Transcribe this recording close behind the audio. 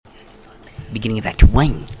beginning of Act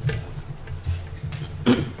 1.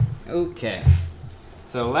 Okay.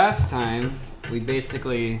 So last time, we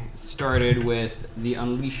basically started with the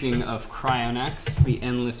unleashing of Cryonax, the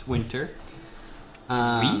Endless Winter.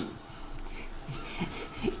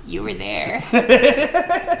 You were there.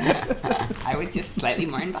 I was just slightly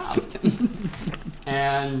more involved.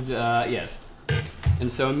 And, yes. And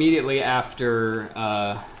so immediately after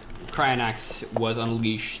Cryonax was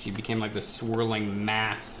unleashed, he became like this swirling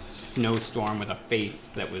mass snowstorm with a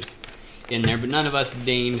face that was in there. But none of us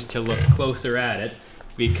deigned to look closer at it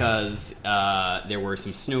because there were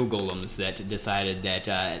some snow golems that decided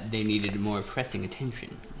that they needed more pressing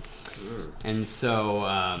attention. And so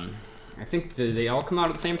I think did they all come out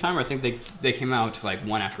at the same time, or I think they came out like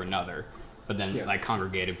one after another, but then like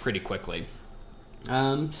congregated pretty quickly.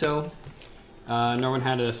 So Norman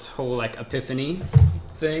had this whole like epiphany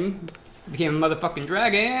thing, became a motherfucking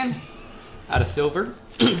dragon out of silver,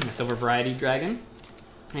 a silver variety dragon,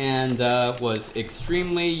 and was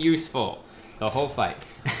extremely useful the whole fight.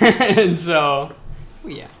 And so,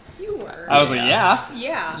 yeah. You were. I was like, yeah.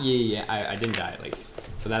 Yeah. I didn't die at least,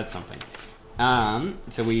 so that's something.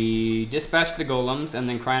 So we dispatched the golems, and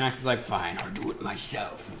then Cryonax is like, fine, I'll do it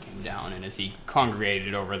myself. And came down, and as he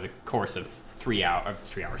congregated over the course of 3 hours,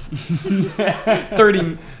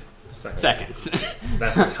 30 seconds.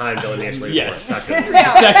 That's the time delineation. Yes. 4 seconds.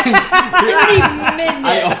 Seconds. 30 minutes.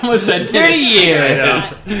 I almost said 30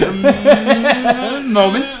 years.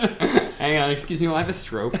 Moments. Hang on, excuse me while I have a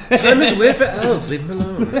stroke. Time is weird for elves. Leave them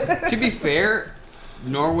alone. To be fair,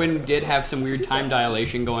 Norwin did have some weird time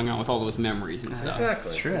dilation going on with all those memories and stuff.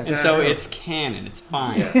 Exactly. True. And so it's canon. It's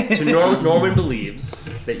fine. Yes. Norman believes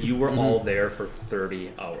that you were all there for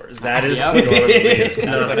 30 hours. That is Yep. what Norman believes That's what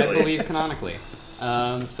I canonically. believe canonically.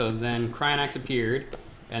 So then Cryonax appeared,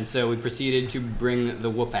 and so we proceeded to bring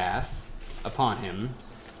the whoop ass upon him.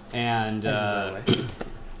 And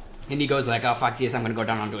and he goes like, oh, fuck this, I'm going to go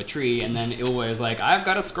down onto a tree. And then Ilwa is like, I've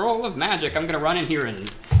got a scroll of magic. I'm going to run in here and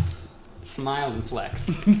smile and flex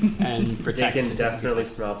and They protect. can definitely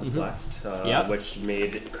smell perplexed, which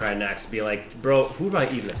made Cryonax be like, bro, who do I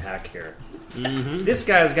even attack here? This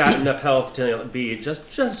guy's got enough health to be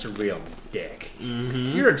just a real dick.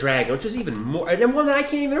 You're a dragon, which is even more, and one that I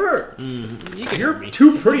can't even hurt. You can You're hurt me.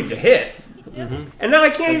 too pretty to hit. And now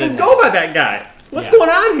I can't even then- go by that guy. What's Yeah. going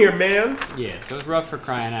on here, man? Yeah, so it was rough for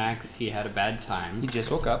Cryonax. He had a bad time. He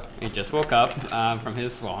just woke up. He just woke up from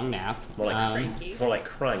his long nap. More like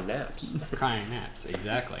crying naps. Crying naps,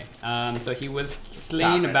 exactly. So he was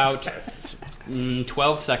slain about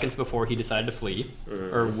 12 seconds before he decided to flee,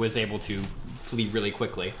 or was able to flee really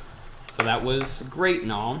quickly. So that was great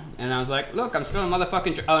and all. And I was like, look, I'm still a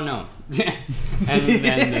motherfucking... oh, no. And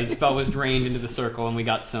then the spell was drained into the circle, and we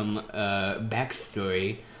got some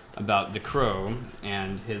backstory about the crow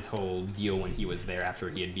and his whole deal when he was there after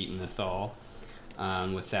he had beaten Nethal.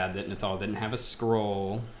 Was sad that Nethal didn't have a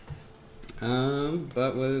scroll,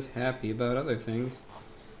 but was happy about other things.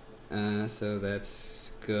 So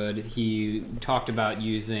that's good. He talked about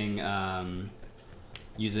using the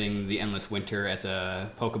Endless Winter as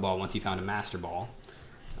a Pokeball once he found a Master Ball.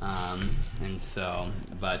 And so,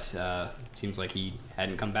 but seems like he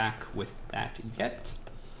hadn't come back with that yet.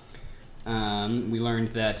 We learned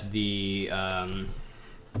that the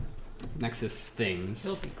Nexus things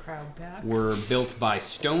Filthy crowd backs. were built by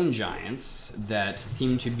stone giants that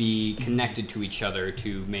seem to be connected to each other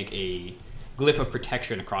to make a glyph of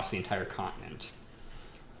protection across the entire continent.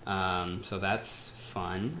 So that's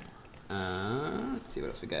fun. Let's see what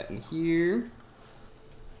else we got in here.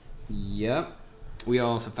 Yep. We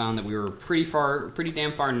also found that we were pretty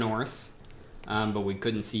damn far north, but we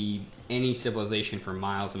couldn't see any civilization for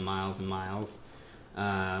miles and miles and miles.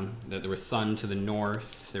 That there was sun to the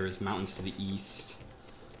north, there was mountains to the east,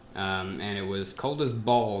 and it was cold as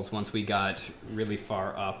balls once we got really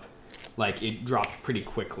far up. Like, it dropped pretty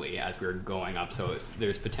quickly as we were going up, so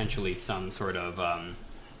there's potentially some sort of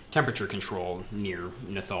temperature control near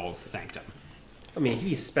Nethal's sanctum. I mean, if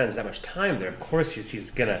he spends that much time there, of course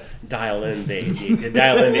he's gonna dial in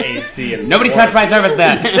the AC and Nobody touch my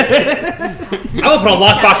thermostat! I'll put a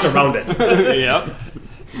lockbox around it. Yep.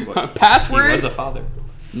 Password? He was a father.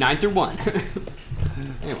 9 through 1.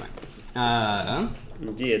 Anyway.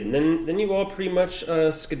 Indeed. And then you all pretty much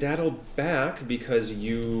skedaddle back because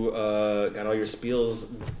you got all your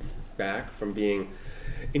spiels back from being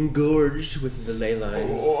engorged with the ley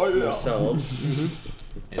lines yourselves.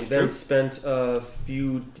 It's And then true. spent a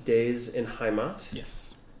few days in Heimat.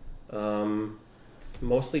 Yes.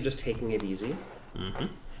 Mostly just taking it easy. Mm-hmm.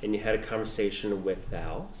 And you had a conversation with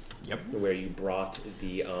Val. Yep. Where you brought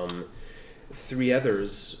the 3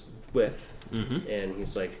 others with. Mm-hmm. And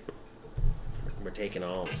he's like, we're taking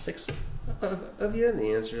all 6 of you? And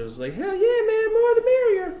the answer was like, hell yeah, man, more the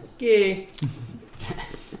merrier. Okay.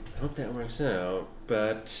 I hope that works out,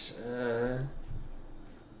 but,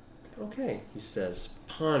 okay, he says,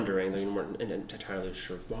 pondering, though you weren't entirely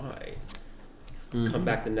sure why. Come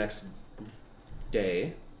back the next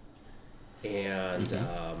day, and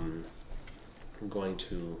I'm going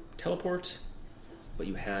to teleport, but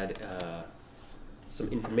you had some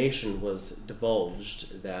information was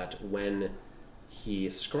divulged that when he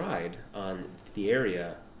scryed on the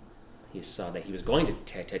area, he saw that he was going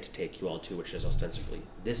to take you all to, which is ostensibly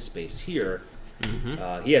this space here.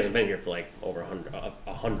 He hasn't been here for like over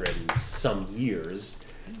 100 and some years,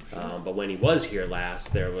 but when he was here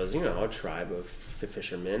last, there was, you know, a tribe of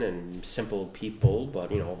fishermen and simple people,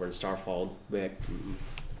 but, you know, over in Starfall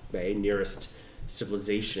Bay, nearest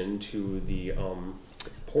civilization to the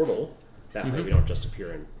portal. That way we don't just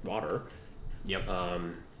appear in water. Yep.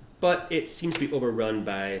 But it seems to be overrun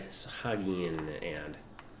by Sahagin and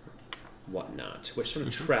whatnot, which sort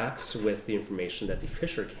of tracks with the information that the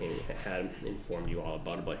Fisher King had informed you all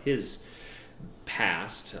about his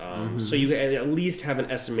past. So you at least have an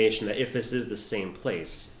estimation that if this is the same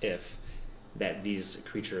place, that these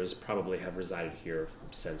creatures probably have resided here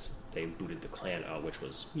since they booted the clan out, which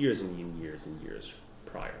was years and years and years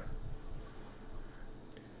prior.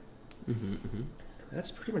 That's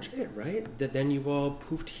pretty much it, right? That then you all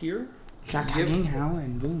poofed here?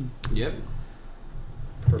 And boom. Yep.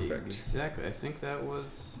 Perfect. Exactly. I think that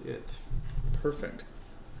was it. Perfect.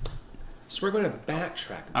 So we're going to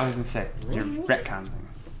backtrack. I was gonna say your retcon thing.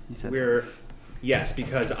 You said yes,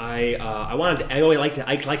 because I always like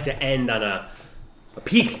to end on a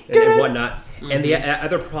peak and whatnot. And the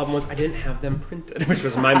other problem was I didn't have them printed, which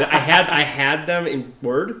was my. I had them in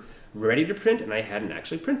Word ready to print, and I hadn't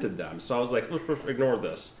actually printed them. So I was like, ignore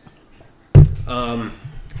this.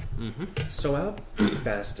 So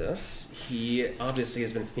Albastus, he obviously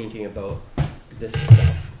has been thinking about this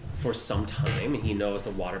stuff for some time. He knows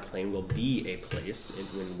the water plane will be a place in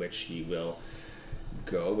which he will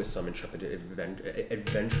go with some intrepid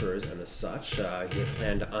adventurers and the such. He had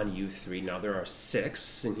planned on you 3. Now there are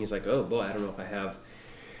 6, and he's like, oh boy, I don't know if I have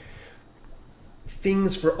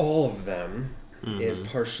things for all of them. Is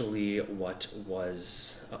partially what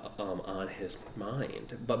was on his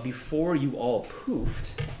mind. But before you all poofed,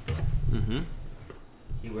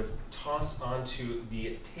 he would toss onto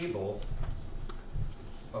the table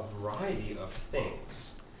a variety of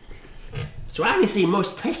things. So obviously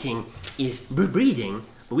most pressing is breathing,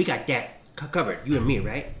 but we got that covered. You and me,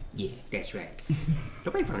 right? Yeah. That's right.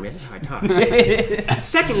 Don't make fun of me. That's how I talk.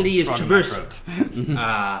 Secondly is traversal.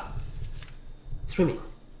 Swimming.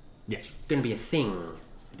 Yes. Gonna be a thing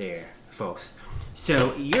there, folks.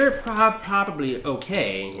 So you're probably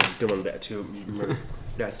okay. Doing that too.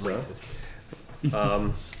 That's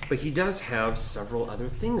but he does have several other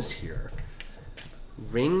things here.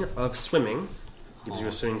 Ring of Swimming gives you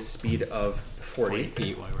a swimming speed of 40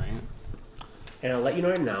 feet, right? And I'll let you know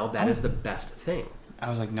right now, that is the best thing. I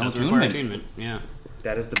was like, no Does require attunement. attunement. Yeah.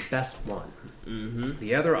 That is the best one.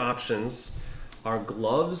 The other options are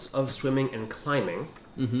Gloves of Swimming and Climbing,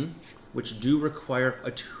 which do require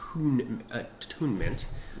attunement.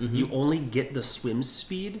 You only get the swim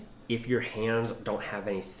speed if your hands don't have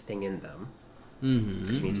anything in them.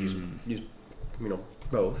 Because you need to use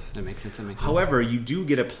both. That makes sense. However, you do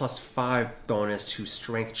get a +5 bonus to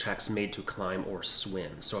strength checks made to climb or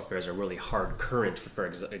swim. So if there's a really hard current, for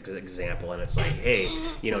example, and it's like, hey,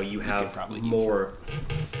 you have more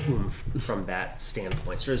oomph from that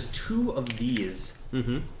standpoint. So there's 2 of these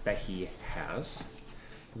that he has.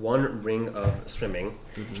 1 ring of swimming,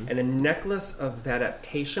 and a necklace of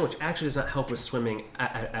adaptation, which actually does not help with swimming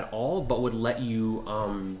at all, but would let you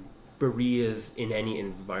breathe in any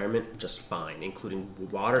environment just fine, including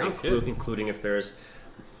water, including if there's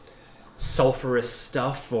sulfurous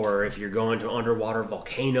stuff, or if you're going to an underwater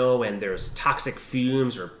volcano and there's toxic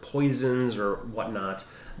fumes or poisons or whatnot.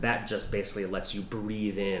 That just basically lets you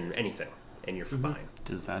breathe in anything, and you're fine.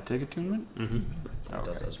 Does that take attunement? It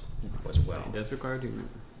does as well. It does require attunement.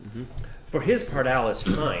 For his part, Al is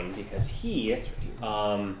fine because he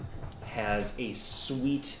has a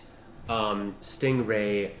sweet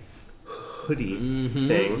stingray hoodie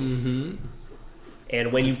thing.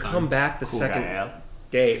 And when you come back the second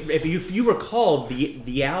day, if you recall,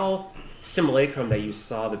 the Al simulacrum that you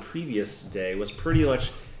saw the previous day was pretty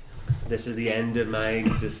much, this is the end of my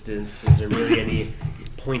existence. Is there really any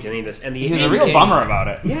point in any of this? And he's a real bummer about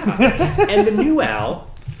it. Yeah. And the new Al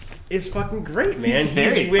is fucking great, man.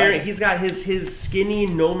 He's got his skinny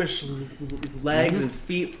gnomish legs and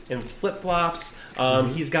feet and flip-flops.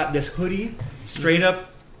 He's got this hoodie, straight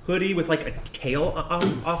up hoodie with like a tail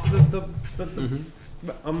off the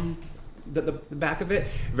back of it.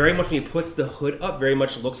 Very much when he puts the hood up, very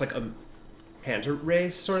much looks like a panta ray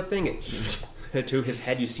sort of thing. And to his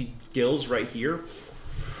head, you see gills right here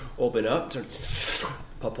open up. Sort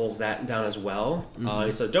of pulls that down as well.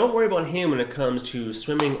 So don't worry about him when it comes to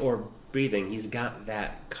swimming or breathing. He's got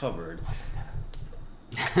that covered.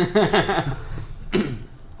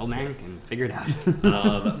 Old man can figure it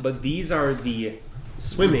out. But these are the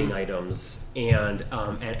swimming items and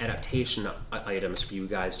adaptation items for you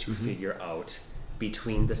guys to figure out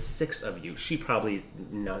between the 6 of you. She probably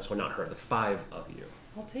knows, well, not her, the 5 of you.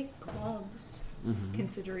 I'll take gloves,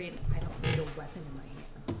 considering I don't need a weapon in my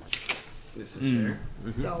hand. This is fair.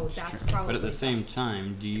 So that's probably. But at the same best.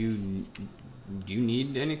 time, do you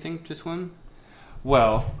need anything to swim?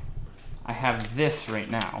 Well, I have this right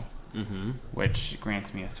now, which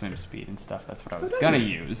grants me a swim speed and stuff. That's what I was gonna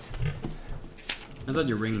use. I thought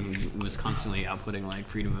your ring was constantly outputting like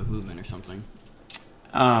freedom of movement or something.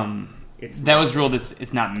 That was ruled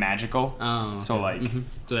it's not magical. Oh, okay. So like,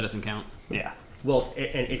 so that doesn't count. yeah. Well, and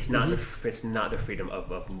it's not it's not the freedom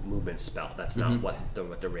of movement spell. That's not what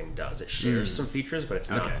the ring does. It shares some features, but it's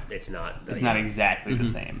not. Okay. It's not. It's not exactly the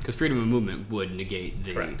same. Because freedom of movement would negate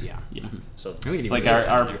the Correct. yeah. So We could It's even like say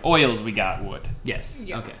our that. oils we got would, Yes.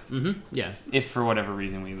 Yeah. Okay. Yeah. if for whatever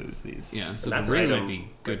reason we lose these. Yeah. So And that's the ring an might item be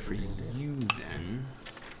good for you then.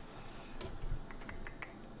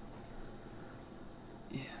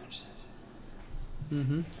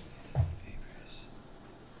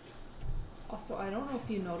 Also, I don't know if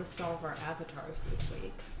you noticed all of our avatars this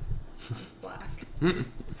week on Slack.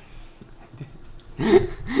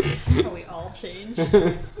 How we all changed.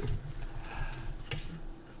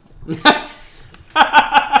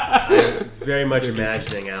 very much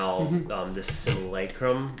imagining Al this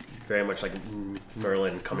simulacrum, very much like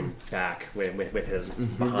Merlin coming back with his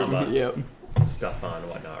Bahama stuff on and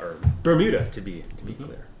whatnot, or Bermuda to be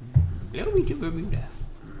clear. Yeah, we do Bermuda.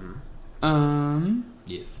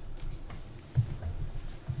 Yes.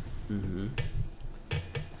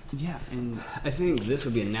 Yeah, and I think this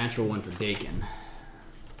would be a natural one for Dakin.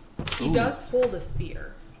 He does hold a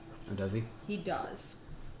spear. Oh, does he? He does.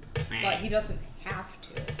 But he doesn't have to.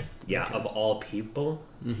 Yeah, of all people,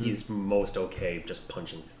 he's most okay just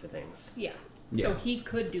punching things. Yeah. Yeah. So he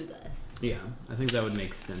could do this, Yeah, I think that would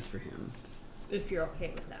make sense for him. if you're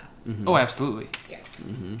okay with that. oh, absolutely. Okay.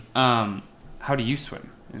 How do you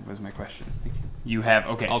swim? It was my question. You have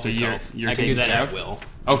okay. All so to you're yourself. you're I can taking do that care at of? will.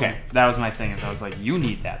 Okay, that was my thing. Is I was like, you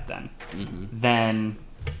need that then. Then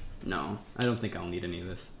No, I don't think I'll need any of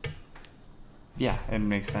this. yeah, it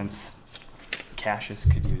makes sense. Cassius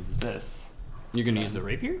could use this. You're gonna use the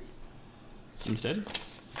rapier instead,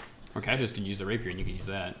 or Cassius could use the rapier and you could use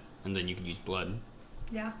that, and then you could use blood.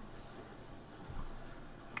 Yeah.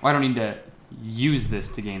 Well, I don't need to use this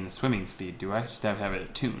to gain the swimming speed, do I? Just have to have it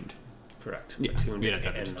attuned. Correct. Yeah, Attuned you'd have to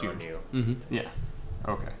have it and attuned. on you. Yeah.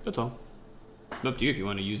 Okay. That's all. It's up to you if you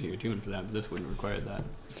want to use your tune for that, but this wouldn't require that.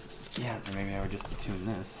 Yeah, then maybe I would just attune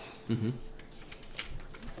this. Mm-hmm.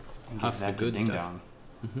 And Huff give the that to good Ding stuff. Dong.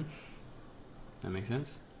 Mm-hmm. That makes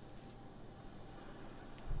sense.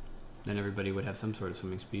 Then everybody would have some sort of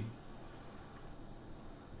swimming speed.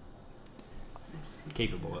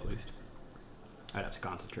 Capable, at least. I'd have to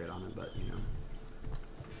concentrate on it, but, you know.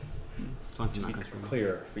 As long as To you're be not concentrating.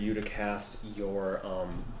 clear, for you to cast your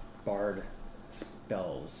bard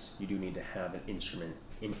spells, you do need to have an instrument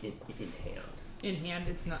in hand. In hand,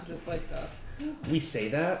 it's not just like the. We say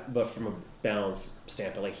that, but from a balance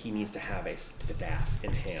standpoint, like he needs to have a staff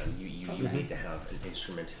in hand. You need to have an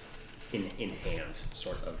instrument in hand,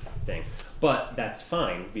 sort of thing. But that's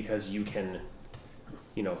fine because you can,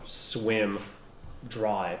 swim,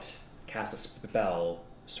 draw it, cast a spell,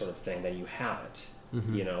 sort of thing. Then you have it.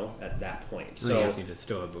 At that point. So you So just need to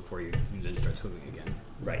stow it before you then start swimming again.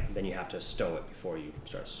 right, then you have to stow it before you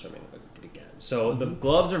start swimming again. So the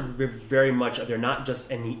gloves are very much, they're not just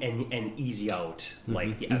an easy out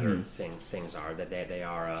like the other things are. That they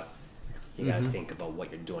are. You got to think about what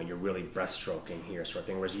you're doing. You're really breaststroking here, sort of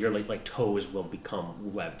thing. Whereas your like toes will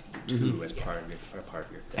become webbed too as part of your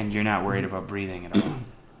thing. And you're not worried about breathing at all.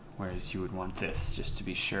 Whereas you would want this just to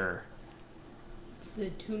be sure. It's the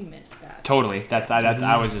attunement that. Totally. That's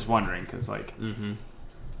I was just wondering because like I'm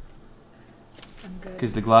good.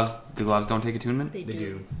 because the gloves don't take attunement. They They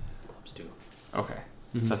do. Gloves do. Okay.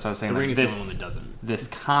 So that's what I was saying. The ring Like is the only one this that doesn't. this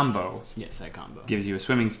combo Yes, that combo. gives you a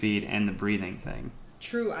swimming speed and the breathing thing.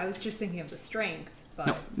 True, I was just thinking of the strength,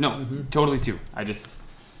 but No, totally too. I just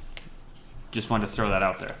wanted to throw that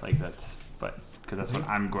out there. Like that's because that's what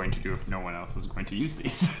I'm going to do if no one else is going to use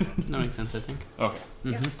these. That makes sense, I think. Okay.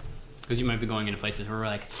 yeah. Because you might be going into places where we're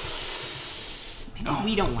like, Maybe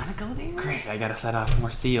we don't want to go there. Great, I gotta set off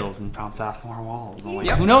more seals and bounce off more walls. I'm like,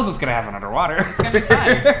 Yep. who knows what's gonna happen underwater? gonna be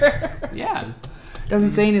fine. Yeah.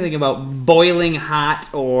 Doesn't say anything about boiling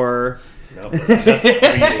hot or. No, it's just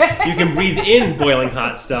breathing. You can breathe in boiling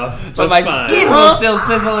hot stuff. But Just my fine. skin will still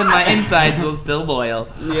sizzle and my insides will still boil.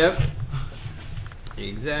 Yep.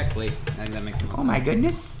 Exactly. I think that makes the most Oh sense. my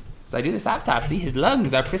goodness. As I do this autopsy, his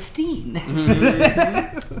lungs are pristine.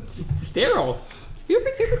 Sterile. Super,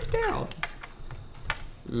 super sterile.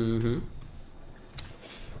 Mm-hmm.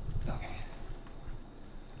 Okay.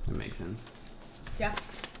 That makes sense. Yeah.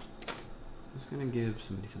 I was gonna give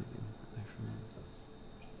somebody something.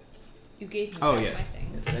 You gave me Oh, back yes. my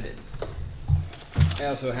thing. Yes, I did. I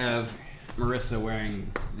also have Marissa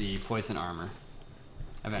wearing the poison armor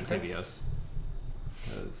of Amphibios.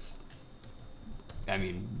 Because, I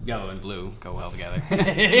mean, yellow and blue go well together.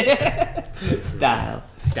 Style.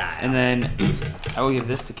 Style. And then I will give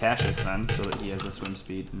this to Cassius then, so that he has the swim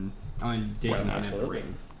speed. And Oh, and Damon's gonna have the absolutely.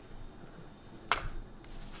 ring.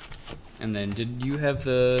 And then, did you have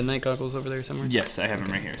the night goggles over there somewhere? yes, I have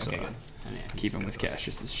him right here, so Okay, good. And yeah, keep just him got with those.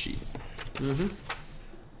 Cassius's sheet. Mm-hmm.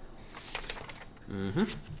 Mm-hmm.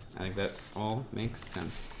 I think that all makes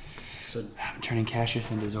sense. So I'm turning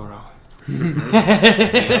Cassius into Zorro.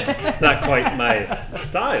 it's not quite my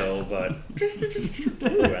style, but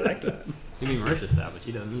ooh, I like that. Maybe Marissa's style, but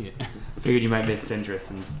she doesn't need it. Figured you might miss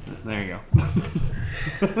Sindris, and there you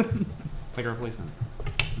go. Like a replacement.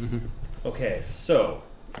 Okay, so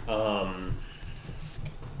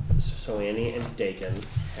Annie and Dakin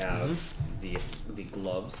have the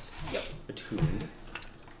gloves attuned.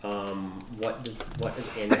 What is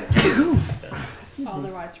Annie's attunement then?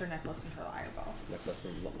 Otherwise, her necklace and her lyre bow. Necklace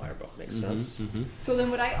and lyre bow makes sense. So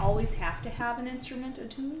then, would I always have to have an instrument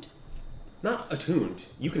attuned? Not attuned.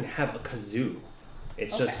 You can have a kazoo.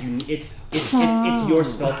 It's Okay. just it's your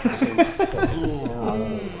spellcasting focus.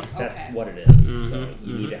 That's okay. what it is. So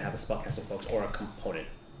you need to have a spellcasting focus or a component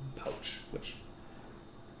pouch, which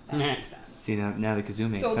That makes sense. See, now the kazoo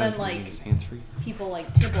makes So sense. then, because like- he's hands free. People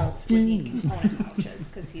like Tybalt would need component pouches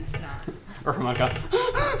because he's not. Or Hermanka.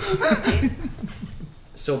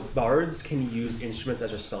 So bards can use instruments as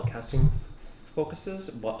their spellcasting focuses,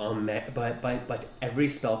 but every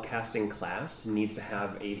spellcasting class needs to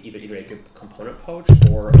have either a component pouch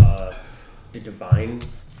or the divine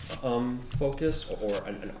focus or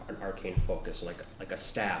an arcane focus, like a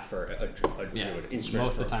staff or a Yeah. instrument.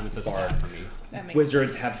 Most of the for time it's a bard. staff for me. That makes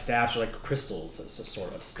Wizards sense. have staffs or like crystals,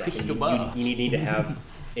 sort of stuff. And Crystal you ball. need to have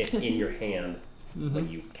it in your hand when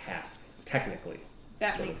you cast. Technically,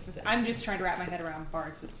 That sort makes of sense. thing. I'm just trying to wrap my head around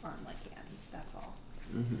bards that aren't like Annie. That's all.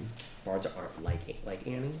 Bards aren't like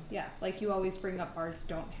Annie. Yeah, like you always bring up, bards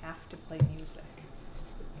don't have to play music.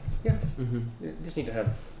 Yeah, you just need to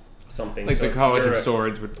have something. Like so the if College you're of a-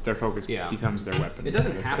 Swords, which their focus Yeah. becomes their weapon. It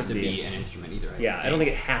doesn't have could to be. be an instrument either. Yeah, I don't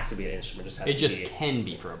think it has to be an instrument. It just has It to just be. can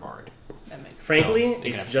be for a bard. That makes sense. Frankly, So, they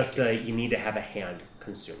can it's have just you need to have a hand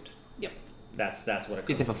consumed. Yep. That's what it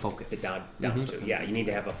You comes have a focus. down to. Yeah, you need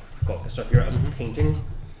to have a focus. So if you're a painting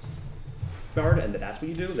bard and that's what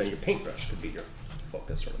you do, then your paintbrush could be your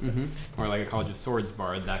focus sort of thing. Or like a College of Swords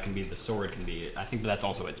bard, that can be the sword can be. I think that's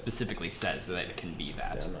also it specifically says that it can be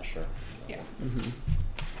that. Yeah, I'm not sure. Yeah.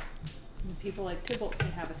 And people like Tybalt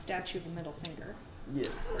can have a statue of a middle finger. Yeah.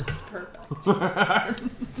 Works perfect.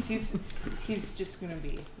 he's just gonna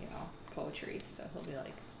be, poetry, so he'll be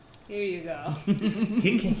like, here you go.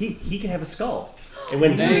 He can have a skull, and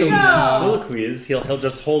when There he's you go. soliloquies, he'll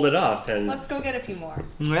just hold it up and Let's go get a few more.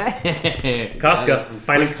 Casca,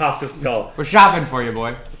 finding Casca's skull. We're shopping for you,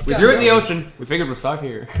 boy. We threw it in the ocean. We figured we'll stop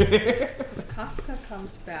here. Casca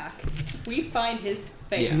comes back. We find his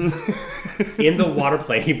face. In the water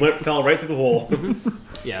plane, he fell right through the hole.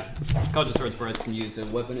 Yeah. College of Swords bards can use a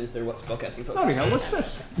weapon as their spellcasting focus. Bloody hell, what's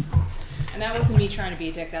this? And that wasn't me trying to be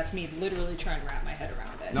a dick. That's me literally trying to wrap my head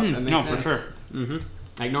around it. No, that makes No, for sense. sure. Mm-hmm.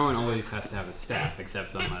 Like no one always has to have a staff,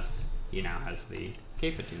 except unless he now has the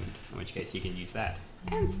cape attuned, in which case he can use that.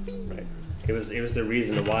 Right. It was the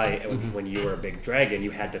reason why when you were a big dragon,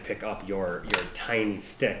 you had to pick up your tiny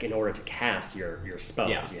stick in order to cast your spells.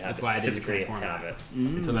 Yeah, you had that's to why I didn't physically transform have it. it.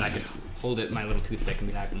 And so that I could hold it in my little toothpick and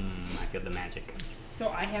be like, I feel the magic. So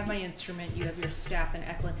I have my instrument, you have your staff, and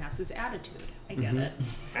Eklund has his attitude. I get it.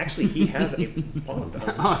 Actually, he has a wand.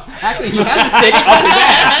 Actually, he has a stick up his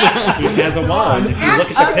ass. He has a wand. If you look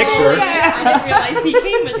at the picture. Oh, yeah. I didn't realize he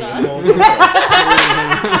came with us.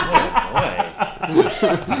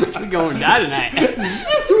 Oh, boy. We're going to die tonight.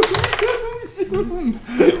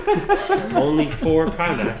 Only 4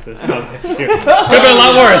 Primaxes come next year. Could have been a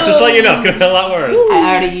lot worse. Just to let you know. Could have been a lot worse.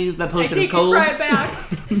 I already used my I potion of take your cold. cry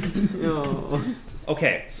backs.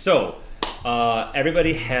 Okay, so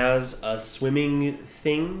everybody has a swimming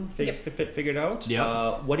thing figured out.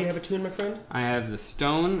 Yep. What do you have attuned, my friend? I have the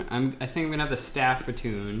stone. I think I'm gonna have the staff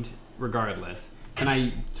attuned, regardless. Can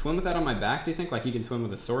I swim with that on my back? Do you think? Like you can swim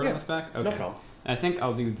with a sword on his back? Okay. No problem. I think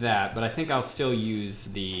I'll do that, but I think I'll still use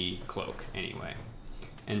the cloak anyway,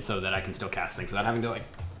 and so that I can still cast things without having to like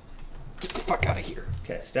get the fuck out of here.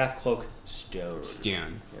 Okay, staff, cloak, stone.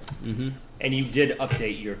 Stone. Yeah. Mm-hmm. And you did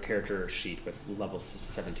update your character sheet with level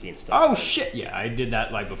 17 stuff. Oh shit! Yeah, I did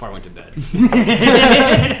that like before I went to bed.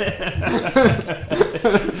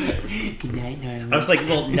 Good night, I was like,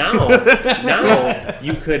 well, now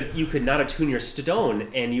you could not attune your stone,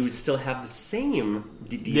 and you would still have the same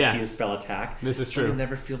DC and spell attack. This is true. You'll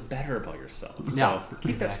never feel better about yourself. So No,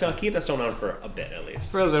 keep that stone on for a bit at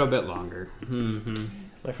least. For a little bit longer. Mm-hmm.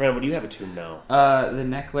 My friend, what do you have attuned now? The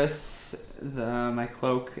necklace, my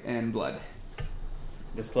cloak, and blood.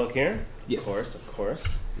 This cloak here? Yes. Of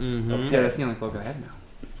course. Mm-hmm. Okay. Yeah, that's the only cloak I have now.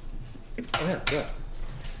 Oh yeah, good.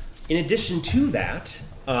 In addition to that,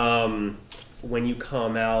 when you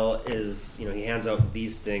come, Al is he hands out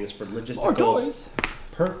these things for logistical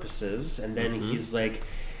purposes, and then he's like,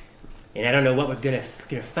 and I don't know what we're gonna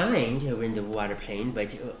find over in the water plane,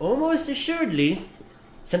 but almost assuredly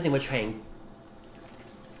something will try and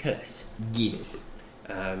kill us. Yes.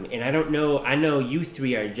 And I don't know. I know you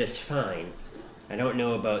three are just fine. I don't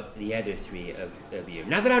know about the other three of you.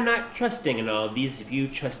 Not that I'm not trusting and all. If you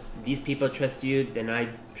trust these people trust you, then I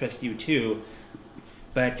trust you too.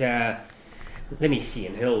 But let me see.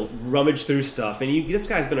 And he'll rummage through stuff. And this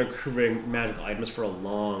guy's been accruing magical items for a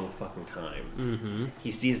long fucking time. Mm-hmm.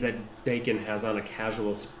 He sees that Bacon has on a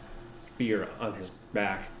casual spear on his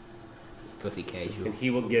back. Filthy casual. And he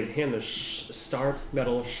will give him a star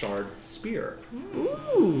metal shard spear.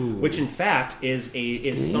 Ooh. Which in fact is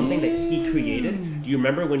something that he created. Do you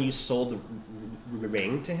remember when you sold the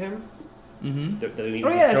ring to him? Mm-hmm. The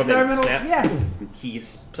star metal. snap? Yeah. He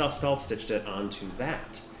spell stitched it onto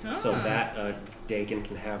that, so that Dagon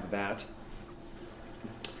can have that.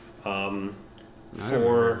 For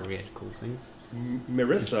we had cool things.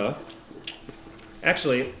 Marissa,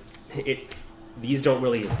 actually, these don't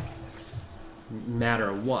really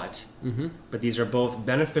matter what, but these are both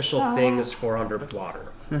beneficial things for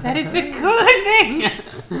underwater. That is the coolest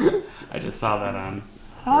thing! I just saw that on.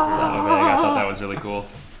 I thought that was really cool.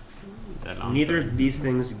 Neither of these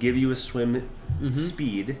things give you a swim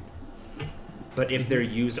speed, but if they're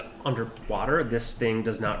used underwater, this thing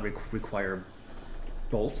does not require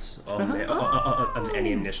bolts on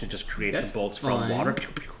any initiative. It just creates the bolts from water.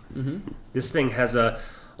 This thing has a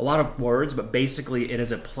lot of words, but basically it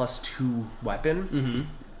is a +2 weapon.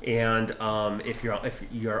 And if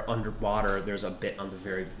you're underwater, there's a bit on the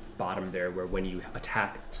very bottom there where when you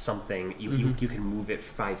attack something, you can move it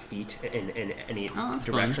 5 feet in any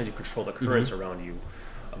direction. You control the currents around you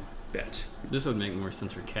a bit. This would make more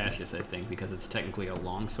sense for Cassius, I think, because it's technically a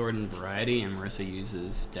longsword in variety, and Marissa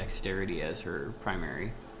uses dexterity as her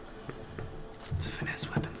primary. It's a finesse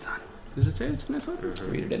weapon, son. Does it say it's a finesse weapon?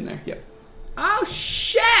 Read it in there. Yep. Oh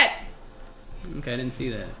shit! Okay, I didn't see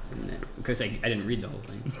that. Of course, I didn't read the whole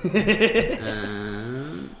thing.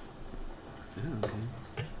 Okay.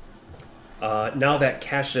 Now that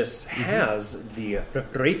Cassius has the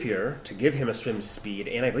rapier to give him a swim speed,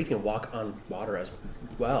 and I believe he can walk on water as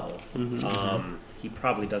well, he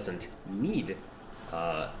probably doesn't need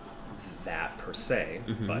that per se,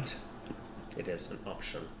 but it is an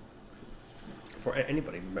option for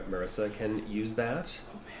anybody. Marissa can use that.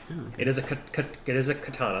 It is a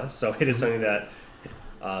katana, so it is something that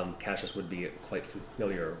Cassius would be quite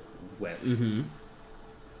familiar with.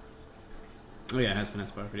 Oh yeah, it has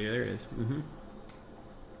finesse property. There it is.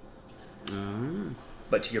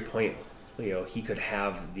 But to your point, he could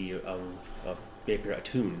have the rapier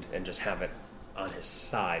attuned and just have it on his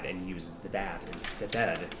side and use that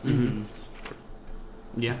instead.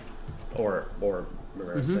 Yeah. Or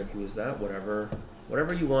Marissa can use that.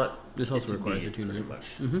 Whatever you want. This also requires attunement. Pretty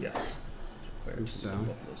much. Yes. So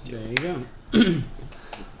there you go.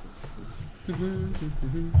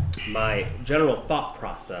 My general thought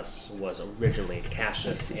process was originally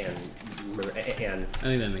Cassius and I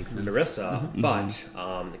think that makes sense. Marissa, but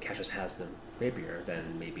Cassius has the rapier,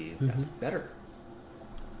 then maybe that's better.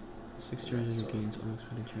 6 charges gains all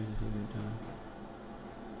expended charges every time.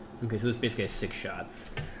 Okay, so it's basically 6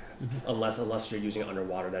 shots. Unless you're using it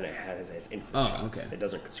underwater, then it has infinite shots. Okay. It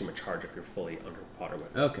doesn't consume a charge if you're fully underwater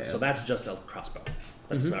with it. Okay. So that's just a crossbow.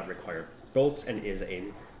 That does not require bolts and is a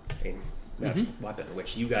magic weapon,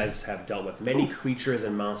 which you guys have dealt with many creatures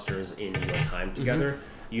and monsters in your time together.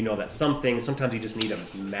 you know that sometimes you just need a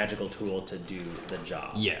magical tool to do the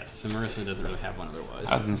job. Yes, and Marissa doesn't really have one otherwise.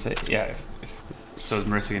 I was gonna say, yeah. So is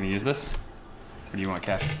Marissa gonna use this, or do you want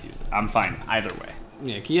Cassius to use it? I'm fine either way.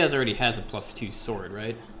 Yeah, Kiaz already has a +2 sword,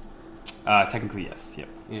 right? Technically, yes. Yep.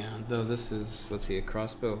 Yeah, though this is, let's see, a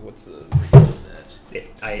crossbow. What's the range of that?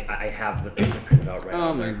 I have the thing printed out right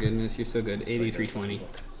Oh now. my goodness, you're so good. 8320.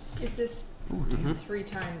 Is this 3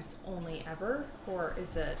 times only ever, or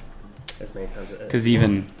is it? As many times as Because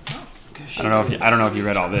even I don't know if you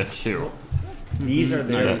read all this too. these are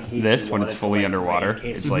there. in case This you when it's wanted to, fully like, underwater, in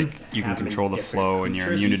case it's you like you can have them control in the different flow and you're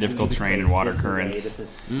creatures. immune to You difficult can terrain say and water this is A, currents. this is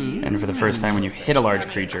C. And for the first time when you hit a large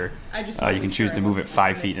creature, I just you wasn't can choose sure to I move it wasn't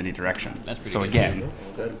 5 missing feet in any something. direction. That's pretty So good. again,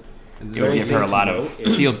 Good. it would give her a lot of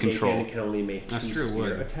field control. Dagon can only make That's 2 true, spear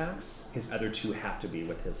would. attacks. His other 2 have to be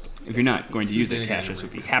with his. If you're not going to use it, Dagon Cassius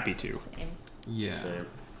would be happy to. Same. Yeah. Same.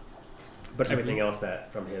 But everything else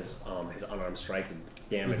that from his unarmed strike, the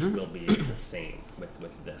damage will be the same with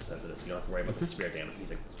this as it is. You don't have to worry about the spear damage.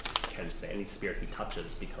 He's can say any spear he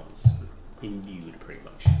touches becomes imbued pretty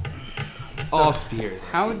much. All spears.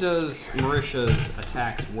 How does Marisha's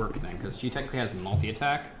attacks work then? Because she technically has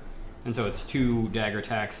multi-attack, and so it's 2 dagger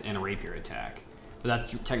attacks and a rapier attack. But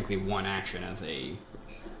that's technically 1 action as a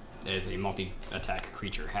multi-attack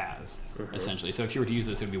creature has, essentially. So if she were to use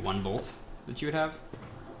this, it would be 1 bolt that you would have?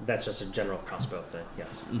 That's just a general crossbow thing,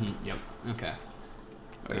 yes. Yep. Okay.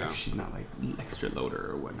 Yeah. She's not like extra loader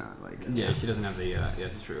or whatnot. Like Yeah, she doesn't have the. Yeah,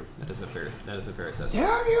 it's true. That is a fair assessment.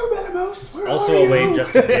 Also a way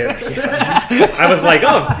just to give. Yeah. I was like,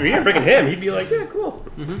 oh, if you're bringing him, he'd be like, yeah, cool.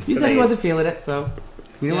 You said he wasn't feeling it, so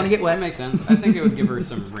you didn't want to get That wet. makes sense. I think it would give her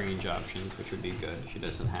some range options, which would be good. She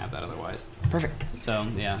doesn't have that otherwise. Perfect. So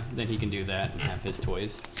yeah, then he can do that and have his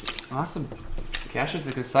toys. Awesome. Cassius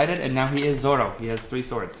is excited, and now he is Zoro. He has 3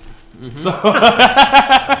 swords. There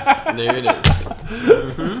it is.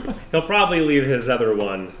 He'll probably leave his other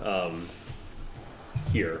one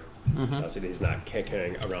here. So he's not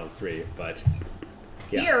carrying around 3, but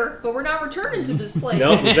yeah. Here, but we're not returning to this place.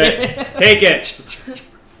 No, take it.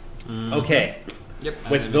 Okay. Yep.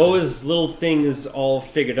 With those little things all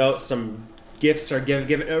figured out, some gifts are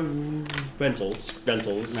given. Rentals.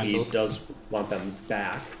 He does want them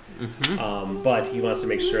back. But he wants to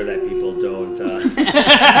make sure that people don't,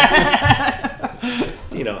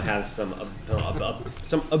 have some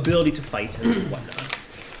ability to fight and whatnot.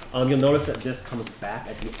 You'll notice that this comes back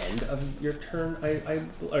at the end of your turn.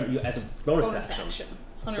 As a bonus action.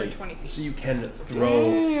 120 feet. So you can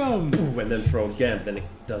throw and then throw again, but then it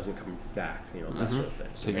doesn't come back. That sort of thing.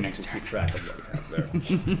 So your next you can turn. keep track of what you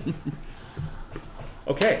have there.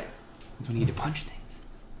 Okay. That's when you need to punch things.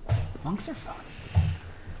 Monks are fun.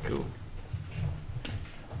 Cool.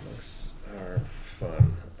 Monks are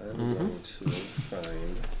fun. I'm going to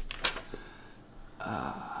find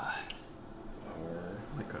our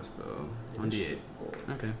Light crossbow. 1d8.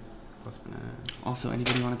 Okay. Plus finesse. Also,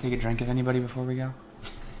 anybody want to take a drink of anybody before we go?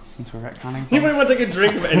 Since we're retconning. Anybody want to take a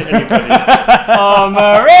drink of anybody? Oh,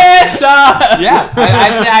 Marissa! Yeah,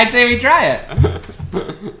 I'd say we try it.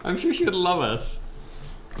 I'm sure she would love us.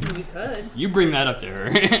 We could. You bring that up to her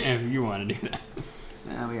if you want to do that.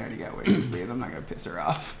 Nah, we already got ways, babe. I'm not gonna piss her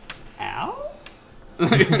off. Ow?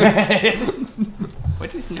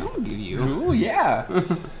 What does no do you? Oh yeah.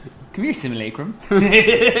 Come here, Simulacrum.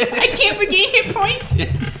 I can't regain hit points. You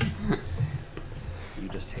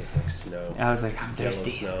just taste like snow. I was like, I'm Yellow thirsty.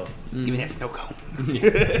 snow. Give me that snow cone.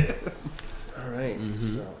 All right,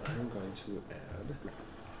 so I'm going to add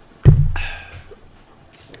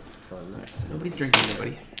some fun. Nobody's drinking,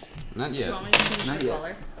 anybody. Not Do you yet. want me to finish Not the yet.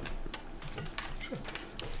 color?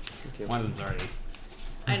 One of them's already.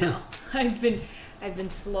 I know. I've been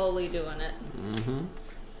slowly doing it.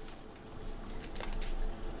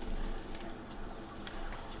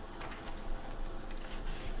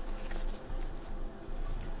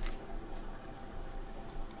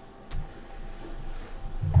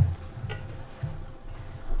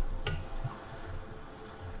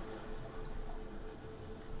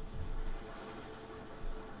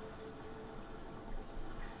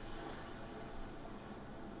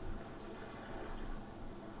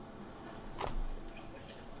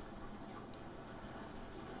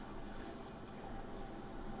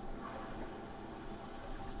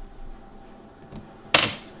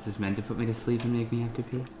 Is this meant to put me to sleep and make me have to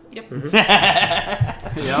pee? Yep.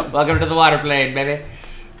 Yep. Welcome to the water plane, baby.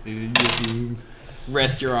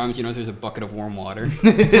 Rest your arms. There's a bucket of warm water.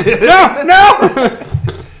 No!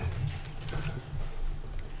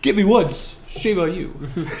 Get me once. Shame on you.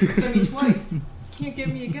 Get me twice. Can't get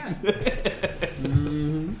me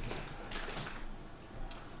again.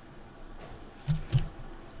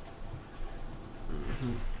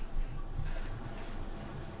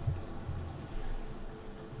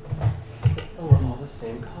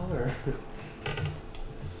 color.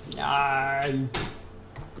 Nine.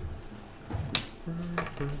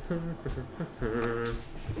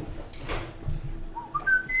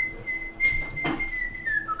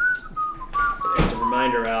 As a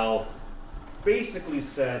reminder, Al basically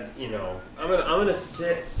said, you know, I'm gonna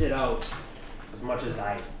sit out as much as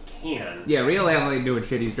I can. Yeah, real Al ain't doing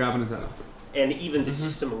shit. He's dropping us off. And even the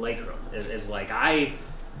simulacrum is like, I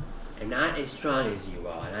am not as strong as you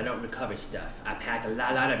are, and I don't recover stuff. I packed a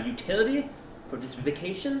lot of utility for this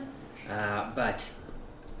vacation, but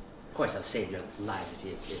of course I'll save your lives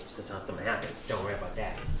if something happens. Don't worry about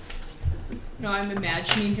that. No, I'm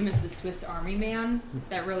imagining him as the Swiss Army Man,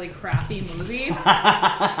 that really crappy movie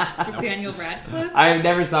with Daniel Radcliffe. I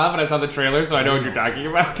never saw it, but I saw the trailer, so I know what you're talking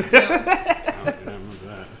about.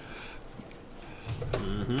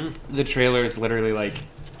 The trailer is literally like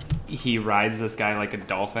he rides this guy like a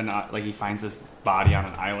dolphin. Like he finds this body on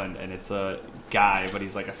an island, and it's a guy, but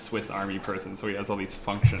he's like a Swiss Army person, so he has all these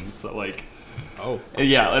functions that like. Oh.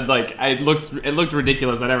 Yeah, and like it looked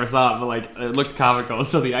ridiculous. I never saw it, but like it looked comical.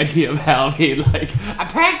 So the idea of Hal being like, "I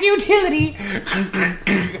packed utility,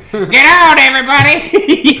 get out, everybody!"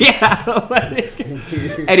 Yeah, like,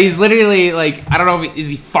 and he's literally like, I don't know, is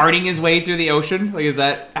he farting his way through the ocean? Like, is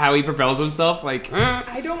that how he propels himself? Like,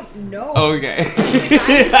 I don't know. Okay, The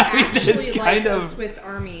guy is actually it's like kind a of- Swiss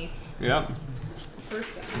Army Yep.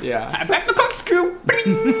 person. yeah. I packed the corkscrew.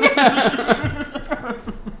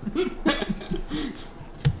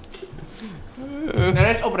 Now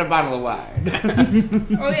let's open a bottle of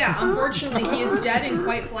wine. Oh yeah, unfortunately he is dead and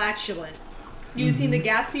quite flatulent. Using the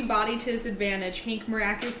gassy body to his advantage, Hank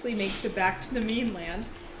miraculously makes it back to the mainland.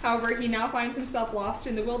 However, he now finds himself lost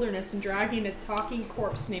in the wilderness and dragging a talking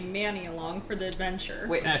corpse named Manny along for the adventure.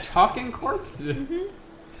 Wait, a talking corpse?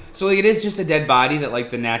 So like, it is just a dead body that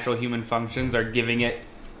like the natural human functions are giving it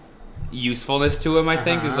usefulness to him. I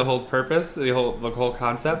think is the whole purpose, the whole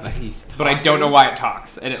concept. But I don't know why it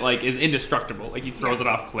talks, and it like is indestructible. Like he throws it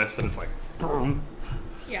off cliffs, and it's like. Boom.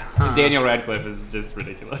 Yeah. And Daniel Radcliffe is just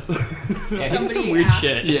ridiculous. Yeah, Somebody some weird asked,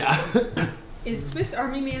 shit. Yeah. Is Swiss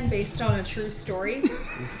Army Man based on a true story?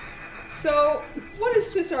 So, what is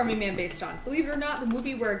Swiss Army Man based on? Believe it or not, the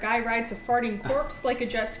movie where a guy rides a farting corpse like a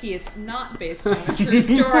jet ski is not based on a true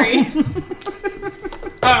story.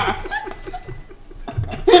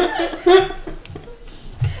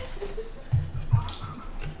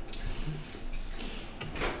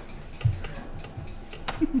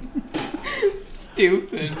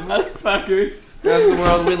 Stupid motherfuckers. That's the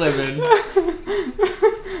world we live in.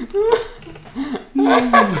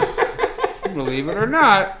 Believe it or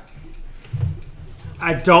not.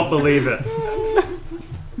 I don't believe it.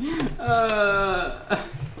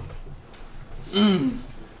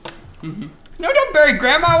 No, don't bury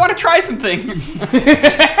Grandma. I want to try something. It's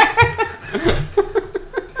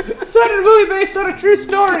not a movie based on a true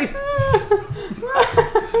story.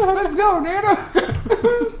 Let's go, Nana.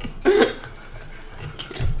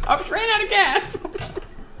 I just ran out of gas.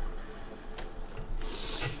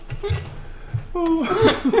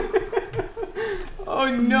 Oh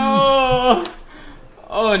no!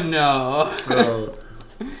 Oh no!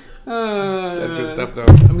 That's good stuff, though.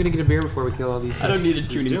 I'm gonna get a beer before we kill all these. I don't need a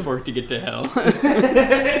tuning fork to get to hell.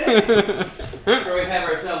 Before we have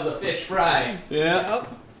ourselves a fish fry. Yeah.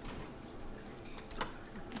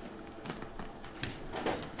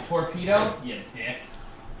 Torpedo? You dick.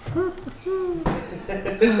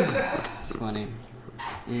 It's funny.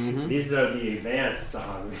 These are the advanced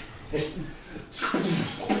songs.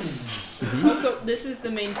 Also, this is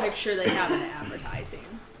the main picture they have in the advertising.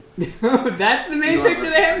 That's the main picture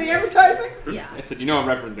they have in the advertising? Yeah. I said, you know I'm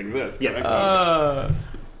referencing this. Yes.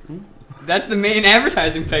 That's the main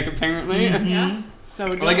advertising pic, apparently. Yeah. So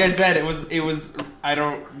Like I said, it was. I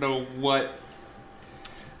don't know what.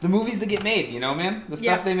 The movies that get made, you know, man. The stuff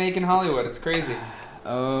Yeah. they make in Hollywood, it's crazy.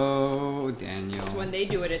 Oh, Daniel. So when they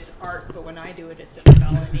do it, it's art, but when I do it, it's a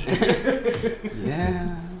felony.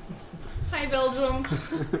 Yeah. Hi, Belgium.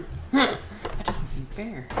 That doesn't seem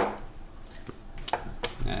fair.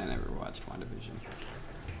 I never watched WandaVision.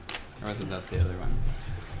 Or wasn't that the other one?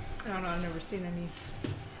 I don't know, I've never seen any.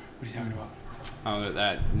 What are you talking about? Oh,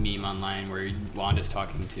 that meme online where Wanda's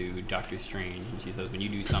talking to Doctor Strange, and she says, when you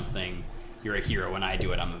do something, you're a hero. When I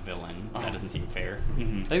do it, I'm a villain. That doesn't seem fair.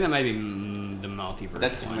 Mm-hmm. I think that might be the multiverse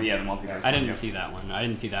That's one. yeah, the multiverse. I didn't see that one. I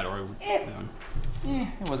didn't see that or that one. It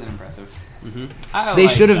wasn't impressive. I They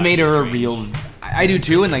like should have Doctor made her a Strange. real. I do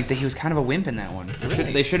too, and like he was kind of a wimp in that one.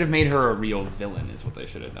 Really? They should have made her a real villain, is what they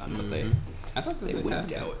should have done. But I thought they would wimped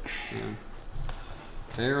have. out. Yeah.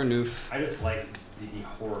 Fair enough. I just like the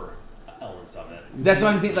horror elements of it. That's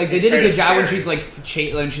what I'm saying. Like they It's did a kind good of job when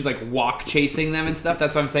scary. she's like walk chasing them and stuff.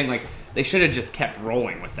 That's what I'm saying. Like they should have just kept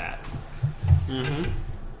rolling with that. Mm-hmm.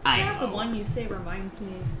 Is that the one you say reminds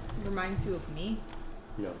you of me?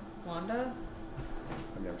 No, Wanda?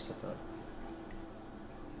 I've never said that.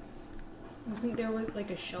 Wasn't there like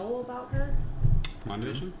a show about her?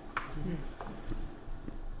 WandaVision?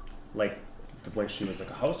 Like when she was like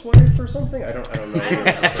a housewife or something. I don't know. I don't know. You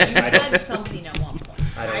I don't- said something at one point.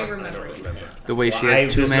 I remember you saying something. The way she Well,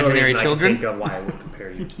 has two there's no imaginary reason children. I can think of why I would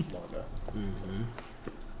compare you to Wanda.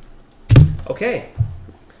 Okay.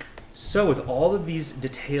 So with all of these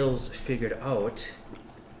details figured out,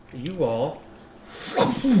 you all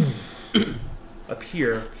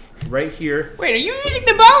appear right here Wait, are you using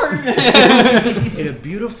the power? in a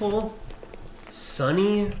beautiful,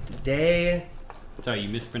 sunny day. Sorry, you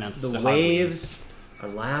mispronounced The Sahagin. waves are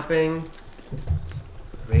lapping.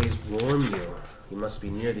 The rays warm you. You must be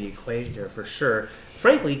near the equator for sure.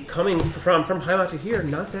 Frankly, coming from Heimat to here,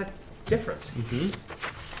 not that different.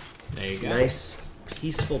 There you go. Nice,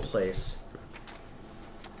 peaceful place.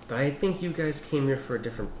 But I think you guys came here for a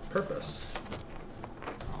different purpose.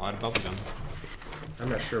 A lot of bubblegum. I'm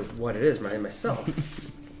not sure what it is myself.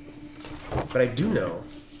 But I do know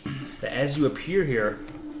that as you appear here,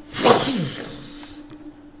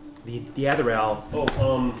 the Adderall.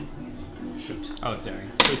 Shoot. Oh, sorry.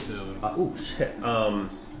 Oh shit.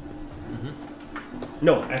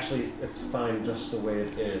 No, actually, it's fine just the way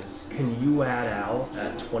it is. Can you add Al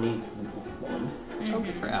at 21? Oh,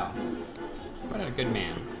 good for Al. What a good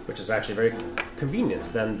man. Which is actually very convenient.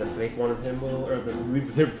 Then the fake one of him will, or the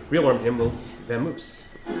real one of him will vamoose.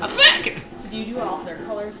 A flag! Did you do all of their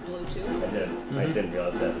colors blue too? I did. I didn't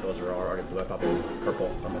realize that those were already blue. I thought they were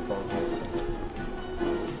purple on my phone.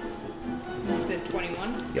 You said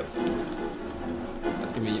 21? Yep.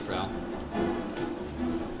 That's convenient for Al.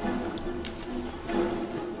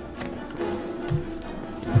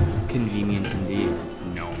 Convenient indeed.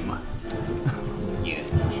 Gnome. Yeah.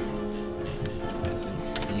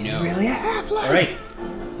 It's really a half-life. All right.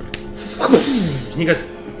 He goes,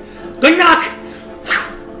 "Good knock."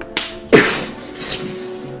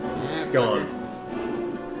 Gone.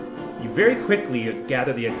 You very quickly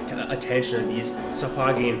gather the attention of these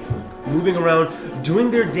Sahagin moving around,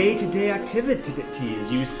 doing their day-to-day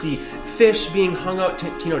activities. You see fish being hung out to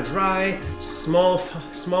dry, small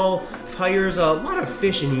fires, a lot of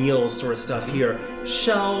fish and eels sort of stuff here.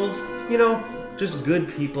 Shells, just good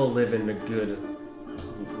people living a good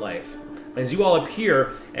life. As you all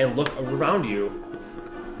appear and look around you,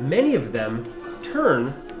 many of them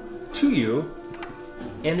turn to you,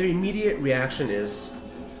 and their immediate reaction is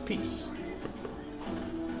peace.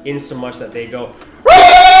 In so much that they go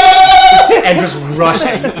and just rush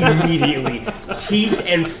at you immediately. Teeth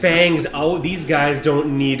and fangs out. These guys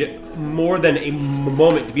don't need more than a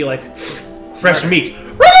moment to be like, fresh meat.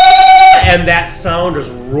 And that sound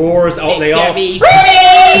just roars out, and they all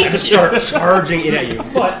just start charging in at you.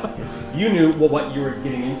 But you knew what you were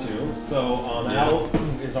getting into, so Adel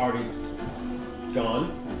is already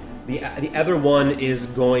gone. The other one is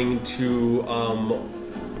going to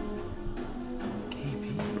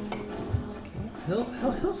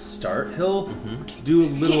He'll start. He'll do a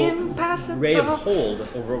little ray of hold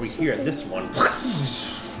over over here at this one.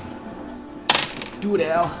 Do it,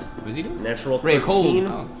 Al. What is he doing? Natural 13. Ray of cold.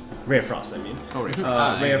 Oh. Ray of frost, I mean. Oh, right.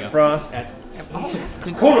 there Ray you of go. frost at cold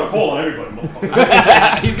on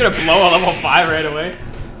everybody. He's gonna blow a level 5 right away.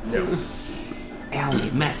 No. Al,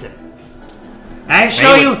 you mess it. I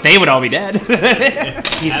show you. They would all be dead.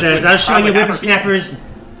 He says, I'll show you whippersnappers.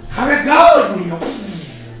 How it goes! And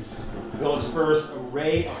he goes first. A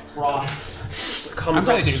ray of frost comes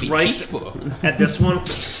up, strikes at this one.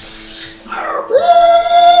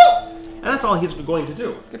 And that's all he's going to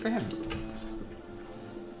do. Good for him.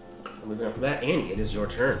 Moving on from that, Annie, it is your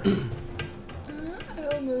turn.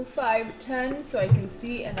 I'll move 5, 10 so I can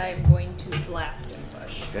see, and I'm going to blast and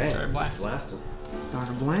push. Okay. Start blasting. Blasting.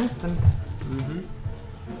 Started blasting.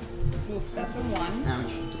 Oof, that's a 1.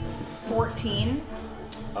 Ouch. 14.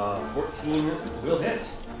 14 will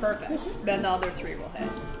hit. Perfect. Then the other 3 will hit.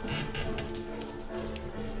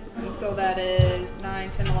 And so that is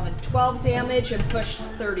 9, 10, 11, 12 damage and push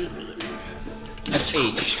 30 feet. That's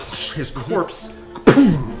 8. His corpse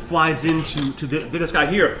flies into this guy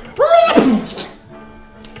here.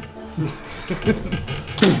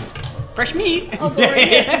 Fresh meat! I'll go right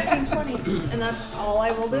here, 15, 20. And that's all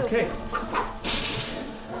I will do. Okay.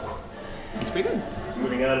 It's pretty good.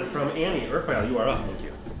 Moving on from Annie. Urfael, you are up. Thank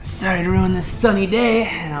you. Sorry to ruin this sunny day,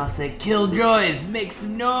 and I'll say, Killjoys, make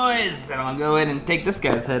some noise, and I'll go in and take this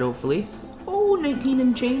guy's head, hopefully. Oh, 19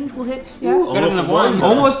 and change will hit. Yeah. Ooh, almost a one.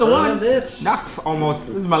 Almost a Son one. of a bitch. Not almost.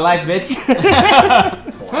 This is my life, bitch.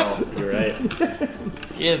 Wow, you're right.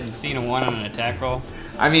 He hasn't seen a 1 on an attack roll.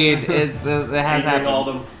 I mean, it has happened. all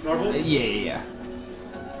the normals? Yeah.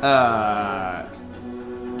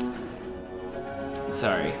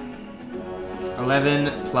 Sorry.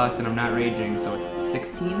 11 plus, and I'm not raging, so it's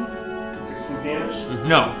 16? 16 damage?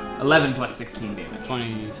 No, 11 plus 16 damage.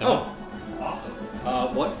 27. Oh, awesome.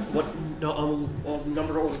 What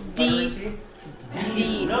number or D. is he?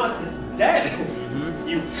 D. Nuts is dead.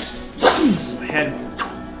 You head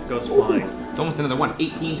goes flying. It's almost another one.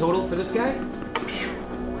 18 total for this guy.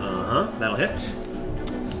 That'll hit.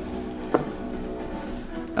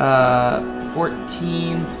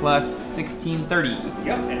 14 plus 16, 30. Yep.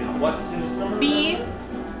 And what's his number? B.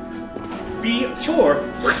 Sure.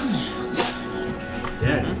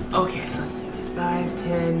 Dead. Okay, so let's see. 5,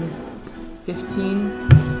 10, 15.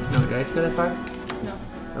 No, did I have to go that far? No.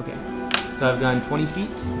 Okay. So I've gone 20 feet.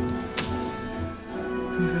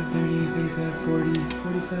 25, 30, 35, 40,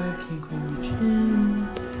 45. Can't quite reach him.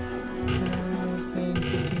 10,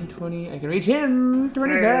 15, 20. I can reach him.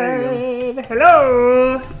 25.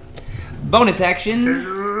 Hello. Bonus action.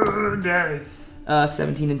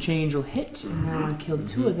 17 and change will hit. And now I've killed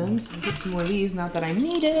 2 of them, so I'll get some more of these. Not that I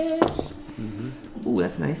need it. Ooh,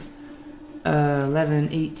 that's nice. 11,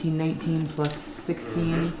 18, 19 plus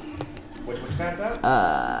 16. Which guy's that?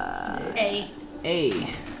 A.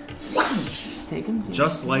 Take him.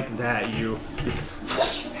 Just like that, you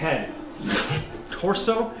head,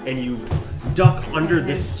 torso, and you duck under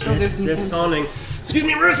this awning. Excuse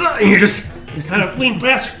me, Marissa! And you just kind of lean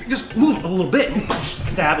past, you just move a little bit, and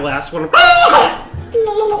stab the last one. The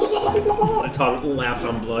tongue laughs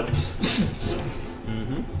on blood.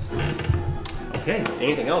 Okay,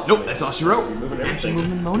 anything else? Nope, that's all she wrote. Moving Action, everything.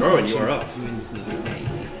 movement, bonus Rowan, action. you are up.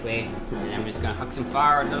 This way. And I'm just gonna huck some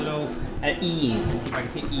fire at the little E. Let's see if I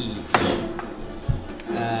can hit E.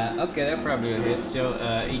 Okay, that probably will hit. Still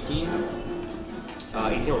 18.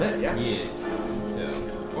 18 will hit, yeah. Yes. So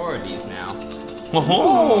 4 of these now.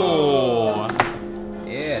 Oh!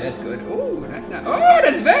 Yeah, that's good. Oh, that's not. Oh,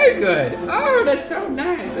 that's very good. Oh, that's so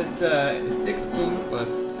nice. That's 16 plus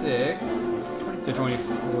 6. So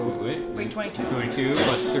 24. Wait, 22. 22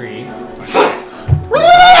 plus 3.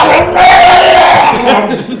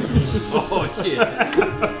 Oh shit!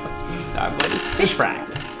 Sorry, buddy. Fish fry.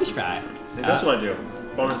 Fish fry. That's what I do.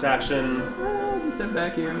 Bonus action. Just step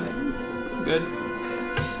back here. Good.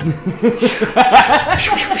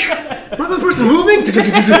 Another person moving?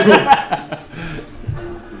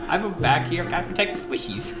 I move back here. Gotta protect the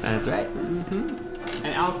squishies. That's right.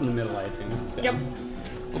 And Alex in the middle, I assume. So. Yep.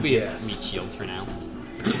 We'll be as Yes. meat shields for now.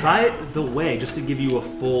 By the way, just to give you a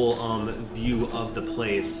full view of the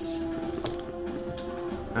place,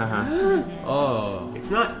 Oh. it's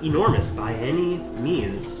not enormous by any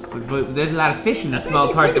means. But there's a lot of fish in the That's small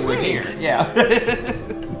actually part that pretty we're big. near. Yeah.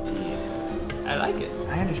 I like it.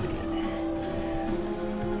 I understand.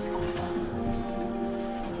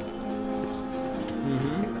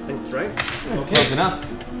 I think that's right. Close enough.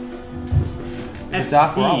 It's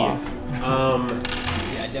off, we're all off.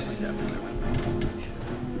 Yeah, I definitely dropped another one.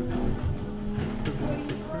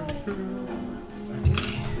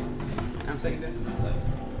 I'm saying that's not side.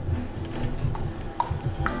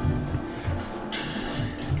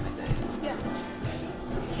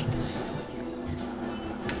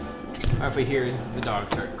 Or if we hear the dog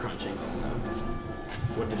start crunching.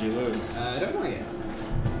 What did you lose? I don't know yet.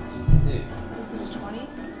 Let's see. Was it a 20?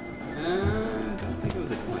 I don't think it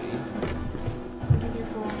was a 20.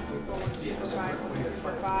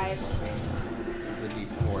 5. It's a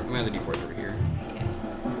D4. My other D4's over here. Okay.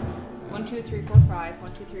 1, 2, 3, 4, 5.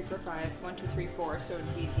 1, 2, 3, 4, 5. 1, 2, 3, 4. So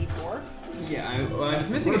it'd be D4. Yeah, I was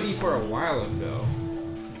missing a D4 a while ago.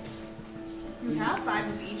 You have 5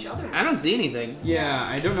 of each other. I don't see anything. Yeah,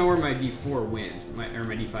 I don't know where my D4 went, or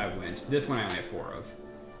my D5 went. This one I only have 4 of.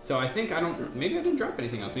 So I think maybe I didn't drop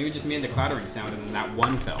anything else. Maybe it just made the clattering sound and then that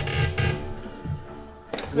one fell.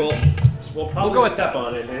 Well, we'll probably go with step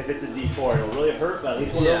on it, and if it's a D4, it'll really hurt, but at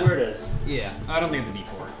least we'll Yeah. know where it is. Yeah, I don't think it's a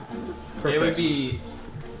D4. Perfect. It would be,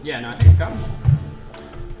 yeah, not come.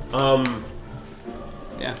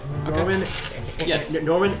 Yeah. Okay. Norman, Yes.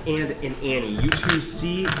 Norman and Annie, you two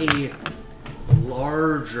see a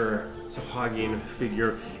larger Sahuagin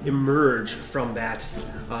figure emerge from that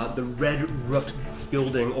the red roofed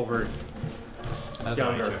building over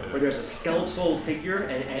yonder, where there's a skeletal figure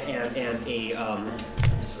and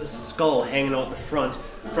a skull hanging out the front.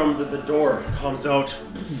 From the door comes out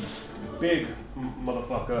big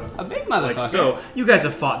motherfucker. A big motherfucker. Like so. You guys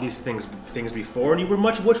have fought these things before, and you were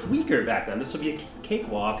much weaker back then. This will be a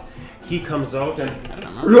cakewalk. He comes out and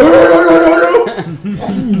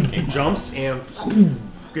he jumps and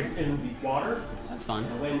gets in the water. That's fun.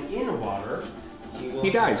 And when in water,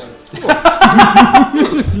 He dies.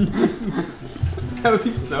 That would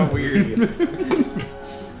be so weird.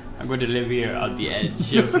 I'm going to live here on the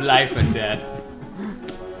edge of life and death.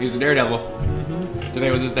 He's a daredevil.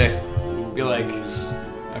 Today was his day. Be like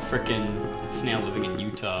a frickin' snail living in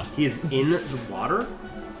Utah. he is in the water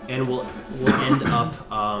and will end up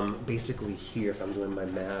basically here, if I'm doing my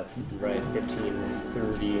math right, 15,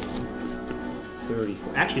 30,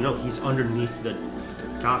 34. Actually, no, he's underneath the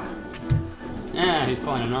top. Yeah, he's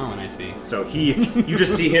pulling another one, I see. So you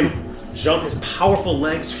just see him jump, his powerful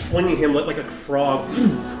legs flinging him like a frog,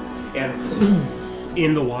 and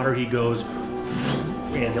in the water he goes,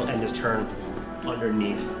 and he'll end his turn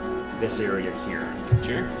underneath this area here.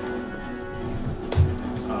 Sure.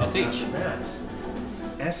 SH.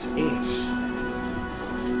 SH.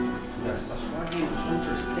 The Sahragan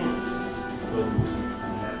Hunter Saints will be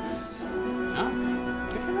next. Oh,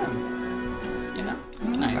 good for them. You know,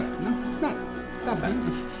 it's nice. No, it's not. It's not bad.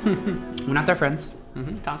 We're not their friends.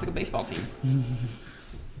 Mm-hmm. Sounds like a baseball team.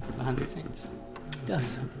 The Hunter Saints. It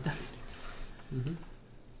does. It does. Mm-hmm.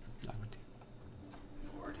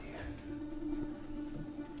 40.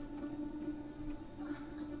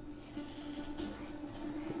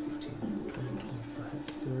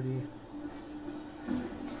 30,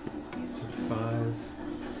 35,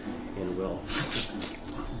 and we'll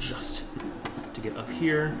just to get up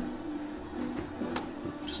here,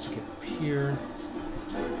 here,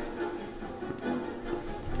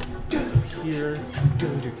 here.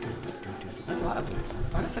 That's a lot of them.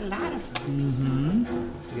 Oh, that's a lot of them. Mm-hmm.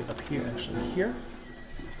 To get up here, actually here.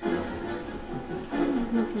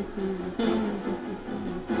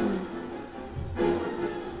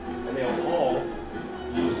 And they'll all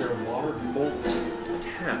use their water bolt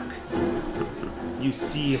attack. You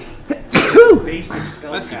see basic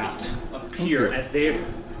spellcraft appear as they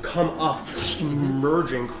come up,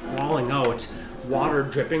 emerging, crawling out, water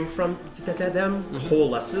dripping from them,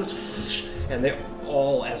 coalesces, and they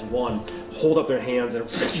all, as one, hold up their hands and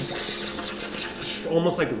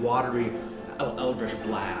almost like watery eldritch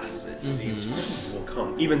blasts, it seems, will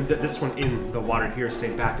come. Even this one in the water here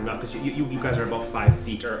stayed back enough, because you guys are about 5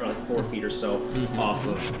 feet or like 4 feet or so off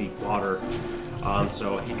of the water.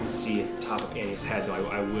 So you can see the top of Annie's head, though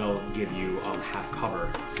I will give you half cover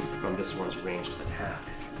from this one's ranged attack.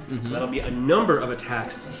 So that'll be a number of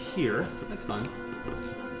attacks here. That's fun.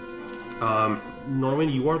 Norman,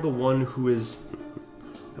 you are the one who is...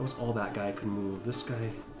 That was all that guy could move. This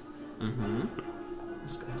guy...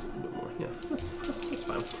 This guy has a little bit more. Yeah, that's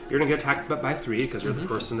fine. You're going to get attacked by 3, because you're the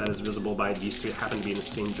person that is visible by these 3 that happen to be in the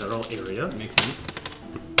same general area. Makes sense.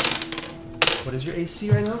 What is your AC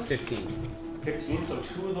right now? 15. 15, so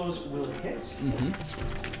 2 of those will hit.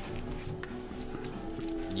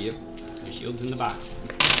 Yep. The shield's in the box.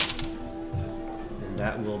 And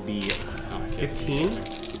that will be Okay. 15.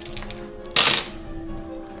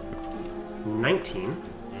 19.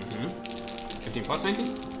 15 plus 19?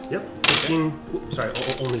 Yep. 15. Oops, sorry,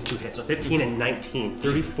 only 2 hits. So 15 and 19.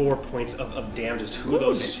 34 points of damage. 2 of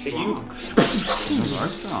those hit you. Those are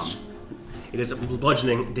strong. It is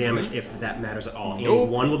bludgeoning damage if that matters at all. Nope.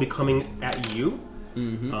 And 1 will be coming at you.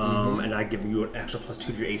 And I give you an extra +2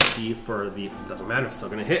 to your AC for the... Doesn't matter, it's still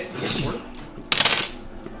going to hit.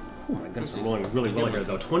 Oh my goodness, I'm rolling really well here,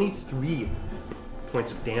 though. 23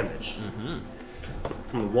 points of damage.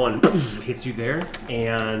 From the 1 hits you there,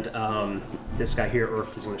 and this guy here,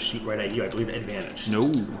 Earth, is going to shoot right at you. I believe at advantage. No.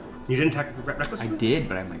 You didn't attack recklessly? I did,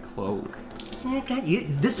 but I have my cloak.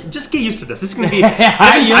 Just get used to this. This is going to be...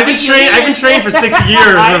 I've been trained for 6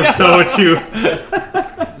 years or so to...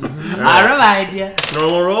 I remind you.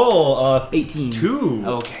 Normal roll. 18. 2.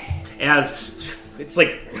 Okay. As it's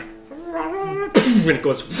like... when it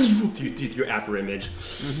goes through your after image.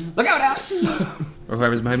 Look out, Alex! Or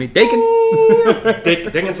whoever's behind me. Dakin!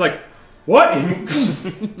 Dakin's like, what?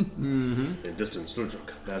 In distance,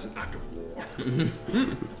 Ludwig, that's an act of war.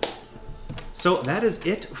 So that is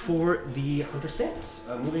it for the Hunter Saints.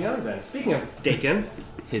 Moving on then. Speaking of Dakin,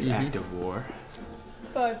 His act of war.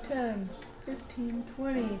 5, 10, 15,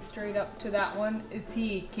 20, straight up to that one. Is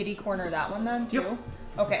he kitty corner that one then, too? Yep.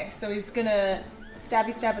 Okay, so he's gonna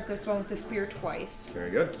stabby stab at this one with the spear twice.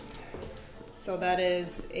 very good. So that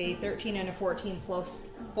is a 13 and a 14 plus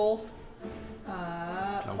both,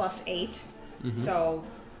 plus 8. So,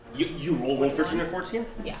 You roll 13 or 14?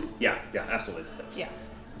 yeah. Yeah, absolutely. That's... Yeah.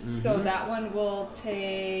 So that one will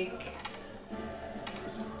take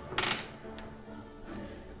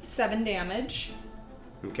 7 damage.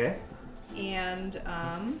 Okay. And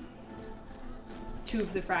 2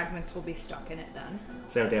 of the fragments will be stuck in it then.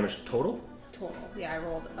 7 damage total? Total. Yeah, I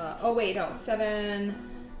rolled. 7,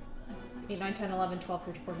 8, 9, 10, 11, 12,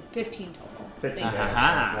 13, 14, 15 total. 15 Thank you.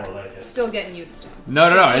 damage. More like it. Still getting used to it. No,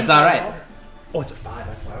 15 it's all right. total. Oh, it's a 5.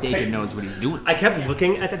 That's why I was David saying. knows what he's doing. I kept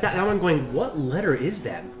looking at that one going, what letter is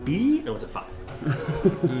that? B? No, it's a 5.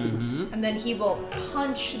 And then he will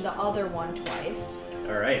punch the other one twice.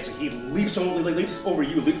 Alright, so he leaps over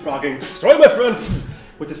you, leapfrogging. Sorry, my friend!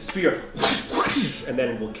 With the spear. And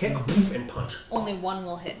then will kick and punch. Only one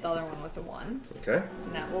will hit, the other one was a 1. Okay.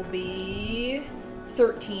 And that will be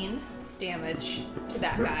 13 damage to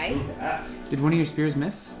that guy. Did one of your spears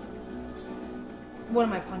miss? One of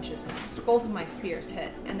my punches missed. Both of my spears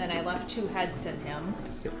hit, and then I left 2 heads in him.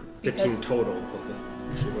 Yep. 15 Because- total was the.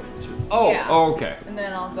 Should go for 2. Oh, Yeah. okay. And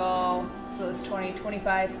then I'll go, so it's 20,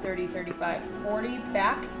 25, 30, 35, 40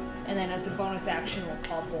 back. And then as a bonus action, we'll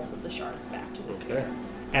call both of the shards back to the spear. Okay.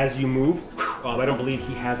 As you move, I don't believe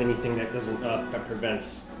he has anything that doesn't that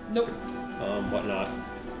prevents Nope. whatnot.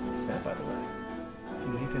 What's that, by the way? If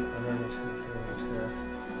you make an unarmed attack.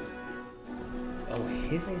 Oh,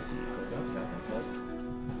 his AC goes up. Is that what that says?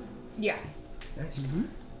 Yeah. Nice.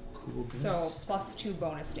 Cool. Beans. So plus 2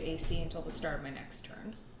 bonus to AC until the start of my next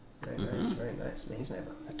turn. Very nice, very nice. Man, he's gonna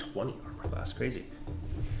have a 20 armor class. Crazy.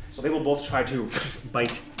 So they will both try to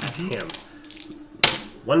bite at him.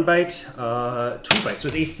 1 bite, 2 bites. So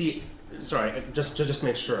his AC. Sorry, just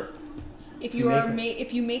make sure. If You you make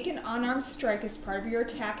if you make an unarmed strike as part of your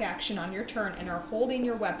attack action on your turn and are holding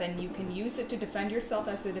your weapon, you can use it to defend yourself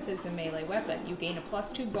as if it is a melee weapon. You gain a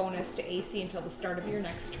plus 2 bonus to AC until the start of your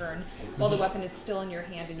next turn, while the weapon is still in your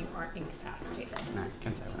hand and you aren't incapacitated. Nice.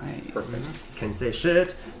 Perfect. Can say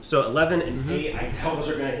shit. So 11 and 8, I tell those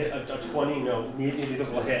are going to hit a 20. No, neither of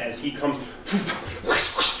them will hit as he comes.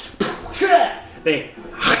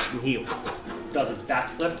 He does his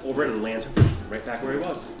backflip over it and lands right back where he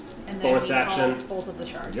was. And then Bonus he action. calls both of the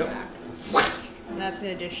shards Yep. back. And that's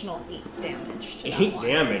an additional 8 damage to that 8 one.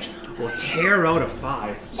 damage will tear out a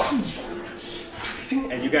 5.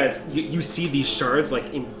 And you guys, you see these shards like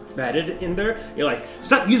embedded in there. You're like,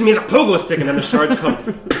 stop using me as a pogo stick, and then the shards come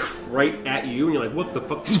right at you, and you're like, what the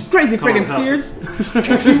fuck? Crazy Come on, friggin' help. spears.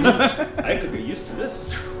 I could get used to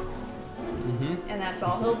this. And that's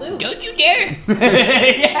all he'll do. Don't you dare!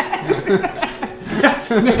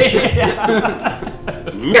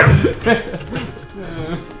 No.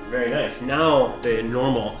 Very nice. Now the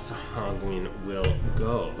normal Sahagwin will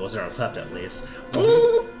go. Those are left at least.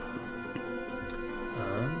 5,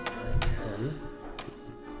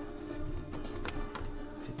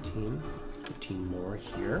 10, 15 more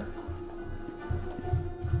here.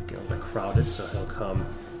 Get a little bit crowded, so he'll come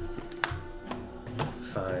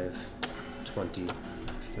 5, 20,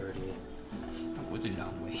 30. With a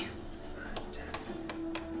long way.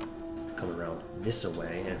 Come around this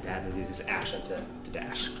way, and that is his action to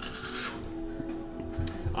dash.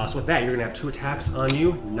 So with that, you're gonna have 2 attacks on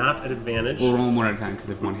you, not at advantage. We'll roll them one at a time because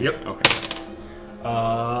if one hits. Yep. Okay.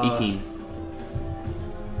 18.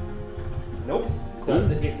 Nope. Cool.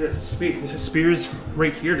 The spears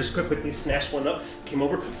right here, just quickly snatched one up, came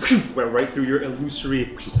over, went right through your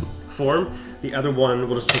illusory form. The other one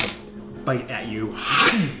will just take a bite at you.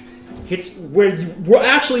 Hits where you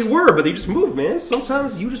actually were, but they just moved, man.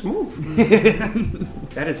 Sometimes you just move.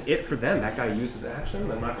 That is it for them. That guy used his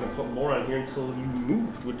action. I'm not going to put more on here until you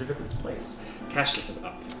move to a different place. Cassius is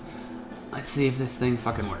up. Let's see if this thing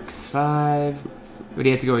fucking works. 5. Would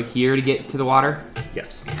he have to go here to get to the water?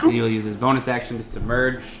 Yes. So he'll use his bonus action to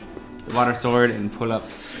submerge the water sword and pull up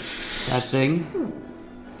that thing.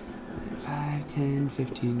 5, 10,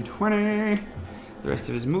 15, 20. The rest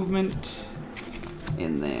of his movement.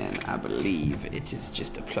 And then I believe it is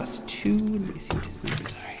just a plus 2. Let me see what his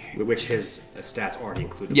numbers are here. Which his stats already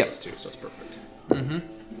included Yep. plus 2, so it's perfect.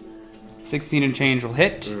 16 and change will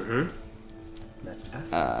hit. Mm-hmm. That's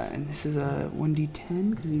F. And this is a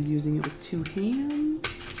 1d10 because he's using it with 2 hands.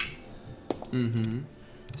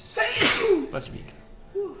 Bless you.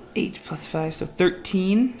 8 plus 5, so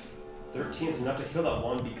 13. 13 is enough to kill that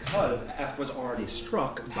one because F was already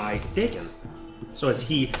struck by Dakin. So as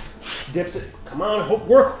he dips it, come on, hope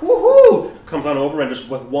work, woohoo! Comes on over and just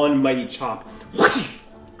with one mighty chop,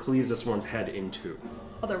 cleaves this one's head in 2.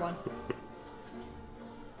 Other one.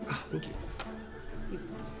 Thank you.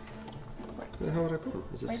 Oops. Where the hell did I put him?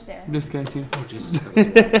 Is this? This guy's here. Oh, Jesus.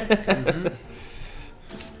 That was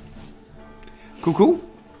Cool.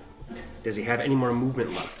 Does he have any more movement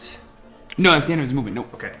left? No, that's the end of his movement.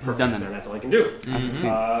 Nope. Okay, He's perfect. done Then then. that's all I can do. That's the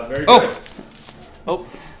same. Very good. Oh!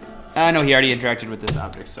 No, he already interacted with this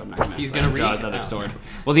object, so I'm not gonna. He's gonna draw reach? his other Oh. sword.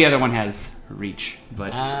 Well, the other one has reach,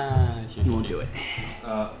 but She he won't do it.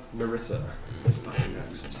 Marissa is up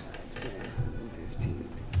next. 15.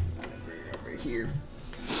 Over here.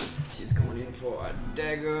 She's going in for a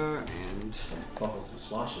dagger, and Buckles some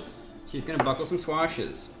swashes. she's gonna buckle some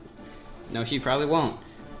swashes. No, she probably won't.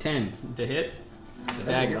 10 to hit. The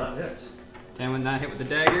dagger. Not hit. 10 would not hit with the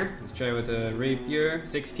dagger. Let's try with a rapier.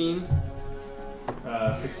 16.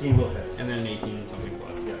 16 will hit. And then an 18 something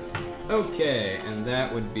plus. Yes. Okay, and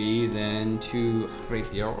that would be then 2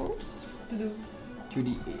 rapiers.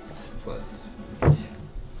 2d8s plus 8.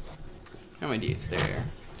 How many d8s there?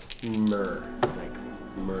 Mer. Like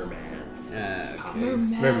merman. Okay.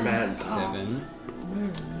 Merman. 7.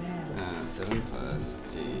 7 plus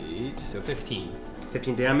 8. So 15.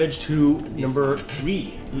 15 damage to number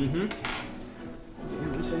 3. Mm-hmm.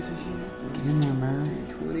 Get in there, Mer.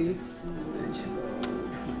 20.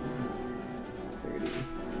 30.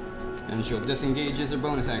 And she'll disengage as her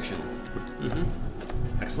bonus action. Mm-hmm.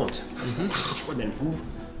 Excellent. And then move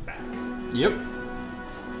back. Yep.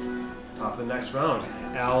 Top of the next round.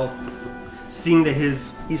 Al, seeing that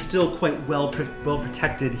he's still quite well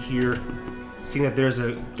protected here, seeing that there's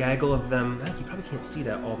a gaggle of them, you probably can't see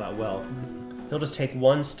that all that well. He'll just take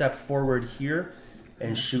one step forward here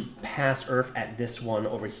and shoot past Earth at this one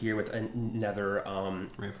over here with another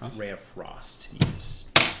Ray of Frost.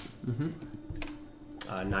 Yes.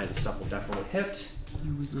 9 stuff will definitely hit. He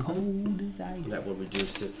was cold as ice. That will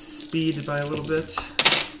reduce its speed by a little bit.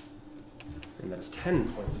 And that is 10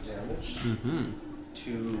 points of damage to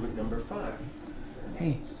number 5.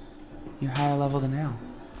 Hey, you're higher level than Al.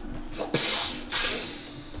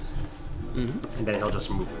 And then he'll just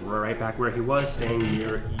move right back where he was, staying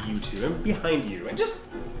near you two and behind you, and just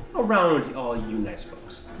around all you nice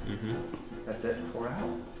folks. That's it for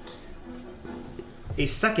Al. A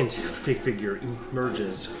second figure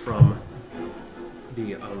emerges from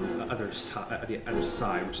the other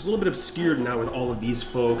side, which is a little bit obscured now with all of these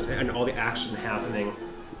folks and all the action happening.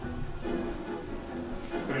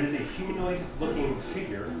 But it is a humanoid-looking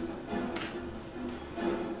figure.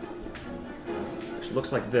 Which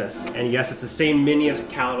looks like this. And yes, it's the same mini as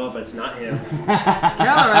Caliban, but it's not him.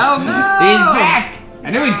 Caliban, no! He's back! I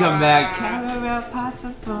knew he'd come back. Caliban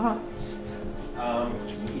possible.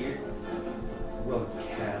 He will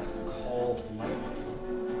cast Call Light.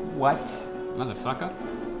 What? Motherfucker.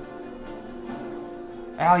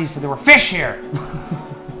 Al, you said there were fish here!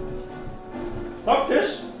 Some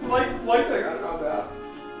fish, like I don't know that.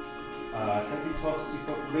 10 feet, 12, 60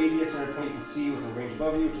 foot radius, and a point you can see within the range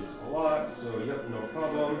above you, which is a lot, so yep, no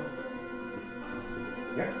problem.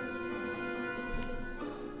 Yep.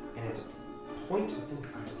 And it's a point within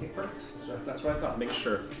 5. Okay, perfect. That's what I thought. Make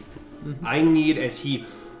sure. I need, as he,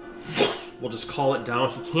 we'll just call it down,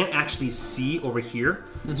 he can't actually see over here,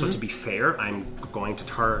 so to be fair, I'm going to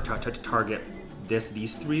target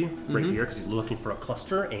these 3 right here, because he's looking for a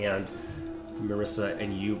cluster, and Marissa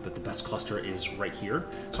and you, but the best cluster is right here.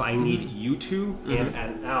 So I need you two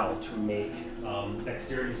and Al to make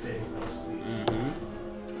dexterity saving throws, please.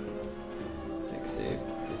 Dex save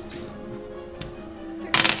 15.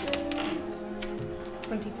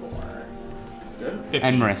 24. Good. 15.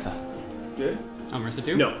 And Marissa. Good. Oh, Marissa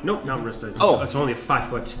too? No, not Marissa. It's only a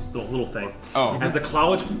 5-foot little thing. Oh. As the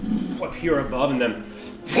clouds appear above, and then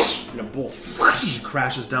a bolt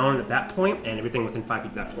crashes down at that point, and everything within 5 feet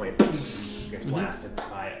of that point gets blasted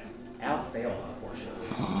by it. Al failed, unfortunately.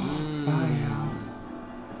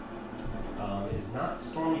 It is not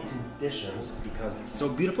stormy conditions because it's so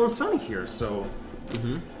beautiful and sunny here. So,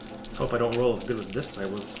 hope I don't roll as good as this. I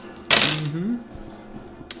was.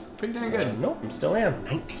 Pretty damn good. Nope, I'm still am.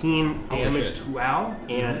 19 damage shit. to Al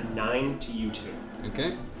and 9 to you two.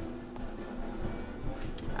 Okay.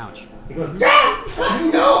 Ouch. He goes, Dad!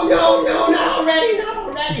 No, not already.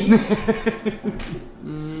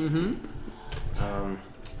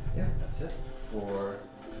 Yeah, that's it for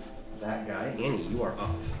that guy. Annie, you are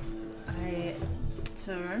up. I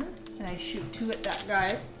turn and I shoot 2 at that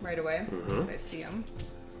guy right away because I see him.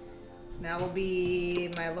 That will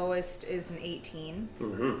be, my lowest is an 18.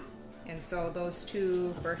 And so those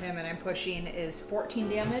 2 for him, and I'm pushing, is 14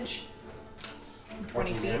 damage.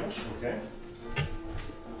 20 feet. Damage. Okay.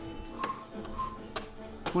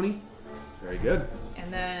 20? Very good.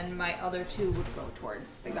 And then my other 2 would go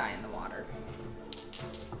towards the guy in the water.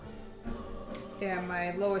 And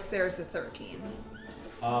my lowest there is a 13.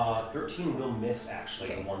 13 will miss,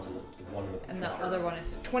 actually. Okay. The one in the And the water. other one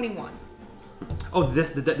is 21. Oh,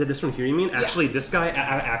 this one here, you mean? Actually, this guy,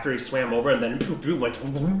 after he swam over and then went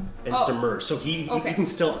and submerged. So you Okay. can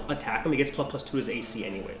still attack him. He gets +2 his AC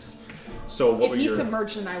anyways. So what If were he your...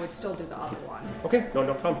 submerged, then I would still do the other one. Okay,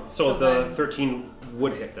 no problem. So So the then- 13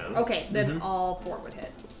 would hit them. Okay, then all 4 would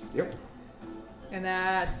hit. Yep. And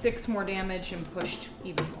that's 6 more damage and pushed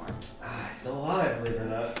even more. Still alive, believe it or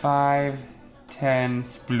not. 5, 10,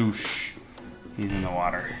 sploosh. He's in the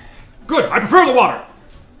water. Good, I prefer the water!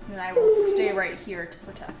 And I will stay right here to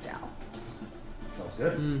protect Al. Sounds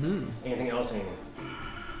good. Mm-hmm. Anything else, Amy?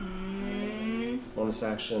 Bonus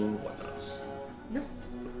action, whatnots? Nope.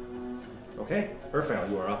 Okay, Urfael,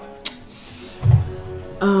 you are up.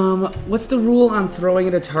 What's the rule on throwing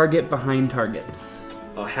at a target behind targets?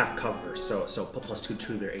 Half cover, so +2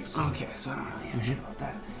 to their AC. Okay, so I don't really have shit about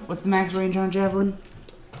that. What's the max range on a javelin?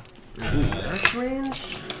 Max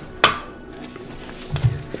range?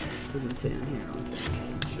 Doesn't say on here.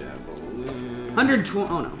 120.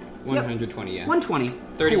 Oh no. 120, yeah. 120.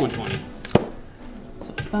 30, Cool. 120.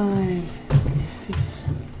 So 5,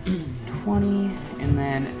 15, 20, and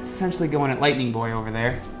then it's essentially going at Lightning Boy over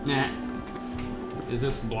there. Nah. Is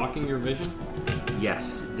this blocking your vision?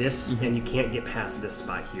 Yes, this, and you can't get past this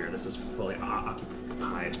spot here. This is fully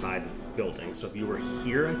occupied by the building. So if you were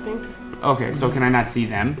here, I think. Okay, so can I not see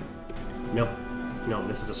them? No,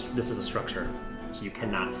 this is a structure, so you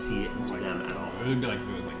cannot see them at all. It would be like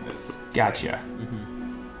doing like this. Gotcha.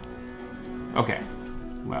 Okay.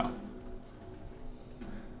 Well.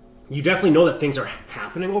 You definitely know that things are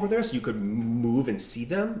happening over there, so you could move and see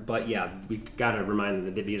them. But yeah, we gotta remind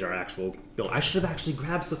them that these are actual buildings. I should have actually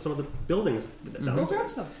grabbed some of the buildings downstairs. Grab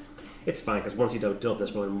some. It's fine because once you deal with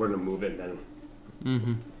this, we're gonna move it. And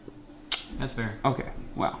then That's fair. Okay.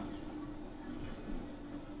 Well.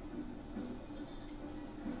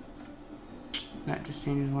 That just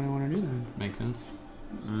changes what I want to do then. Makes sense.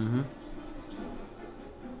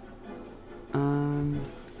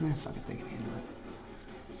 Fuck it, they can handle it.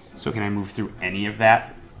 So can I move through any of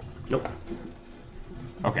that? nope.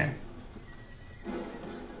 Okay.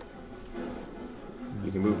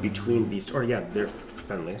 You can move between these, or yeah, they're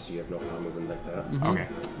friendly, so you have no problem moving like that. Okay.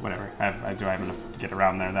 Whatever. Do I have enough to get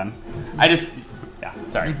around there then? I just. Yeah.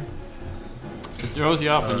 Sorry. It throws you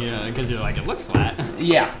off because you're like, it looks flat.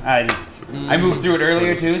 Yeah. I moved through it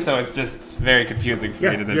earlier too, so it's just very confusing for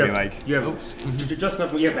me to then you be have, like. you have just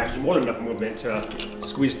enough. You have actually more than enough movement to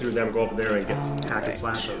squeeze through them, go over there, and get hack and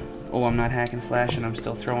slash them. Oh, I'm not hack and slash, and I'm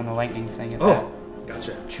still throwing the lightning thing at Oh,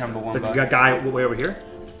 gotcha. that The Chumbawamba. guy way over here.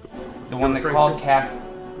 The one that referring called to? cast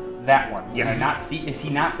that one. Yes. Can I not see? Is he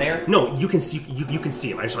not there? No, you can see. You can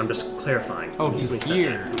see him. I'm just clarifying. Oh, he's being set here.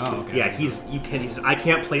 there. Oh, okay. Yeah, I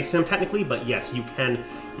can't place him technically, but yes, you can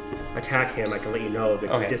attack him. I can let you know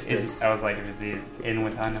the Okay. distance. I was like, is he in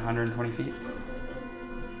within 120 feet?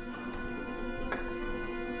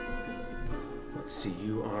 Let's see.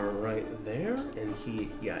 You are right there, and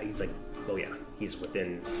he's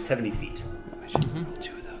within 70 feet. I should roll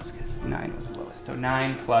 2 of those because 9 was the lowest. So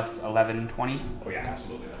 9 plus 11, 20. Oh yeah,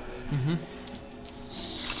 absolutely.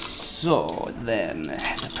 So then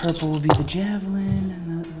the purple will be the javelin.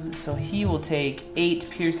 And so he will take 8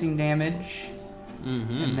 piercing damage.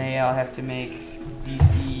 And they all have to make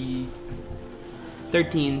DC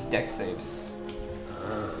 13 dex saves.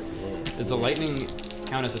 Does the lightning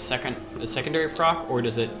count as a secondary proc, or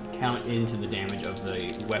does it count into the damage of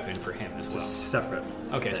the weapon for him as It's well? separate.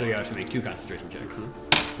 Okay, so you have to make 2 concentration checks.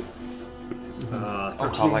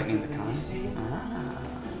 13. lightning's a con.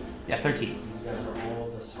 Yeah, 13. These guys are all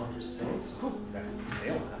the Saunders Saints. Oh, that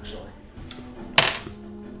failed actually.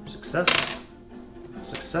 Success,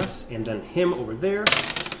 and then him over there.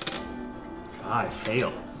 5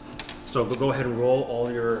 fail. So we'll go ahead and roll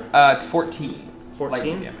all your It's 14. 14.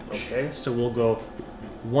 Lightning damage. Okay, so we'll go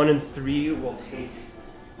 1 and 3. We'll take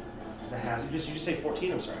the hazard. You just say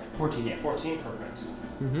 14. I'm sorry. 14, yes. 14. Perfect.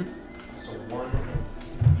 So 1 and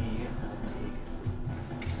 3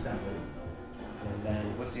 take 7, and then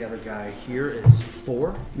what's the other guy here is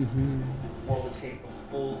 4. 4 will take the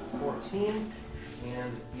full 14.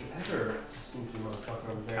 And the other sneaky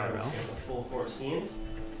motherfucker over there will take the full 14.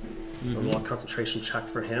 A roll a concentration check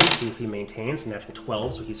for him, see if he maintains. Natural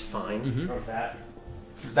 12, so he's fine from that.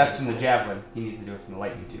 That's from the javelin. He needs to do it from the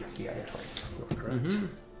lightning too. So yeah, Yes, you are correct.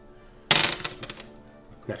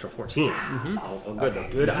 Natural 14. Oh, good. Okay.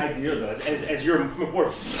 Good idea, though. As you're moving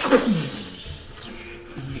forward.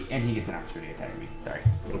 And he gets an opportunity to attack me. Sorry.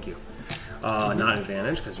 Thank you. Not an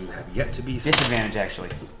advantage, because you have yet to be... Disadvantage, actually.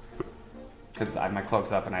 Because my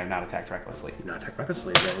cloak's up and I have not attacked recklessly. Not attack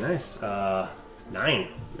recklessly. Very nice. 9.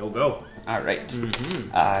 No go. All right.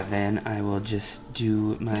 Then I will just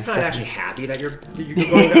do my. He's kind of actually happy that you're going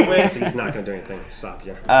that way, so he's not going to do anything to stop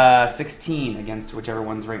you. 16 against whichever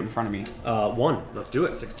one's right in front of me. 1. Let's do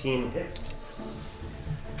it. 16 hits.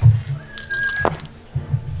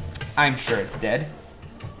 I'm sure it's dead.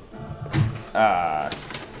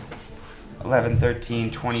 11,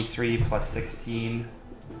 13, 23 plus 16.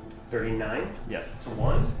 39 Yes. to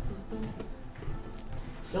 1.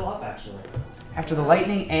 Still up, actually. After the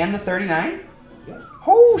lightning and the 39? Yep.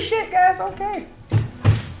 Oh shit, guys, okay.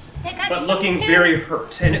 Hey, guys, But looking okay. very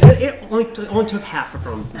hurt. And it only took half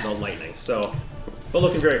from the lightning, so. But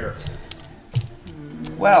looking very hurt.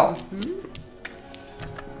 Well.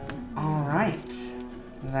 Alright.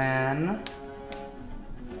 Then.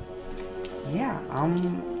 Yeah,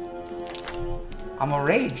 I'm a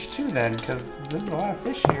rage too then, because there's a lot of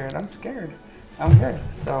fish here and I'm scared. I'm good,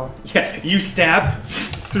 so. Yeah, you stab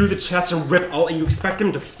through the chest and rip out, and you expect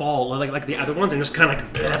him to fall like the other ones, and just kind of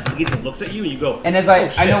like bleeds and looks at you, and you go. And as "Oh,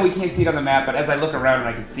 I know shit." we can't see it on the map, but as I look around and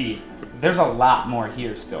I can see, there's a lot more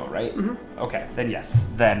here still, right? Mm-hmm. Okay, then yes.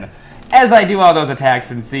 Then, as I do all those attacks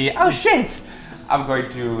and see, oh shit, I'm going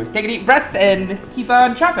to take a deep breath and keep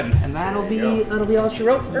on chopping, and that'll There you be all she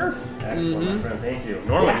wrote for Earth. Excellent, my friend. Thank you.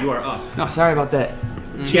 Normally you are up. No, sorry about that.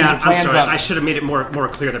 Yeah, I'm plans sorry. up. I should have made it more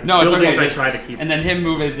clear. The No, it's okay. buildings I just- tried to keep. And then him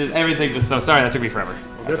moving, just everything just so sorry. That took me forever.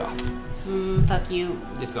 That's all. Fuck you.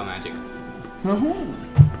 Dispel magic.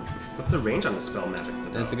 What's the range on the spell magic?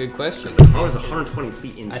 That's a good question. The tower is 120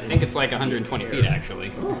 feet in. I think it's like 120 feet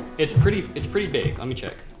actually. It's pretty big. Let me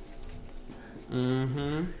check.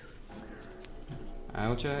 Mm-hmm.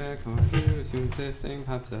 I'll check over here as soon as this thing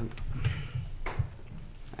pops up.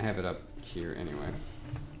 I have it up here anyway.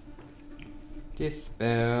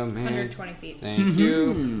 Dispel magic. 120 feet. Thank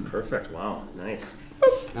you. Perfect. Wow. Nice.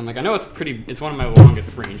 I'm like, I know it's one of my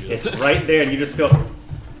longest ranges. It's right there, and you just go,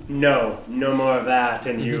 no more of that,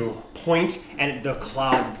 and you point, and the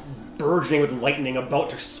cloud burgeoning with lightning about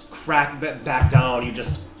to crack back down. You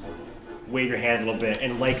just wave your hand a little bit,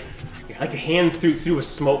 and like your hand through a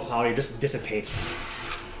smoke cloud, it just dissipates.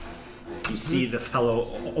 You see the fellow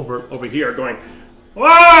over here going,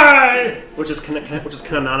 why? Which is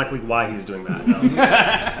canonically why he's doing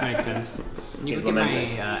that. Makes sense. Can you He's look at my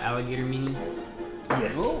lamenting. alligator mini?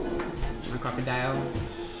 Yes. My crocodile?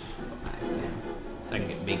 So I can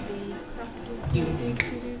get big.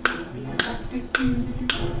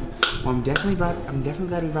 Well, I'm definitely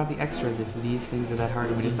glad we brought the extras if these things are that hard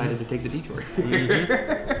and we decided to take the detour.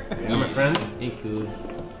 Yeah, my friend. Thank you.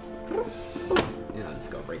 And I'll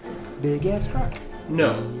just go right through. Big ass truck.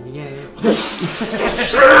 No. Yeah.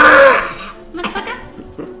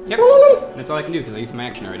 Yep. That's all I can do because I used my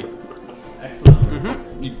action already.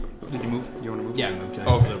 Excellent. Did you move? You want to move? Yeah, I moved to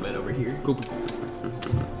Oh, a okay. little bit over here. Cool.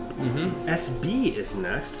 SB is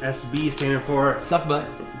next. SB standing for Suck butt.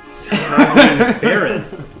 Baron,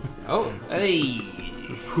 Oh, hey.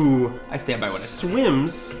 who I stand by what I said.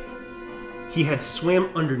 swims. He had swam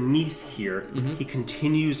underneath here. He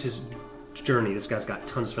continues his journey. This guy's got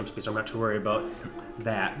tons of swim space. I'm not too worried about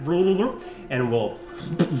that. And we'll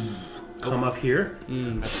come up here.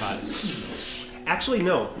 That's hot. Actually,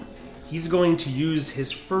 no. He's going to use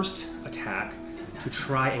his first attack to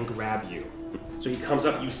try and grab you. So he comes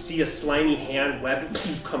up, you see a slimy hand web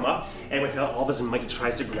come up, and with all of his might, he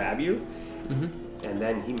tries to grab you. And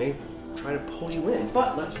then he may try to pull you in.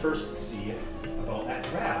 But let's first see about that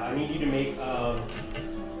grab. I need you to make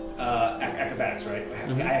acrobatics, right? I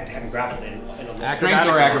have to have him grappled in a Strength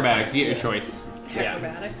or acrobatics? You get your choice.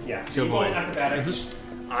 Acrobatics. Yeah. To So you roll avoid. acrobatics.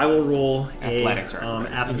 I will roll Athletics or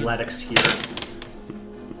athletics here.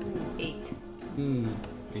 8.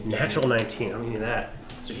 Natural 19. I'm getting that.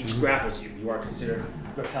 So he grapples you. You are considered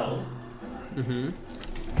repelled. We'll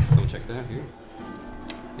check that out here.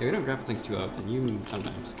 Yeah, we don't grapple things too often. You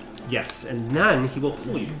sometimes. Yes, and then he will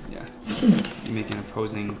pull you. Yeah. You make an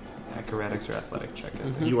opposing acrobatics or athletic check.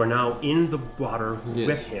 You are now in the water Yes.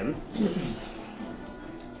 with him.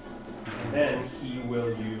 And then he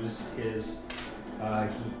will use his.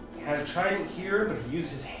 He has a trident here, but he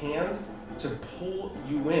used his hand to pull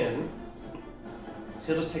you in.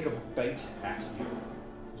 He'll just take a bite at you.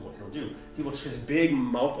 Is what he'll do. He will. His big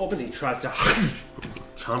mouth opens. And he tries to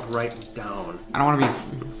chomp right down. I don't want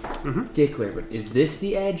to be dickler, but is this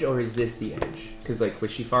the edge or is this the edge? Because like,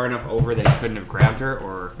 was she far enough over that he couldn't have grabbed her,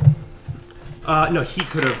 or? No, he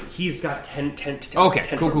could have. He's got 10 Okay,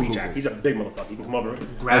 foot cool. reach out. He's a big motherfucker. He can come over,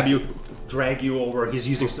 grab you, drag you over. He's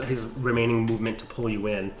using his remaining movement to pull you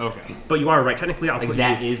in. Okay. But you are right. Technically, I'll Like put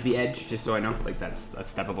that you. is the edge, just so I know. Like that's a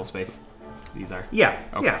steppable space. These are. Yeah,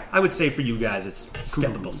 Okay. yeah. I would say for you guys, it's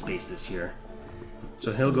steppable spaces here.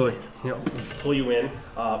 So he'll go, pull you in.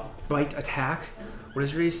 Bite attack. What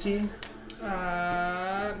is your AC?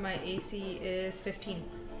 My AC is 15.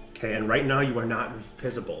 Okay, and right now you are not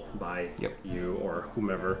visible by Yep. you or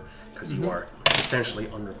whomever because you are essentially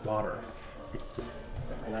underwater.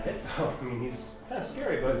 And I hit. Oh, I mean, he's kind of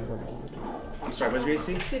scary, but... I'm sorry, what's your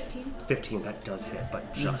AC? 15. 15, that does hit,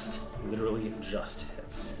 but just. Literally just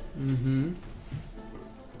hits. Mm-hmm.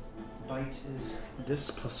 Bite is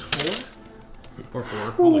this plus 4.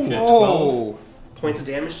 4. Holy shit. 12 points of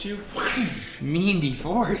damage to you. Mean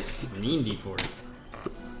D-Force. Mean D-Force.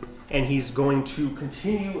 And he's going to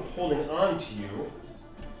continue holding on to you.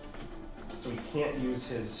 So he can't use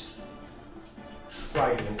his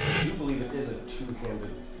trident. I do believe it is a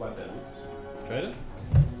two-handed weapon. Trident?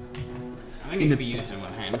 I think it can be used in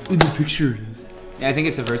one hand. In the picture it is. Yeah, I think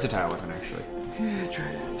it's a versatile weapon, actually. Yeah,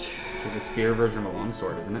 trident. It's like a spear version of a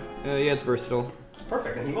longsword, isn't it? Yeah, it's versatile.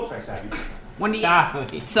 Perfect, and he will try stab you.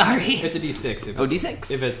 1d. Sorry. It's a D6. If Oh, it's,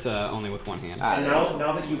 D6. If it's only with one hand. And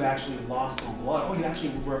now that you've actually lost some blood, you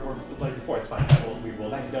actually were like before, it's fine. That will reroll.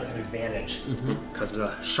 That he does have advantage because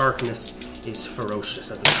the sharpness is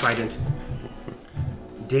ferocious as the trident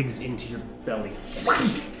digs into your belly,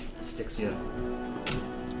 sticks you.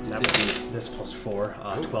 And that would be this plus 4,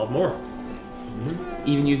 12 more.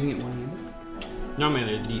 Even using it one-handed? Normally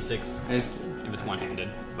there's D6 if it's one-handed,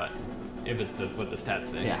 but if it's what the stats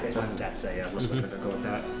say. Yeah. That's what the stats say. Yeah, I'm just going to go with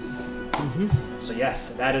that. So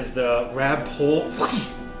yes, that is the grab, pull,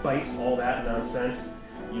 bite, all that nonsense.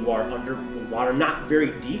 You are under the water, not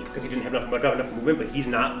very deep because he didn't have enough movement, but he's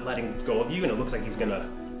not letting go of you, and it looks like he's gonna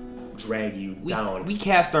drag you down. We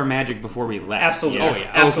cast our magic before we left. Absolutely. Oh,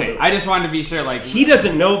 yeah. Absolutely. Okay, I just wanted to be sure, like... He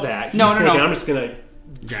doesn't know that. He's No. thinking, I'm just gonna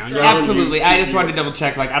Drown drown Absolutely. you. I just wanted to double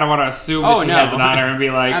check. Like, I don't want to assume that Oh, she no. has it on her and be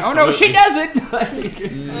like, Absolutely. oh no, she doesn't.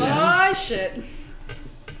 Like, Oh, shit.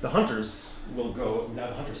 The hunters will go. Now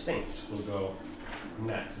the hunter saints will go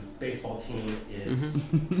next. The baseball team is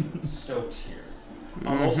stoked here.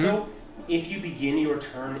 Also, if you begin your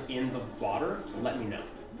turn in the water, let me know.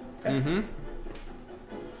 Okay.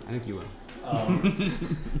 I think you will.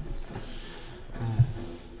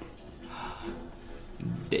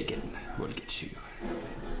 Dakin, we'll get you.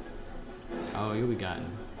 Oh, you'll be gotten.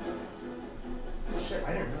 Shit,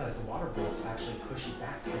 I didn't realize the water bolts actually push you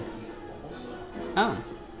back 10 feet also. Oh.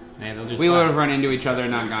 Yeah, they'll just We would have run into each other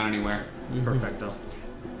and not gone anywhere. Perfecto.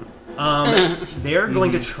 They're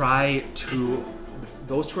going to try to.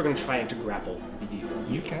 Those two are going to try to grapple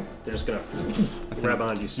you. Okay. They're just going to grab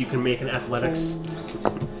onto you. So you can make an athletics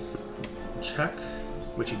check,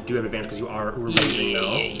 which you do have advantage because you are raging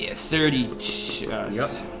now. Yeah. 30. Yep.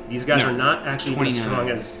 These guys are not actually as 29. strong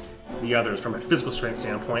as the others from a physical strength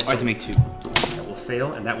standpoint. I have to make 2. That will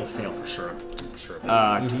fail, and that will fail for sure.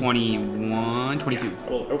 21, 22. Yeah,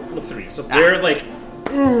 well, 3. So they're like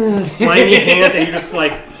slimy hands, and you're just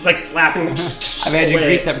like slapping them. I've had you away.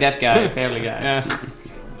 greased up deaf guy, family guy. Yeah.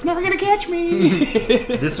 Never gonna catch me.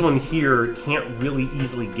 This one here can't really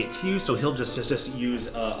easily get to you, so he'll just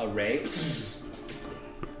use a ray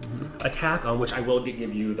attack, on which I will give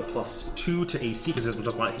you the +2 to AC because this one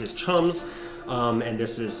doesn't want his chums, and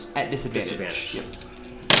this is At disadvantage. Yep.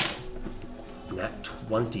 Nat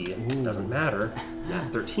 20 doesn't matter. Nat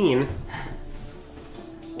 13.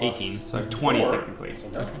 18. So I have 20 4. technically. So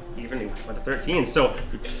no, even with a 13. So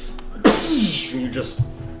you just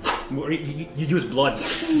you use blood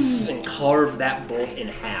and carve that bolt in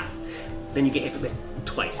half. Then you get hit with it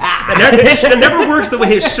twice. That never works the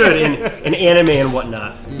way it should in anime and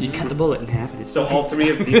whatnot. You cut the bullet in half. It's So all 3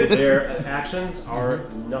 of their actions are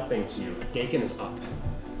nothing to you. Dakin is up.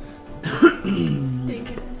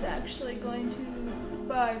 Dakin is actually going to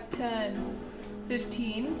 5, 10,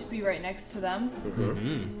 15 to be right next to them.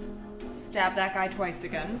 Stab that guy twice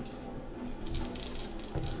again.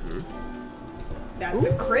 That's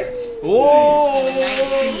a crit. Oh! And a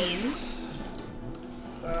 19.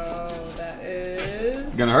 So that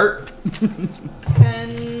is Gonna hurt.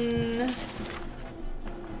 10,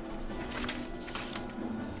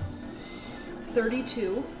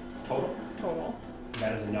 32 total.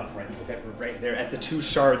 That is enough, right? Okay, right there as the 2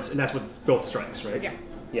 shards, and that's with both strikes, right? Yeah.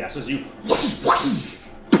 Yeah. So as you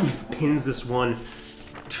pins this one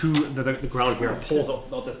to the ground here, pulls out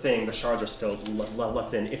the thing. The shards are still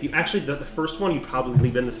left in. If you actually the first one, you probably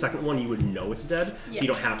leave in. The second one, you would know it's dead, so you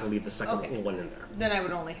don't have to leave the second one in there. Then I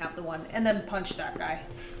would only have the one, and then punch that guy.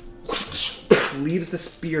 Leaves the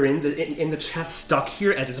spear in the chest, stuck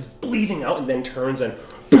here as it's bleeding out, and then turns and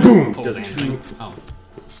boom does 2. Oh.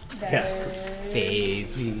 Yes.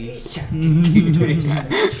 Baby.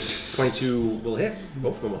 22 will hit.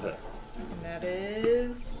 Both of them will hit. And that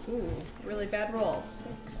is really bad roll.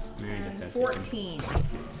 6, 10, 14.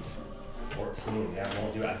 14. Yeah,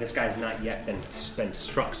 won't do it. This guy's not yet been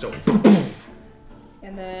struck. So.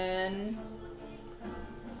 And then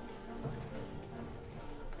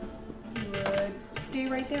you would stay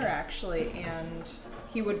right there actually, and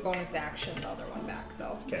He would bonus action the other one back,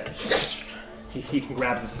 though. Okay. He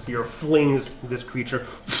grabs the spear, flings this creature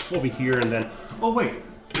over here, and then, oh wait,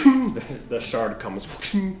 the shard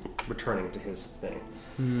comes returning to his thing.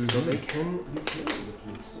 So they can be killed.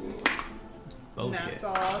 Let's see. And that's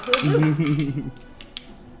all he'll do.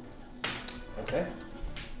 Okay.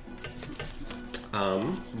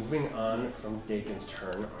 Moving on from Dakin's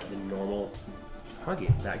turn are the normal Huggy.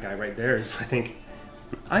 That guy right there is, I think.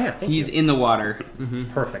 Oh yeah, He's in the water.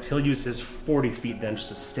 perfect. He'll use his 40 feet then just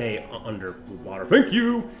to stay under water. Thank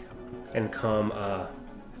you. And come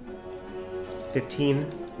 15,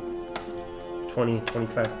 20,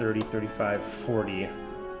 25, 30, 35, 40.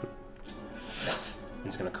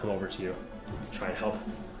 He's gonna come over to you, try and help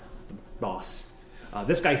the boss.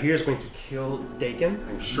 This guy here is going to kill Dakin.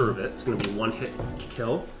 I'm sure of it. It's going to be one hit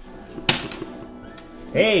kill.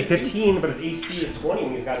 Hey, 15, but his AC is 20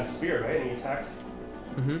 and he's got his spear, right? And he attacked.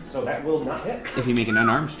 So that will not hit. If you make an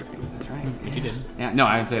unarmed strike, that's right. Which you did. Yeah, no,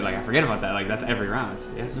 I would say, like, I forget about that. Like, that's every round.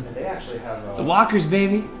 Yes. And they actually have The walkers,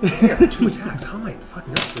 baby. yeah, 2 attacks. How am I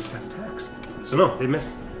fucking up these guys' attacks? So no, they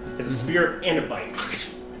miss. It's a spear and a bite.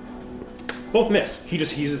 Both miss. He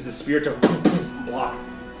just uses the spear to block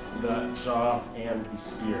the jaw and the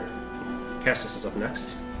spear. Castus is up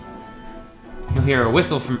next. You'll hear a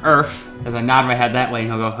whistle from Urf as I nod my head that way, and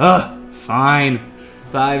he'll go, ugh, fine.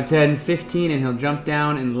 5, 10, 15, and he'll jump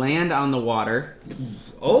down and land on the water.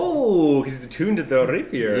 Oh, he's attuned to the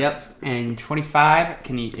rapier. Yep, and 25.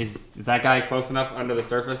 Can he? Is that guy close enough under the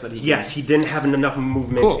surface that he? Yes, he didn't have enough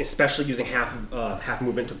movement, Cool. especially using half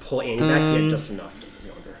movement to pull Annie back. He had just enough to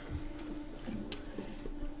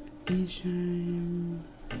be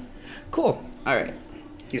under. Cool. All right.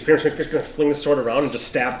 He's pretty much just going to fling the sword around and just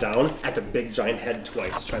stab down at the big giant head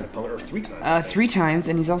twice, trying to punk it, or 3 times. 3 times,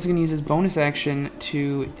 and he's also going to use his bonus action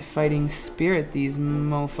to fighting spirit these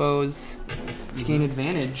mofos to gain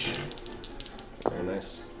advantage. Very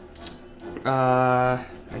nice. I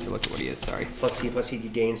have to look at what he is. Sorry. Plus he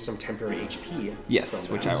gains some temporary HP. Yes,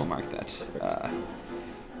 from which that. I will mark that. Perfect.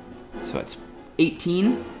 So it's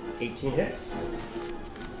 18, 18 hits.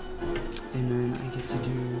 and then I get to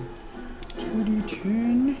do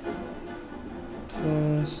 2d10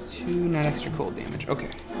 plus 2, not extra cold damage. Okay.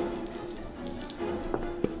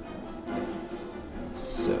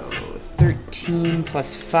 So 13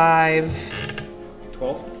 plus 5.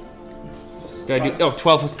 12. Plus Do I do? 5. Oh,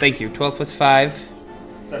 12 plus. Thank you. 12 plus 5.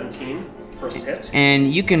 17. First hit. And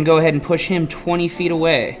you can go ahead and push him 20 feet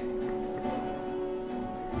away.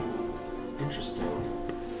 Interesting.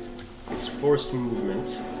 It's forced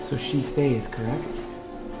movement. So she stays, correct?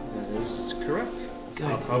 That is correct. That's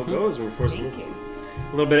how it goes when we're forced movement.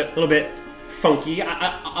 A little bit funky.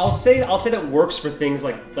 I'll say that works for things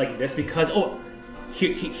like this because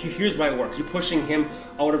here's why it works. You're pushing him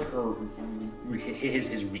out of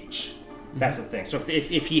his reach. That's the thing. So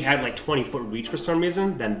if he had like 20-foot reach for some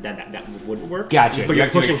reason, then that wouldn't work. Gotcha. But you're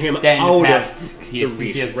pushing him out past, of he has, the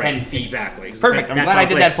reach. He has 10 right. feet. Exactly. Perfect. I'm glad I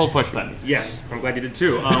did that full push then. Yes, I'm glad you did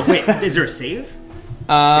too. Wait, is there a save?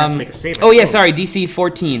 He has to make a save. Oh yeah, sorry. DC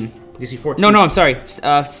 14. DC 14. No, I'm sorry.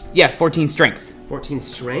 14 strength. 14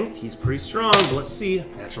 strength. He's pretty strong. But let's see.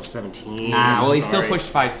 Natural 17. Well, he still Sorry. pushed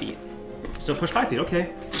 5 feet. Still pushed 5 feet.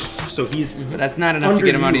 Okay. So he's. But that's not enough to Under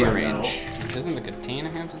get him out of you your right now. range. Doesn't the katana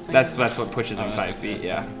have something? That's what pushes him 5 feet.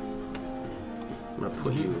 Yeah. I'm gonna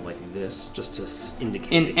put you like this just to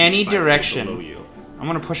indicate. In that he's any 5 feet direction. below you. I'm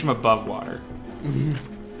gonna push him above water.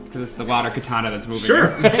 Because it's the water katana that's moving.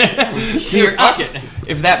 Sure. So you're up,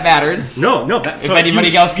 if that matters. No. That, If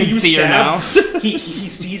anybody else can see her now. he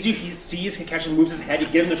sees you. He sees. Cassius moves his head. You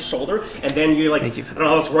get him the shoulder, and then you're like, Thank you I for don't know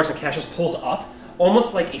how this works. And Cassius pulls up,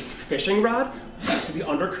 almost like a fishing rod. The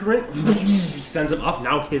undercurrent sends him up.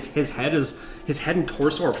 Now his head and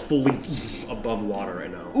torso are fully above water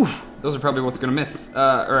right now. Oof. Those are probably both gonna miss.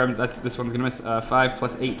 This one's gonna miss. 5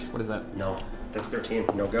 plus 8. What is that? No, 13.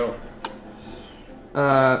 No go.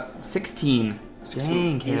 16.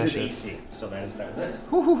 16 Dang, is his Cassius. AC, so that is it.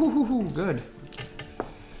 Good.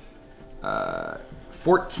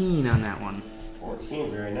 14 on that one. 14,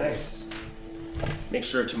 very nice. Make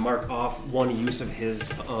sure to mark off one use of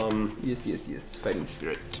his Yes. Fighting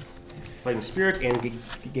spirit. fighting spirit and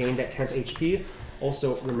gain that 10th HP.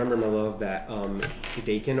 Also, remember, my love, that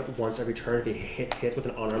Dakin, once every turn, if he hits with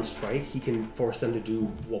an unarmed strike, he can force them to do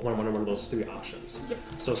one of those 3 options. Yep.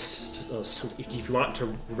 So if you want to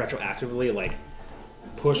retroactively, like,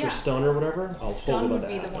 push or stun or whatever, I'll Stun totally would let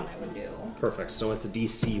be that the happen. one I would do. Perfect. So it's a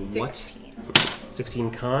DC 16. what?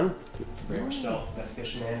 16 con. Very much so. That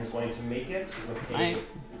fishman is going to make it with a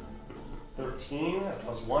 13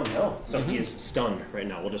 plus 1. No. So he is stunned right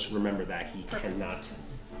now. We'll just remember that he cannot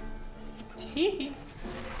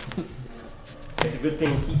It's a good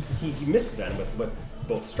thing he missed then with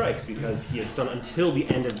both strikes because he is stunned until the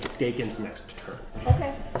end of Dakin's next turn.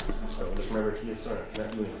 Okay. So just remember he is stunned.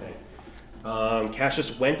 Not doing anything.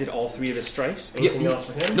 Cassius did all 3 of his strikes. Anything else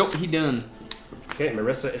for him? Nope, he done. Okay,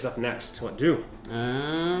 Marissa is up next. What do?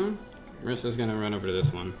 Marissa's gonna run over to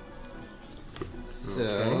this one. So,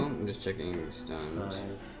 Okay. I'm just checking stuns. 5,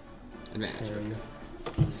 Advantage. 10.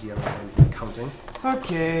 Easy on counting.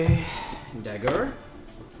 Okay. Dagger.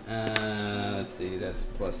 Let's see, that's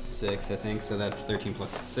 +6, I think, so that's 13 +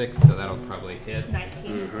 6, so that'll probably hit.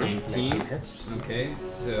 19. 19. hits. Okay,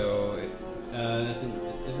 so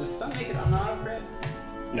is the stun make it on auto crit?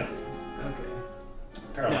 No. Okay.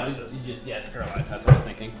 Paralyzed No, is. it's just, yeah, it's paralyzed, that's what I was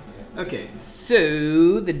thinking. Okay,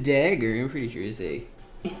 so the dagger, I'm pretty sure is a...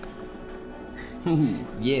 Ooh,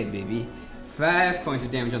 yeah, baby. 5 points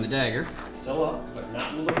of damage on the dagger. Still up, but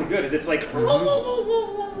not looking good as it's like.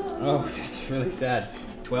 Oh, that's really sad.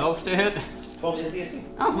 12 to hit? 12 is the AC.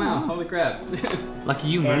 Oh, wow, holy crap. Lucky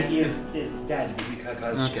you, And man. he is dead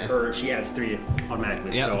because Okay. she adds 3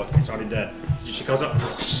 automatically, Yep. so it's already dead. So she comes up,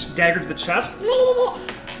 dagger to the chest,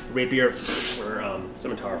 rapier or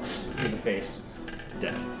scimitar through the face,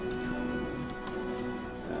 dead.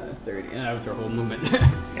 30, and that was her whole movement.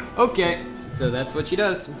 Okay, so that's what she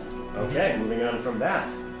does. Okay, moving on from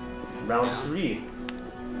that. Round Yeah. 3.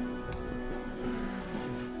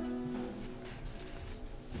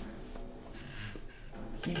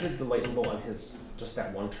 He did the lightning bolt on his just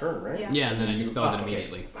that one turn, right? Yeah. Yeah, and then I You- dispelled it okay.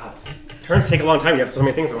 immediately. Wow. Turns take a long time. You have so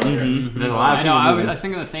many things going on here. There's a lot of I know, people I moving. was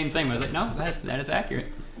thinking the same thing, but I was like, no, that is accurate.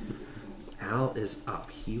 Al is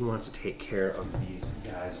up. He wants to take care of these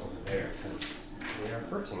guys over there because they are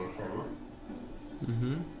hurting him.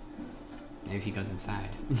 Mm-hmm. Maybe he goes inside.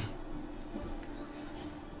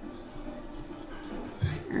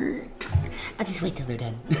 I'll just wait till they're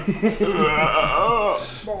done.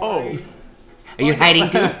 Oh. Are you hiding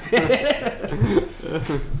too?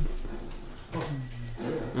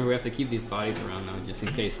 Oh, we have to keep these bodies around though, just in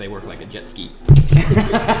case they work like a jet ski.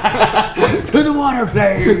 To the water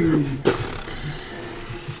plane!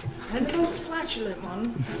 And the most flatulent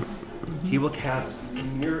one. He will cast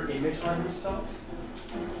mirror image on himself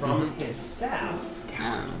from his staff,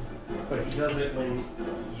 but he does it when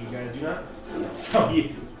you guys do not. So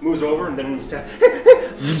he moves over and then staff.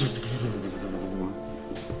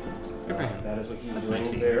 That is what he's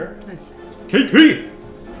doing there. KP!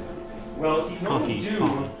 Well, he can only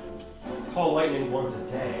do call lightning once a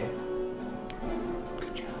day.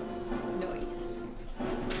 Nice.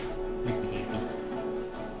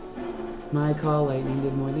 My call lightning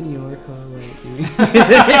did more than your call lightning.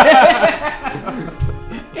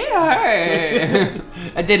 Yeah.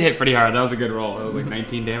 I did hit pretty hard. That was a good roll. That was like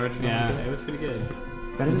 19 damage. Yeah, it was pretty good.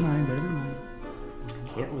 Better than mine. Better than mine.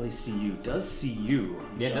 Can't really see you. Does see you.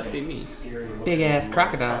 Yeah, it does see me. Scary Big ass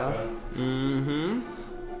crocodile. Mm-hmm.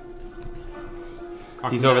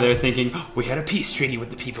 He's over there thinking, we had a peace treaty with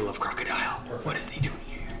the people of Crocodile. What is he doing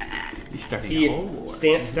here? He's starting a whole war.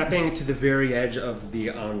 Stepping to the very edge of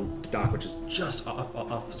the dock, which is just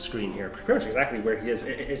off the screen here. Pretty much exactly where he is.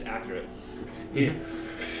 It is accurate.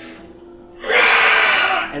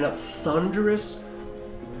 And a thunderous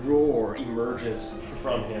roar emerges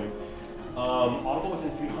from him. Audible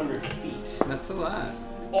within 300 feet. That's a lot.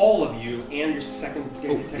 All of you and your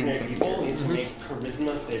secondary insect. people need to make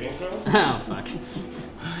charisma saving throws. Oh, fuck.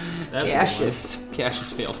 That's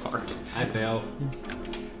Cassius failed hard. I fail.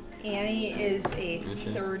 Annie is a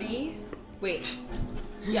 30. Wait.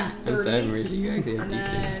 Yeah, I'm 30. sad, where's you guys And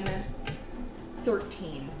then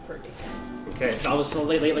 13 for Dick. Okay, I'll just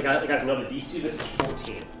let you guys know the DC. This is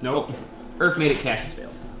 14. Nope. Earth made it. Cassius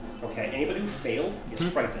failed. Okay, anybody who failed is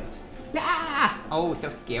frightened. Ah! Oh, so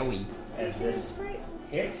scary. As this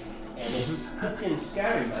hits, and it's freaking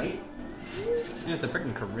scary, mate. And it's a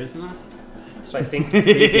freaking charisma. So I think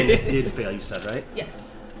Dakin did fail, you said, right?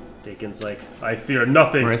 Yes. Dakin's like, I fear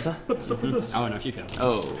nothing. Marissa? What's up with this? Oh, no, she failed.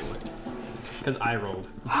 Oh. Because I rolled.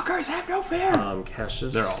 Walkers have no fear.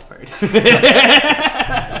 Cassius. They're all afraid.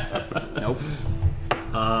 Nope.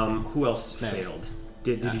 Who else failed?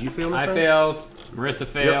 Did you fail? my I friend? failed. Marissa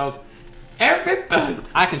failed. Everybody.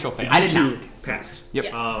 I control fail. I did not. Passed. Yep.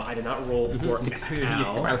 Yes. I did not roll for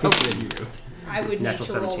Al. I failed you. I would need Natural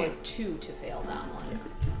to roll a 17. 2 to fail that one.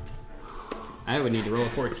 I would need to roll a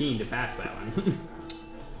 14 to pass that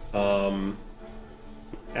one.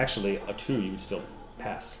 Actually, a 2 you would still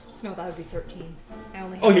pass. No, that would be 13. I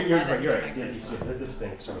only have Oh, you're 11 right. You're to right. my Yeah, charisma. this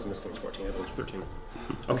thing. For some reason, this thing's 14. That one's 13.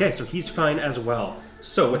 Okay, so he's fine as well.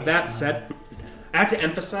 So with that said, I have to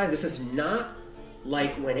emphasize this is not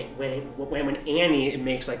like when Annie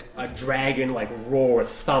makes like a dragon like roar with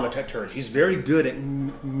thaumaturgy. She's very good at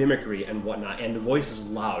mimicry and whatnot, and the voice is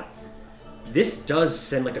loud. This does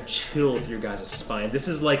send like a chill through your guys' spine. This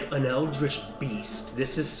is like an eldritch beast.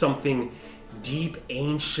 This is something deep,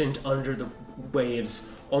 ancient, under the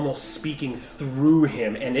waves, almost speaking through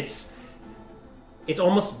him, and it's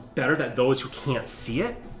almost better that those who can't see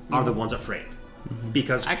it are the ones afraid.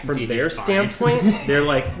 Because from their standpoint, they're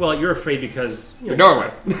like, well, you're afraid because you're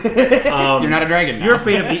doorway. You're not a dragon now. You're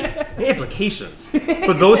afraid of the implications.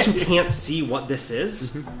 For those who can't see what this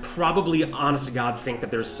is, probably, honest to God, think that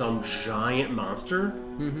there's some giant monster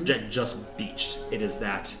that just beached. It is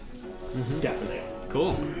that. Definitely.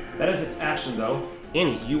 Cool. That is its action, though.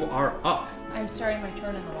 Annie, you are up. I'm starting my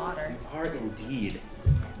turn in the water. You are indeed.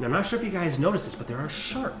 Now, I'm not sure if you guys noticed this, but there are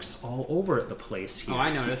sharks all over the place here. Oh,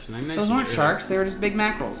 I noticed, and I mentioned Those aren't it sharks, they were just big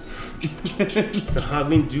mackerels. So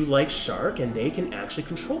Hogmen do like shark, and they can actually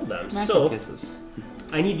control them. Mackerel So, kisses.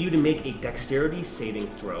 I need you to make a dexterity saving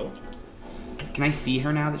throw. Can I see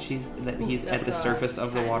her now that he's at the that's, surface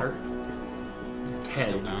of the 10. water?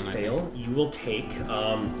 10 down, I fail. You will take,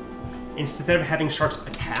 instead of having sharks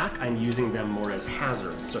attack, I'm using them more as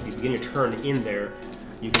hazards. So if you begin your turn in there,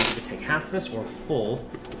 you can either take half this or full.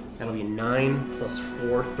 That'll be 9 plus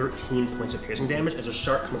 4, 13 points of piercing damage as a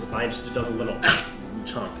shark comes by and just does a little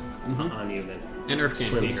chomp on you, then And Earth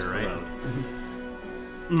can't swims see her, right? around.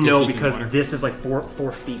 No, she's in because water. this is like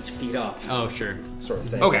four feet up, Oh, sure. sort of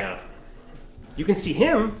thing. Okay. Yeah. You can see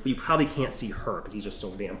him, but you probably can't see her because he's just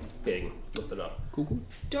so damn big. Lift it up. Cool.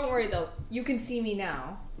 Don't worry though, you can see me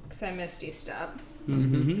now because I Misty Step.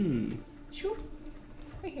 Sure,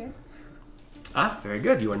 right here, Ah, very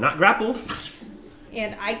good. You are not grappled.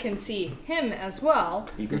 and I can see him as well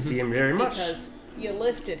You can see him very much. because you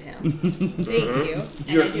lifted him. Thank you.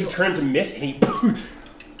 And I You do turn to miss, and he.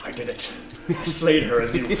 I did it. I slayed her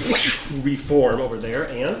as you reform over there,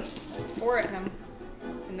 and 4 at him,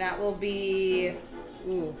 and that will be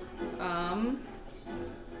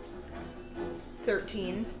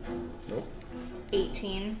 13, nope.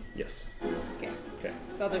 18. Yes. Okay. Okay.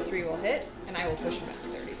 The other 3 will hit, and I will push him back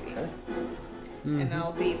 30 feet. Okay. And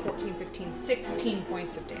that'll be 14, 15, 16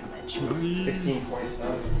 points of damage. 16 points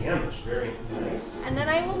of damage. Very nice. And then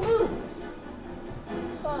I will move.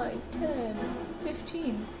 5, 10,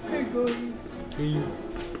 15. Hey guys.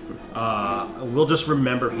 We'll just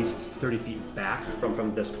remember he's 30 feet back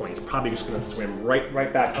from this point. He's probably just going to swim right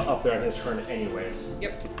back up there on his turn, anyways.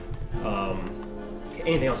 Yep. Okay,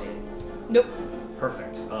 anything else, Andy? Nope.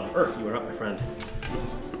 Perfect. Earth, you are up, my friend.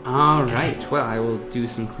 Alright, well, I will do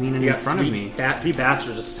some cleaning You in got front of me. three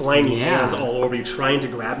bastards just slimy Yeah. hands all over you, trying to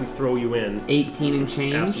grab and throw you in. 18 and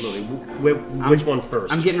change. Absolutely. Which one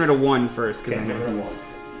first? I'm getting rid of 1 first because Okay, I get rid know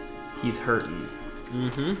of he's hurting.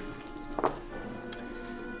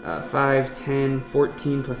 5, 10,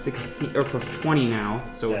 14 plus 16, or plus 20 now,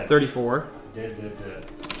 so Dead. 34. Dead.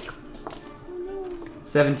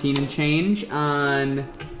 17 and change on.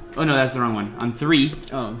 Oh no, that's the wrong one. On 3.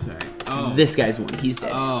 Oh, I'm sorry. Oh. This guy's one. He's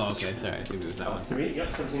dead. Oh, okay. Sorry. I think it was that one. 3,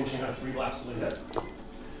 yep, 17 chain on 3 blasts with that.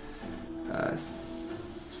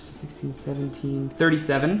 16, 17,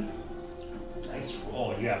 37. Nice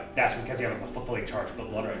roll. That's because you have a fully charged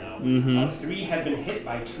blood right now. 3 had been hit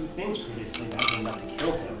by 2 things previously, that was enough to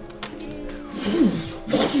kill him.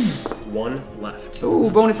 1 left. Ooh,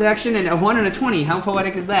 bonus action and a 1 and a 20. How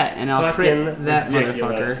poetic is that? And I'll crit Fucking that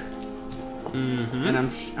ridiculous. motherfucker. And I'm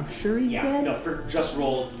sure he's Yeah, dead. no, just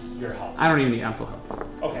roll your health. I don't even need. I'm full health.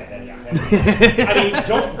 Okay, then yeah. I mean,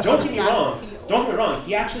 don't get me wrong. Don't get me wrong.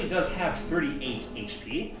 He actually does have 38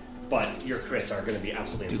 HP, but your crits are going to be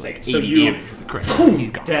absolutely insane. So you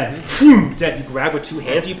He's gone. dead. Dead. You grab with 2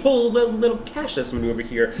 hands. You pull a little Cassius maneuver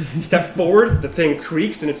here. Step forward. The thing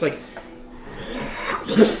creaks, and it's like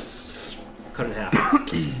cut in half.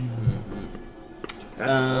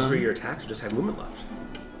 That's all 3 of your attacks. You just have movement left.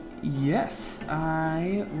 Yes,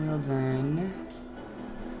 I will then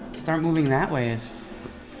start moving that way as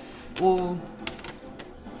well.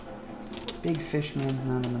 Big fish man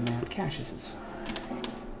not on the map. Cassius is fine.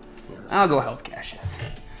 I'll go help Cassius.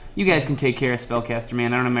 You guys can take care of Spellcaster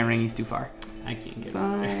man. I don't have my ring, he's too far. I can't get it.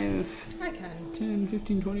 5, I can. 10,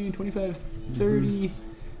 15, 20, 25, 30.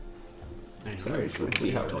 I know. Sorry,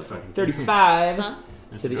 See how it is. 35 Huh?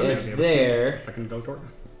 to the edge there. Fucking Bellator.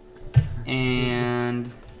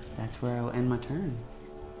 And that's where I'll end my turn.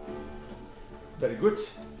 Very good.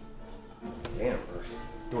 Damn, Earth.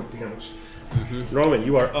 Doing damage. Norman,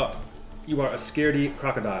 you are up. You are a scaredy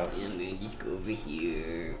crocodile. I'm gonna just go over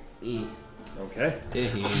here. Okay.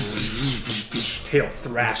 Damn. Tail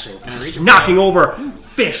thrashing. I reach a Knocking over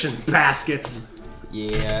fish and baskets.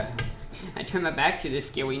 Yeah. I turn my back to this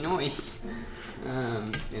scary noise.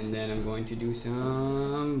 And then I'm going to do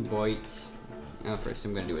some bites. First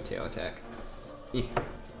I'm going to do a tail attack.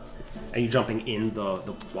 Are you jumping in the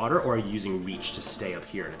water, or are you using reach to stay up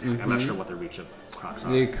here and attack? I'm not sure what the reach of crocs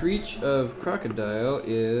are. The reach of crocodile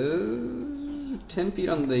is 10 feet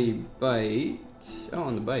on the bite. Oh,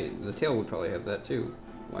 on the bite. The tail would probably have that too.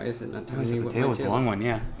 Why is it not telling me The what tail my was the tail long is? one,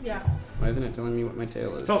 yeah. Yeah. Why isn't it telling me what my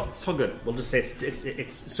tail is? It's all good. We'll just say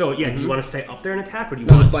it's so yeah. Do you want to stay up there and attack, or do you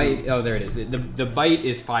No, the want bite. Oh, there it is. The bite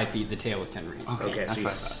is 5 feet. The tail is 10 feet. to? Okay, that's so you're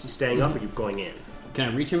what I thought. staying up, or you going in Can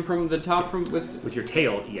I reach him from the top with? with your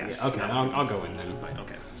tail? Yes. Okay, I'll go in then. Right,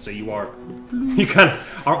 okay. So you kind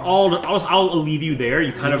of are all. I'll leave you there.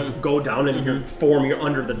 You kind of go down and you're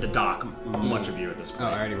under the dock. Much of you at this Oh,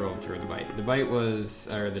 point. I already rolled through the bite. The bite was,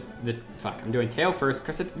 or the fuck. I'm doing tail first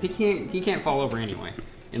because he can't fall over anyway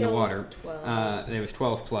in Tail the water. was 12. It was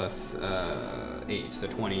 12 plus 8, so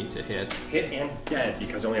 20 to hit. Hit and dead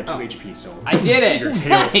because you only have 2 HP. So I did it. Your tail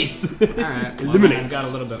Nice. All right. Well, Eliminates. I've got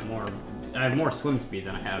a little bit more. I have more swim speed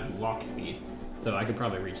than I have walk speed, so I could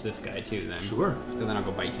probably reach this guy too. Then. Sure. So then I'll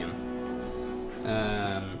go bite him.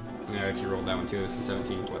 I actually rolled that one too. It's a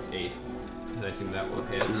 17 plus 8. So I assume that will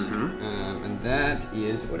hit. And that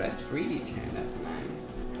is what? That's 3d10. That's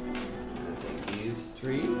nice. I'll take these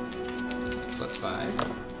 3 plus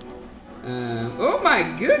 5. Oh my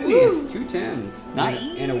goodness! 2 10s. Nice.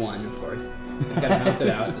 And a 1, of course. Gotta balance it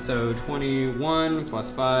out. So 21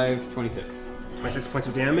 plus 5, 26. 26 points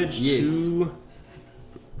of damage Yes. to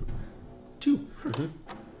 2.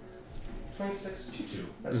 26 to 2.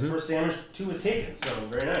 That's the first damage. 2 is taken. So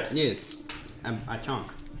very nice. Yes. I chonk.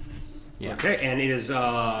 Yeah. Okay, and it is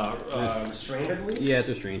restrained, I believe. Yeah, it's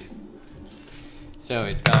restrained. So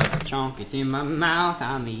it's got a chunk, it's in my mouth,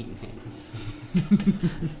 I'm eating it.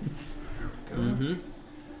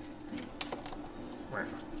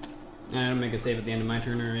 And I don't make a save at the end of my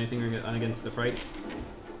turn or anything against the fright?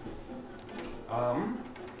 Or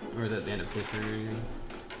is it at the end of his turn or anything?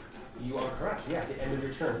 You are correct. Yeah, at the end of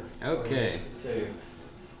your turn. Okay. Save.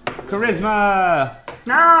 Charisma!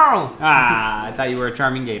 No! Ah, I thought you were a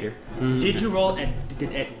charming gator. Did you roll at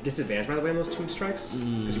disadvantage, by the way, on those 2 strikes?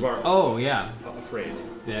 Because you are Oh, yeah. afraid.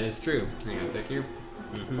 That is true. Hang on a sec here.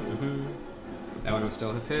 That one would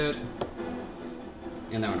still have hit.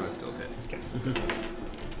 And that one would still have hit. Okay.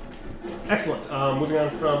 Excellent. Moving on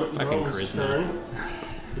from Fucking Rome's charisma.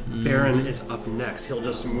 turn. Baron is up next. He'll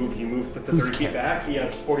just move. He moved the 30 feet back. He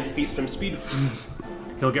has 40 feet swim speed.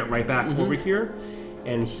 He'll get right back over here,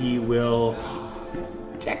 and he will.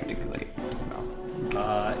 Technically.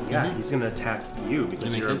 Yeah, he's gonna attack you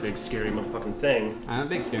because That makes you're a sense. big scary motherfucking thing. I'm a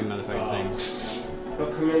big scary motherfucking thing.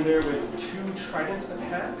 He'll come in there with 2 trident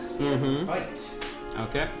attacks and bite.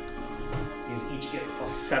 Okay. These each get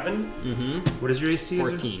 +7. What is your AC?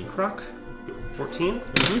 14. Croc? 14?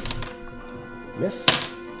 Miss.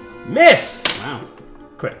 Miss! Wow.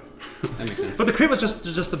 Crit. That makes sense. But the crit was just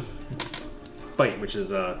the bite, which is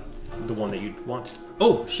the one that you'd want.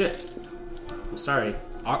 Oh, shit. I'm sorry.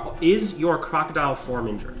 Is your crocodile form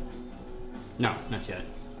injured? No, not yet.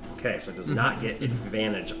 Okay, so it does not get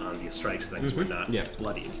advantage on these strikes. Things were not Yeah.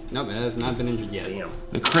 bloodied. Nope, it has not been injured yet. Damn.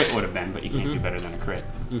 The crit would have been, but you can't do better than a crit.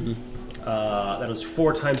 That was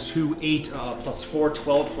 4 times 2, 8 plus 4,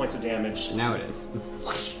 12 points of damage Now it is.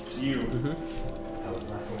 to you. That was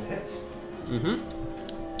the last one to hit.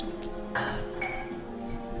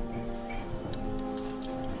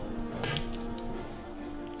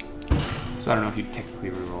 So I don't know if you technically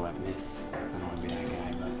reroll that miss. I don't want to be that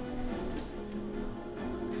guy, but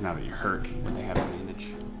because now that you're hurt, would they have advantage?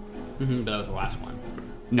 But that was the last one.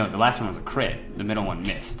 No, the last one was a crit. The middle one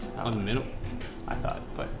missed. On the middle? I thought,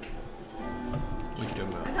 but What you talking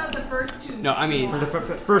I about? thought the first 2. No, I mean- For the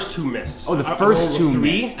first 2 missed. Oh, the I first rolled a 2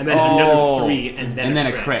 3, missed. and then Oh. another 3, and then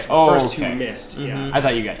a crit. The Oh, first okay. 2 missed. Yeah. I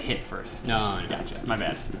thought you got hit first. No, Gotcha. My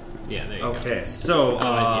bad. Yeah, there you go. Okay, so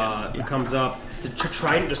Otherwise, yes. it comes up. The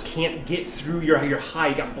trident just can't get through your high.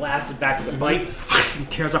 You got blasted back with a bite. He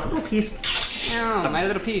tears off a little piece. Oh, my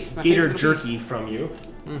little piece. My Gator favorite little jerky from you.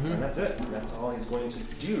 And that's it. And that's all he's going to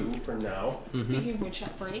do for now. Speaking of which,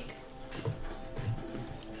 break.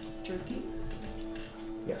 Jerky.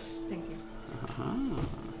 Yes. Thank you.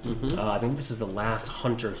 I think this is the last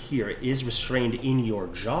hunter here. It is restrained in your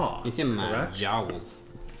jaw. It's in my correct? jowls.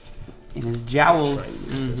 In his Try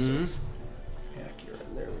jowls. and use this. It's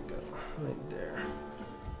accurate. There we go. Right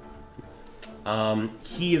there.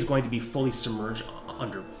 He is going to be fully submerged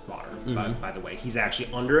underwater, by the way. He's actually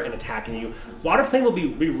under and attacking you. Water plane will be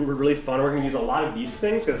really fun. We're going to use a lot of these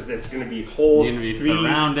things because it's going to be whole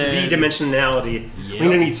three-dimensionality. Yep. We're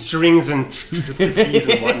going to need strings and trapeze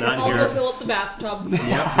and whatnot I'll here. go fill up the bathtub.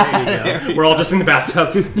 Yep, there you go. We're all just in the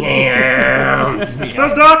bathtub.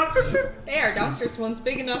 Duck! There, downstairs one's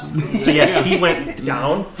big enough. So yes, he went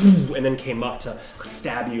down and then came up to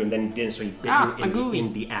stab you, and then he didn't. So he bit you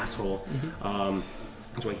in the asshole.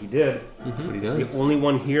 That's what he did. That's what he does. It's the only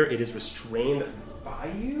one here. It is restrained by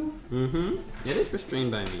you. It is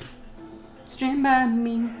restrained by me. Restrained by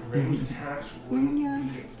me. Range attacks would be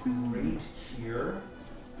great here.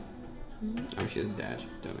 Oh, she has dash.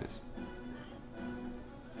 Dumbass.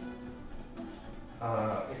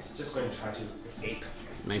 It's just going to try to escape.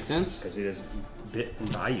 Makes sense. Because it is bitten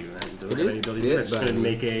by you. It is bit it's by going to me.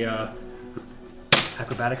 make a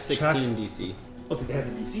acrobatics 16 check. DC. Oh, it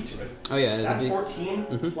has a DC to it. Oh yeah, That's a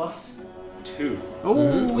 14 plus 2.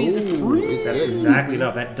 Oh, he's a freak. That's exactly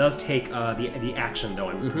enough. That does take the action, though,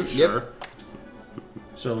 I'm pretty sure. Yep.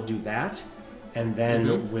 So we'll do that, and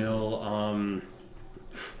then we'll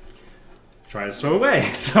try to swim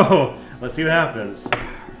away. So let's see what happens.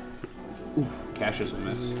 Ooh, Cassius will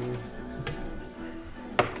miss.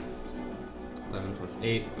 11 plus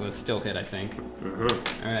 8 was still hit, I think.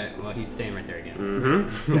 Alright, well, he's staying right there again.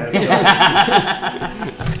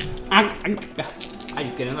 I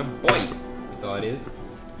just get another boy. That's all it is.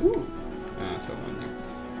 Ooh. So one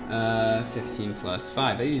there. 15 plus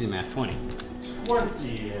 5. I use a math 20.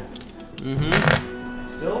 20.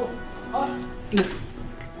 Still up.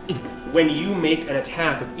 When you make an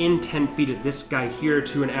attack within 10 feet of this guy here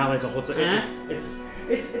to an ally, it's a whole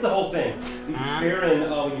it's a whole thing. The Baron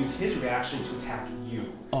will use his reaction to attack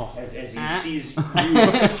you. As he sees you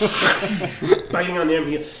biting on them,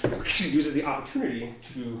 he uses the opportunity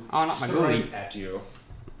to strike at you.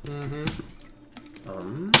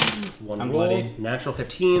 One I'm roll. bloodied. Natural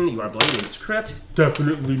 15. You are bloodied. It's crit.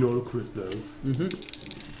 Definitely not a crit though.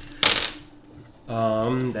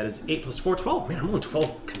 That is 8 plus 4, 12. Man, I'm rolling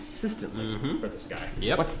 12 consistently for this guy.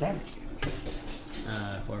 Yep. What's that?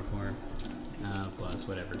 4 plus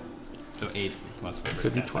whatever. So 8 plus whatever.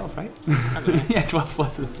 Could be 12, right? Yeah, 12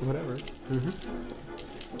 plus is whatever.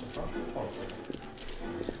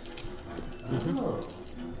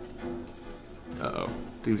 Uh-oh.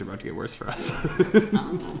 Things are about to get worse for us.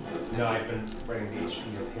 No, I've been writing the HP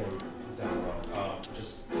of him down wrong.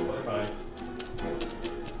 Just totally fine.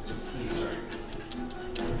 So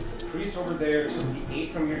the priest over there took the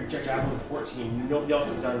 8 from your javelin, 14. Nobody else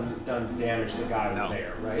has done damage to the guy over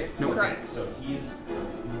there, right? No. Correct. So he's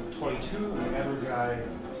 22. The average guy,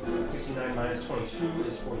 69 minus 22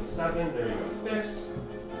 is 47. There you go. Fixed.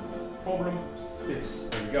 Fulgrim.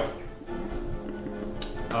 Fixed. There you go.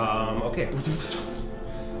 Okay.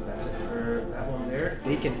 That's it for that one there.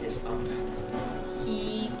 Dakin is up.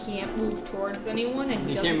 He can't move towards anyone, and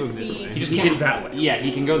he can't doesn't move this see. way. He just can't that way. Yeah,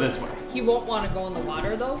 he can go this way. He won't want to go in the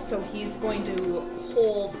water though, so he's going to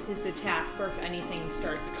hold his attack for if anything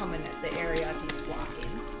starts coming at the area he's blocking.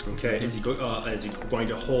 Okay. Is he going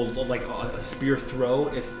to hold like a spear throw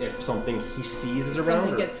if something he sees is around?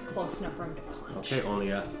 Something gets close enough for him to punch. Okay,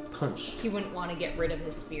 only a punch. He wouldn't want to get rid of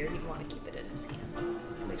his spear. He'd want to keep it in his hand.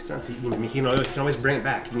 Makes sense. He can always bring it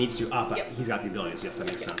back. He needs to up. Yep. He's got the abilities. Yes, that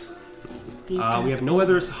makes sense. We have no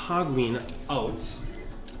others Hogween out.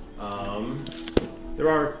 There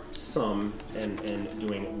are some and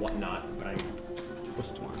doing whatnot, but I'm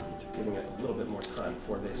giving it a little bit more time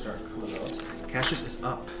before they start coming out. Cassius is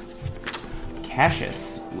up.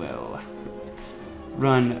 Cassius will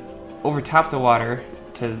run over top of the water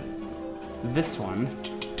to this one.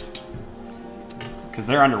 Because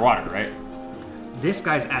they're underwater, right? This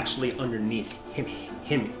guy's actually underneath him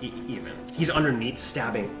even. He's underneath,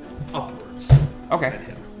 stabbing upwards Okay. at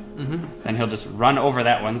him. Then he'll just run over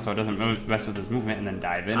that one so it doesn't mess with his movement and then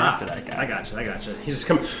dive in after that guy. I gotcha. He's just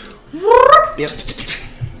coming. Yep.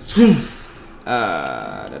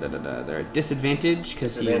 They're at disadvantage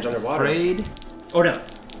because he's Disadvantage underwater. afraid. Oh no.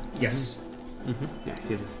 Yes. Yeah,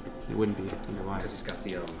 he wouldn't be underwater. Because he's got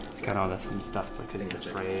the He's got all this some stuff because he's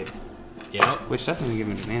afraid. Yep. Which doesn't give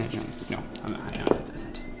him advantage on. No, I'm not. No, it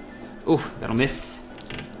doesn't. Oof, that'll miss.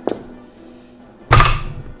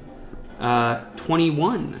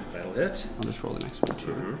 21. That'll hit. I'll just roll the next one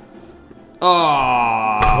too.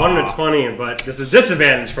 Oh, 1 to 20, but this is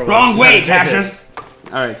disadvantage for wrong once. way, Cassius.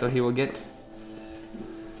 All right, so he will get.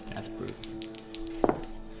 That's brutal.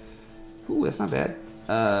 Ooh, that's not bad.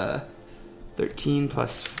 13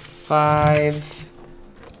 plus 5.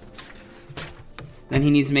 Then he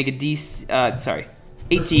needs to make a DC.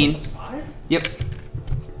 18. 5? Yep.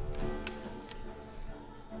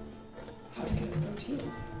 How did he get a 13?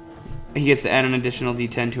 He gets to add an additional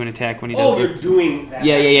D10 to an attack when he does. Oh, you're doing that.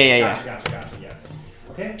 Yeah. Gotcha. Yeah.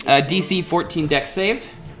 Okay. DC 14 Dex save,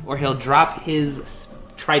 or he'll drop his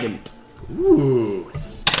trident. Ooh,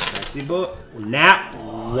 spicy boy. Nat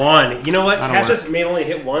 1. You know what? That'll Cassius may only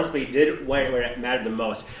hit once, but he did when it mattered the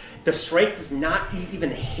most. The strike does not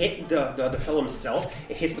even hit the fellow himself.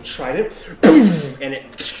 It hits the trident, boom, and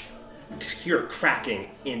it hear cracking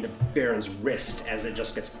in the Baron's wrist as it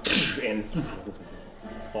just gets and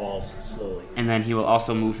falls slowly. And then he will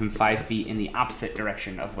also move him 5 feet in the opposite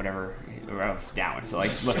direction of whatever, of down. So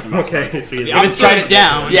like lift him up. Okay, So so he's The opposite trident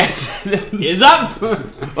down. yes. Is up. Well,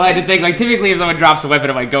 I had to think, like, typically if someone drops a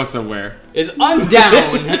weapon, it might go somewhere. Is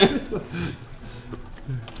undown.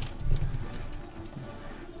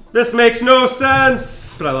 This makes no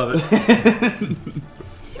sense, but I love it.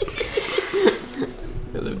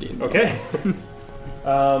 Okay.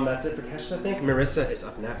 That's it for Cassius, I think. Marissa is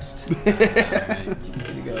up next. She's gonna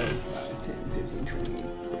go 5, 10, 15, 20.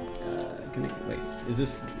 Can I, wait, is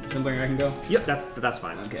this something I can go? Yep, that's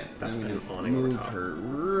fine. Okay, That's I'm been gonna awning over move top. her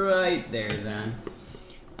right there then.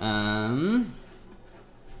 I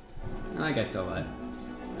think I still alive.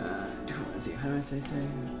 Let's see, how do I say?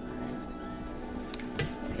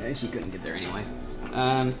 Yeah, she couldn't get there anyway.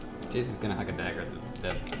 Jason's gonna huck a dagger at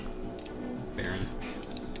the Baron.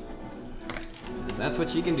 That's what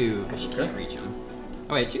she can do because she can't reach him.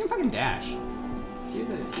 Oh wait, she can fucking dash. She's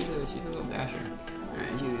a little dasher.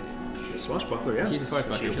 Alright, She's a swashbuckler, yeah. she's a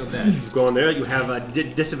swashbuckler. She'll dash. You go in there, you have a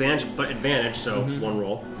disadvantage but advantage, so one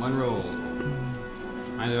roll. One roll.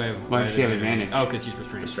 Why does she have advantage? Oh, because she's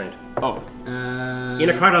restrained. Restrained. Oh, In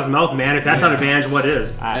a Crocodile's mouth, man. If that's not advantage, what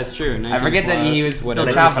is? That's true. I 19 forget that he plus was still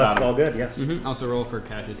whatever. chopping That's on him. all good, yes. Also roll for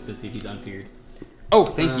Cassius to see if he's unfeared. Oh,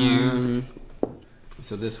 thank you.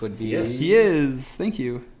 So this would be. Yes. He is. Thank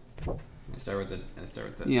you. I start with the.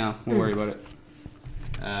 Yeah, we'll worry about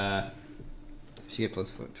it. She get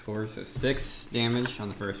plus 4, so 6 damage on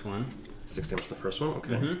the first one. 6 damage on the first one,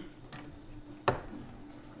 okay.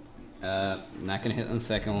 Not gonna hit on the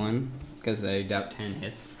second one because I doubt 10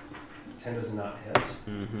 hits. 10 does not hit.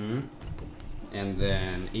 And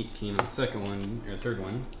then 18 on the second one or third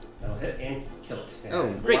one. That'll hit and kill it. And Oh,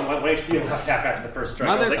 great. 1 HP left after the first strike.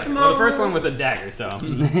 I was like, come on. Well, the first one was a dagger, so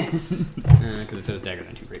because it says dagger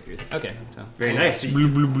than 2 rapiers. Okay, so Very nice. So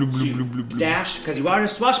you dash, because you are a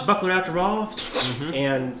swashbuckler after all,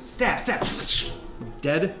 and stab,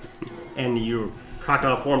 dead, and your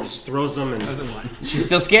crocodile form just throws them. that was And a 1. She's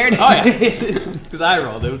still scared? Oh yeah, because I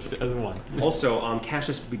rolled. It was a 1. also,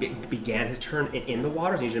 Cassius began his turn in the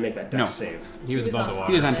water, so you need to make that dex No. save. He was was above on the top.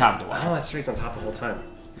 water. He was on top of the water. Oh, that's right. He's on top the whole time.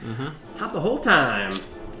 Top the whole time.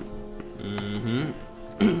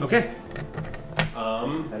 Okay.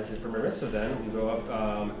 That is it for Marissa. Then we go up.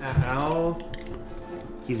 Al.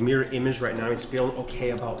 He's mirror image right now. He's feeling okay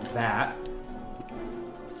about that.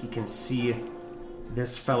 He can see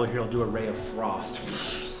this fellow here will do a ray of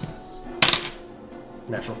frost.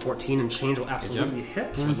 Natural 14 and change will absolutely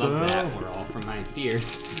hit. I love that roll from my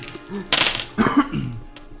fears.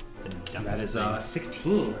 That is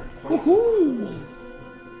 16 points of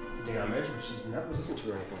damage, which is not resistant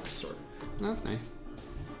to or anything of the sort. Oh, that's nice.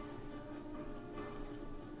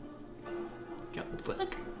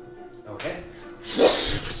 Okay.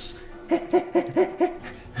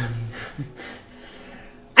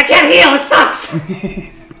 I can't heal. It sucks.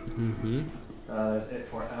 That's it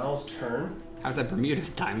for Al's turn. How's that Bermuda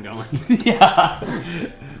time going?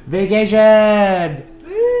 Vacation!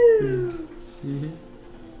 We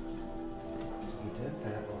did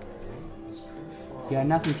that already. It's pretty far. Yeah,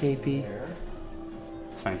 nothing, KP. There.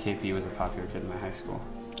 It's funny, KP was a popular kid in my high school.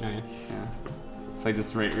 Oh yeah. Yeah. It's like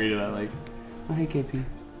just read it out like, oh hey KP.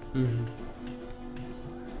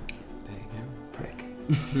 Prick.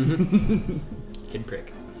 Kid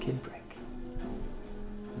prick. Kid prick.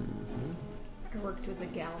 I worked with a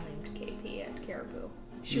gal named KP at Caribou.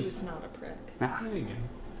 She was not a prick. Nah, There you go.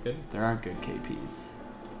 It's good. there are good KPs.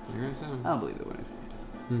 There is some. I'll believe it when I see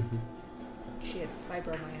it. She had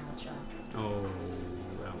fibromyalgia. Oh,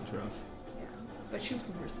 that was rough. Yeah. But she was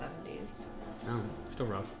in her 70s. Oh, still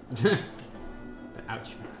rough. But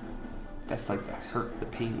ouch. That's like the hurt, the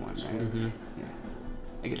pain one, right? Yeah.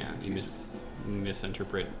 I get Yeah, you confused.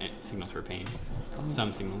 misinterpret signals for pain.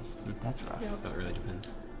 Some signals. That's rough. Yep. So it really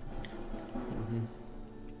depends.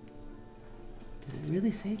 Did it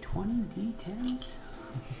really say 20 D10s?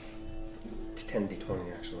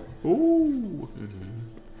 10d20 actually. Ooh.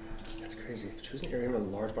 That's crazy. If you choose an area with a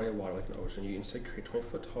large body of water like an ocean, you instead create a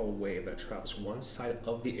 20-foot tall wave that travels one side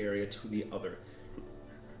of the area to the other.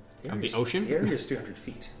 Of the ocean? The area is 300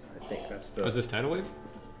 feet. I think that's the. Oh, is this tidal wave?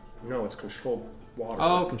 No, it's controlled water.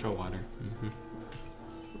 Oh, control water.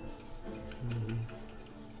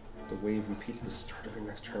 wave repeats the start of your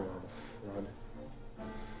next turn while the flood.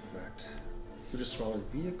 Correct. You just smaller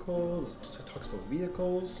vehicles. It talks about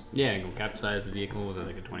vehicles. Yeah, go capsize the vehicle with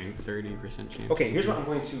like a 20-30% chance. Okay, here's what I'm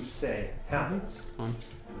going to say happens. Fun.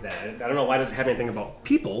 That I don't know why it doesn't have anything about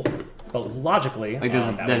people, but logically, Like,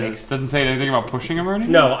 that makes. doesn't say anything about pushing him or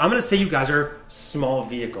anything? No, I'm going to say you guys are small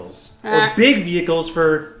vehicles or big vehicles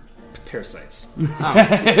for parasites.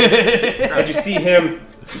 As you see him,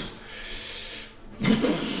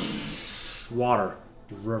 water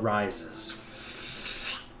rises.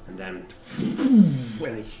 And then,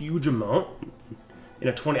 in a huge amount, in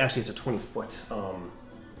a 20, actually it's a 20-foot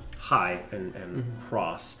high and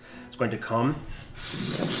cross. It's going to come,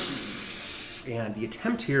 and the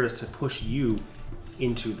attempt here is to push you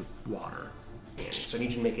into the water. And so I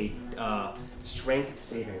need you to make a strength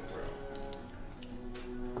saving throw.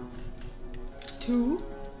 2.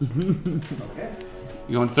 Okay.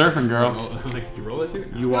 You going surfing, girl? Like, did you roll it too?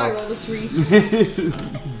 You No, I are rolled a 3.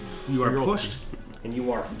 you are pushed, and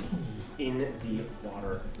you are in the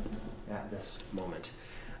water at this moment.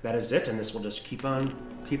 That is it, and this will just keep on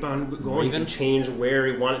going. You can change where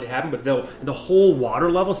you want it to happen, but the whole water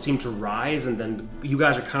level seemed to rise, and then you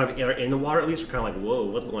guys are kind of in the water at least. You're kind of like, whoa,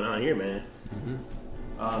 what's going on here, man?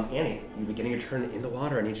 Annie, you're beginning your turn in the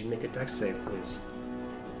water. I need you to make a dex save, please.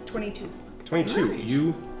 22. 22. Nice.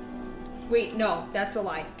 You Wait, no, that's a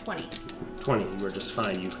lie. 20. 20. You are just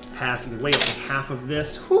fine. You pass. You wait half of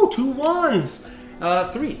this. Whew, 2 1s.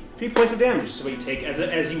 3 points of damage. So what you take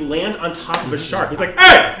as you land on top of a shark. He's like,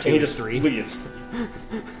 hey! And he just leaves.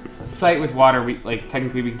 Sight with water,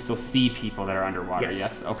 technically we can still see people that are underwater,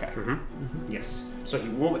 yes? Okay. Yes. So if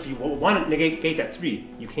you want to negate that 3,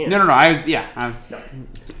 you can. No, I was... No.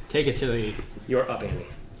 Take it to the... You're up, Annie.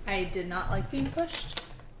 I did not like being pushed,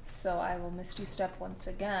 so I will Misty Step once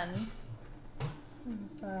again.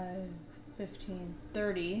 5, 15,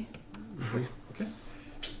 30. Okay.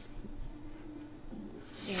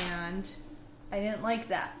 And I didn't like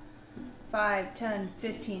that. 5, 10,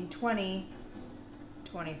 15, 20,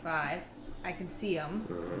 25. I can see them.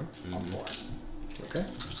 All 4. Okay.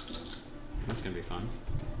 That's going to be fun.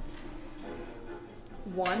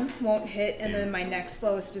 1 won't hit, and then my next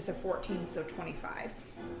lowest is a 14, so 25.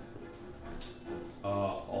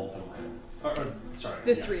 All of them hit. Sorry.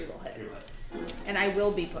 The 3 will hit. And I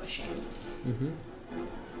will be pushing.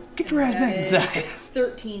 Get your ass back That inside. is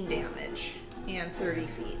 13 damage and 30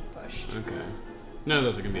 feet pushed. Okay. None of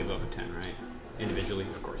those are going to be above a 10, right? Individually,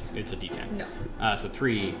 of course. It's a D10. No. So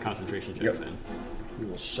 3 concentration checks then. You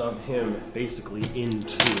will shove him basically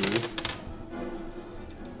into.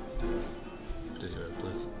 Does he have a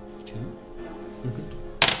plus 2?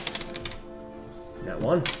 That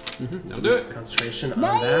 1. That'll do it. Concentration on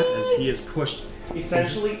that as he is pushed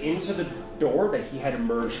essentially into the door that he had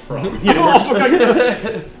emerged from. He had emerged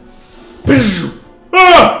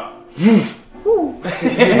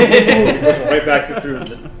right back through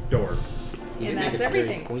the door. And that's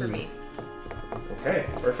everything for me. Okay,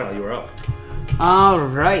 Urfal, you are up. All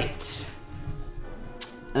right.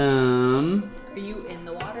 Are you in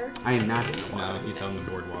the water? I am not in the water. No, he's on the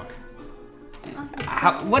boardwalk.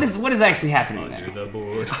 What is actually happening there? Under the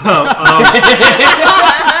board.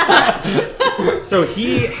 So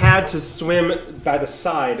he had to swim by the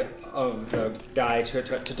side of the guy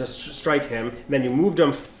to strike him. Then you moved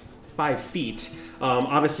him 5 feet.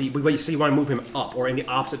 Obviously, you say you want to move him up or in the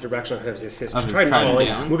opposite direction of his trident falling.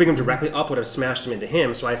 down. Moving him directly up would have smashed him into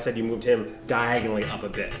him. So I said you moved him diagonally up a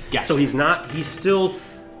bit. Gotcha. So he's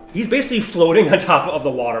basically floating on top of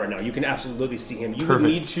the water right now. You can absolutely see him. You would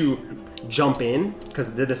need to jump in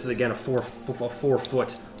because this is again a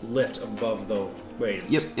 4-foot lift above the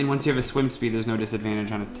waves. Yep, and once you have a swim speed, there's no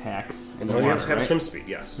disadvantage on attacks. And then you have to have swim speed,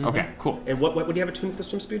 yes. Okay, cool. And what do you have a tune for the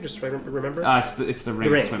swim speed? Just so I remember. It's the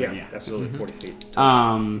ring swimming, yeah. Absolutely, 40 feet.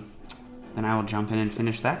 Then I will jump in and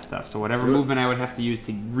finish that stuff. So whatever do it. movement I would have to use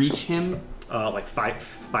to reach him, Like 5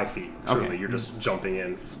 feet. Truly, Okay. you're just jumping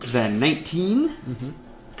in. then 19.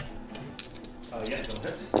 Yes, go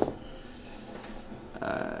ahead.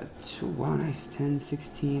 2, wow, nice. 10,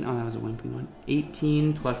 16. Oh, that was a wimpy one.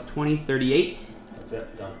 18 plus 20, 38. That's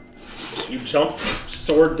it. Done. You jump,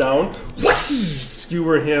 sword down,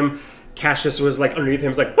 skewer him. Cassius was like underneath him.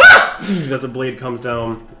 He's like, ah! As the blade comes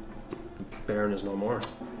down. Baron is no more.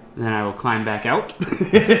 And then I will climb back out.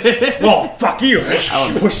 Well, fuck you!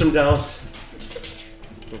 I'll push him down.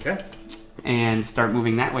 Okay. And start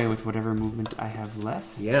moving that way with whatever movement I have left.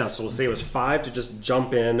 Yeah, so we'll say it was 5 to just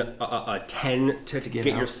jump in, 10 to get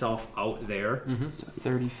out. yourself out there. So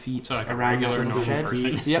 30 feet So like a around regular the normal shed.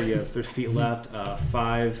 person. So you have 30 feet left,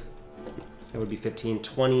 5, that would be 15,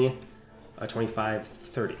 20, 25,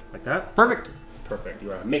 30, like that. Perfect. Perfect.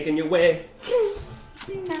 You are making your way.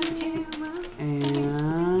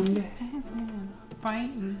 And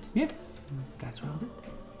Fighting. yeah, that's what I'll do.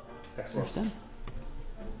 Excellent.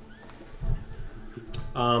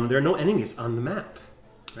 There are no enemies on the map.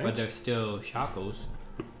 Right? But there's still shackles.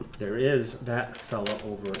 There is that fella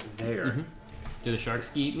over there. Mm-hmm. Do the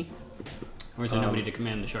sharks eat me? Or is there nobody to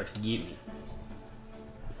command the sharks to eat me?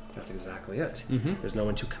 That's exactly it. Mm-hmm. There's no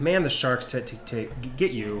one to command the sharks to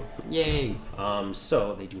get you. Yay!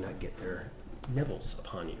 So they do not get their nibbles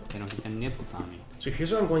upon you. They don't get their nipples on me. So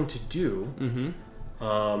here's what I'm going to do.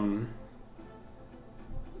 Mm-hmm.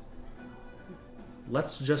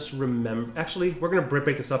 Let's just remember. Actually, we're going to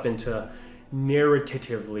break this up into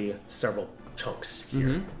narratively several chunks here.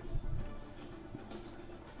 Mm-hmm.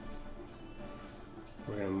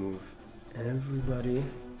 We're going to move everybody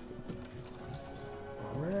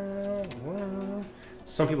around.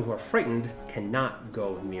 Some people who are frightened cannot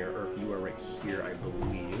go near Earth. You are right here, I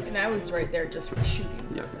believe. And I was right there just for shooting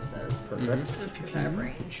purposes. Perfect. Just because I have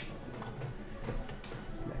range.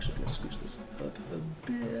 I'm actually going to scooch this up a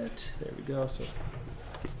bit. There we go. So,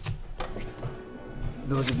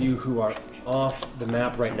 those of you who are off the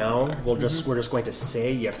map right now, we're just going to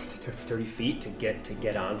say you have 30 feet to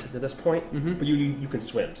get onto this point. But you can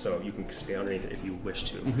swim, so you can stay underneath it if you wish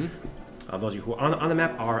to. Those of you who are on the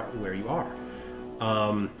map are where you are.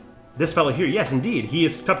 This fellow here, yes, indeed, he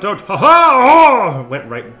is stepped out. Ha-ha! Went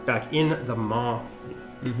right back in the maw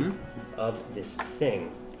of this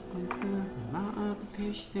thing.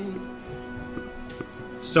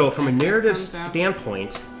 So, from a narrative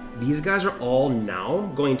standpoint, these guys are all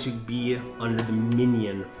now going to be under the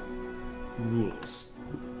minion rules,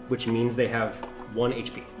 which means they have 1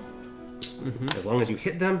 HP. As long as you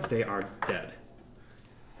hit them, they are dead.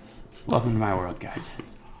 Welcome to my world, guys.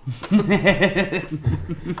 And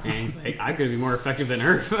he's like, I could be more effective than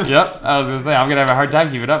Earth. Yep, I was gonna say I'm gonna have a hard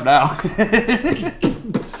time keeping up now.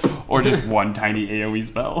 Or just one tiny AoE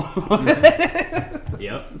spell.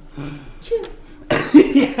 Yep.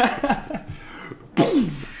 Yeah.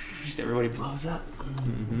 Just everybody blows up.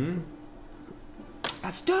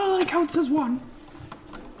 That still only counts as 1.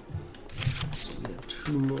 So we have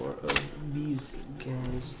 2 more of these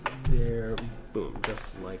guys there. Boom,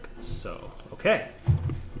 just like so. Okay.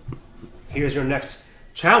 Here's your next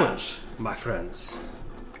challenge, my friends.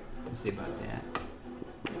 Let's see about that.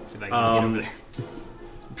 See if I can get over there.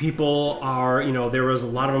 People are, there was a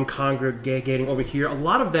lot of them congregating over here. A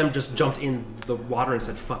lot of them just jumped in the water and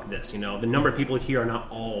said, fuck this, The number of people here are not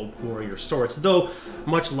all warrior sorts. Though,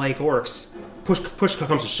 much like orcs, push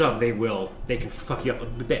comes to shove, they can fuck you up a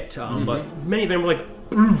bit. But many of them were like,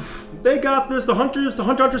 oof, they got this, the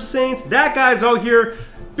hunter saints, that guy's out here,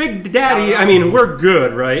 big daddy, we're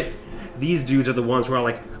good, right? These dudes are the ones who are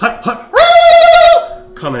like, hut, hut,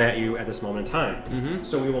 coming at you at this moment in time.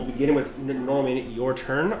 So we will begin with Norman, your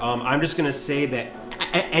turn. I'm just going to say that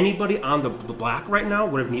anybody on the black right now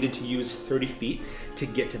would have needed to use 30 feet to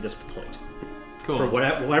get to this point. Cool. For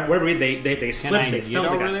whatever reason, they slipped, they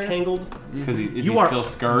fell, they got tangled. Because is you he are still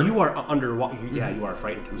scared? You are underwater. Yeah, you are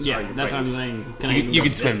frightened. I'm sorry, you're that's frightened. what I'm saying. So you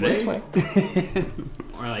could swim this way.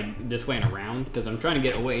 Or like this way and around, because I'm trying to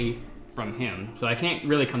get away from him. So I can't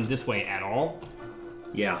really come this way at all.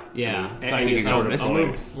 Yeah. Yeah. So And I you can can sort go of this way.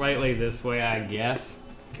 move slightly this way, I guess.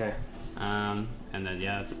 Okay. And then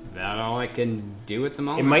that's about all I can do at the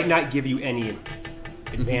moment. It might not give you any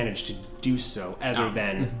advantage to do so, other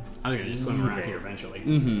than I was gonna just swim around moving. here eventually.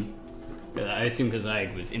 I assume because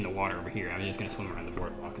I was in the water over here, I was just gonna swim around the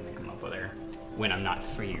boardwalk and then come up with there when I'm not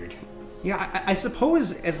feared. Yeah, I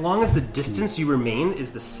suppose as long as the distance you remain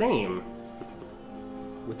is the same,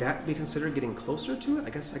 would that be considered getting closer to it?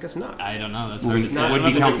 I guess not. I don't know. That's It's not- Would I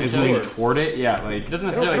don't be think counted it's as moving towards- toward it? Yeah, like It doesn't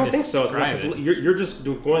I necessarily don't think so. It's not, describe 'cause it. you're just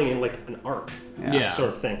going in like an arc, Yeah. sort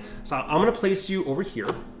of thing. So I'm going to place you over here,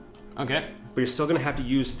 but Okay. you're still going to have to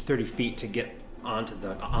use 30 feet to get onto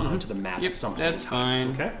the map Yep, at some point. that's in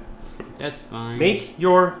time, fine. Okay. That's fine. Make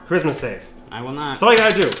your charisma save. I will not. That's all you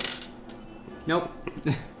got to do. Nope.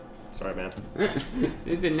 Sorry, man.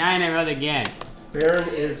 It's a 9 I rolled again. Baron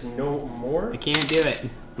is no more. I can't do it.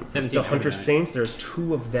 17. The Hunter Saints, there's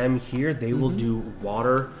 2 of them here. They will do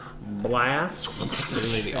water blast.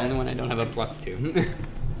 Literally the only one I don't have a +2.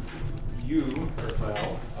 You,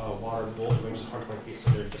 Raphael, water bolt, range is 120 feet, so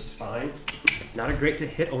they're just fine. Not a great to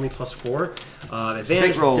hit, only +4.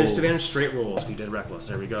 Advantage, rolls. disadvantage, straight rolls. We did reckless.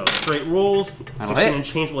 There we go. Straight rolls. That'll 16 hit. and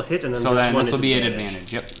change will hit, and then so. Then one this is will be an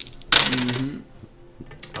advantage. Yep.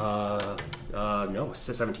 No,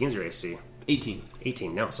 17 is your AC. 18.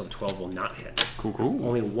 18, no, so the 12 will not hit. Cool. Cool.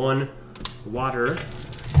 Only 1 water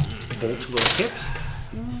bolt will hit.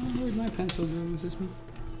 Where'd my pencil go? Is this one?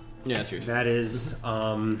 Yeah, that's yours. That is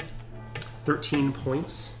 13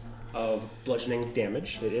 points of bludgeoning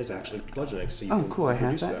damage. It is actually bludgeoning, so you Oh, can cool. I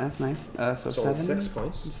have reduce that. That's nice. So So 7. 6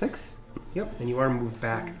 points. 6? Yep, and you are moved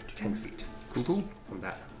back 10 feet Cool. from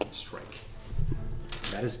that strike.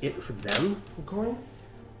 That is it for them. Going.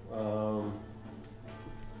 Can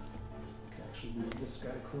actually move this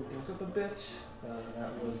guy to clean things up a bit.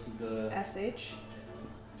 That was the SH.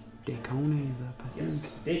 Dacone is up, I think.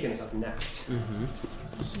 yes. Dakin is up next.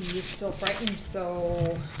 He is still frightened,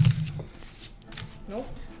 so. Nope.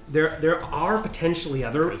 There are potentially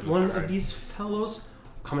other one of these fellows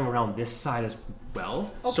coming around this side as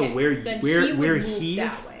well. Okay, So then where he would move he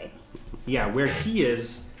that way. yeah where he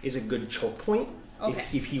is a good choke point. Okay.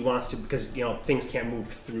 If he wants to, because things can't move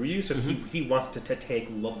through you. So if he wants to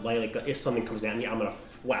take like if something comes down me, I'm gonna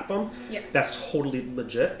whap him. Yes. That's totally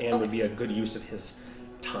legit and would Okay. be a good use of his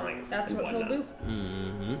time. That's and what whatnot. he'll do.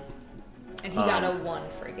 Mm-hmm. And he got a 1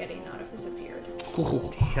 for getting out of his appeared.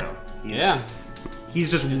 Damn. He's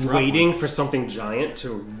just waiting for something giant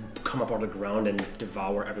to come up out of the ground and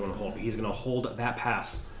devour everyone whole. He's gonna hold that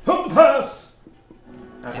pass. Hold the pass!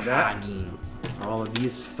 After that, all of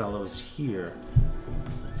these fellows here.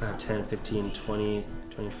 5, 10, 15, 20,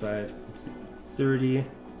 25, 30.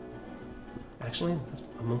 Actually, that's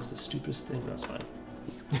amongst the stupidest thing. That's fine.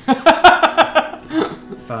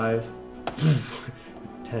 5,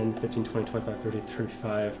 10, 15, 20, 25, 30,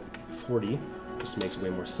 35, 40. Just makes way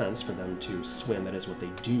more sense for them to swim. That is what they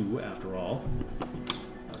do, after all.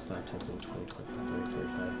 5, 10, 15, 20, 25, 30,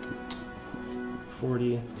 35, 40.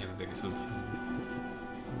 Yeah, the biggest one.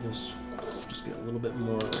 Just get a little bit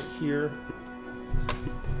more right here.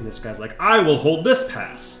 And this guy's like, I will hold this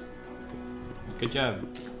pass. Good job.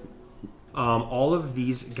 All of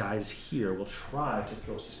these guys here will try to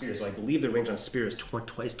throw spears. So I believe the range on spear is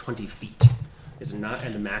twice 20 feet. Is it not?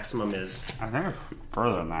 And the maximum is... I think it's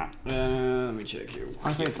further than that. Let me check here.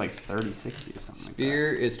 I think it's like 30, 60 or something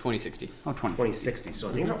Spear is 2060. like that. Oh, 20. 2060. So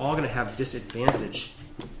I think they're all going to have disadvantage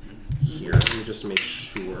here. Let me just make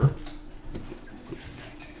sure.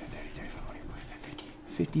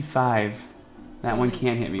 55. That So one we-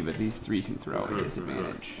 can't hit me, but these 3 can throw at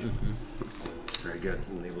disadvantage. Very good.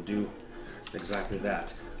 And they will do exactly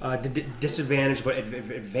that. Disadvantage, but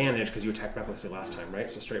advantage because you attacked recklessly last time, right?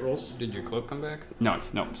 So straight rolls. Did your cloak come back? No,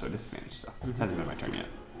 so disadvantage stuff. It hasn't been my turn yet.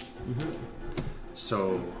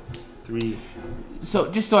 So 3.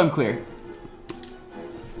 So, just so I'm clear,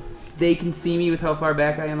 they can see me with how far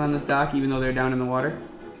back I am on this dock, even though they're down in the water?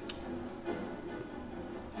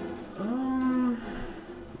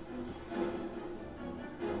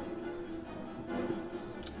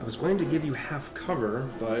 I was going to give you half cover,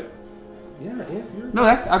 but yeah, if you're No,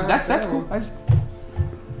 that's cool.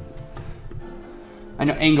 I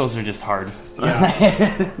know angles are just hard. So.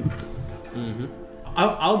 Yeah.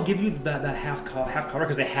 I'll give you that half cover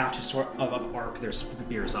because they have to sort of arc their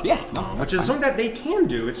spears up. Yeah, no, which is something that they can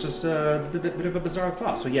do. It's just a bit of a bizarre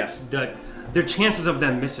thought. So yes, their chances of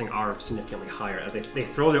them missing are significantly higher as they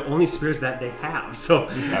throw their only spears that they have. So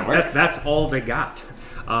that's all they got.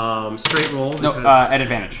 Straight roll. No, at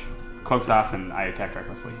advantage. Cloak's off and I attacked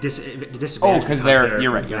recklessly. Disadvantage. Oh, because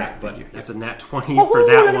you're right. But Thank you. it's a nat 20 for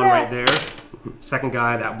that one right there. Second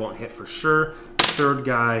guy, that won't hit for sure. Third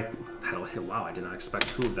guy, that'll hit. Wow, I did not expect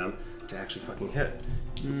 2 of them to actually fucking hit.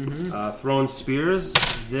 Throwing spears.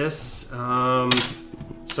 This,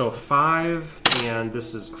 so 5, and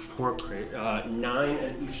this is 4. 9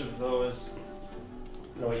 in each of those.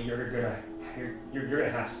 No, you're gonna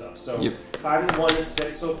have stuff. So 5 and 1 is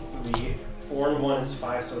 6, so 3. 4 and 1 is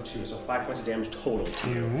 5, so 2. So 5 points of damage total to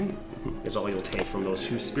you. Alright. Is all you'll take from those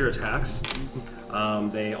 2 spear attacks.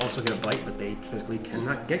 They also get a bite, but they physically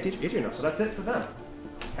cannot get you enough. So that's it for them.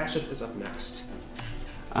 Cassius is up next.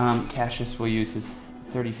 Cassius will use his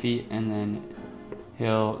 30 feet and then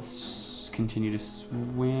he'll continue to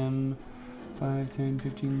swim 5, 10,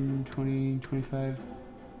 15, 20, 25.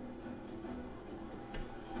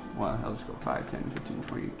 Well, I'll just go 5, 10, 15,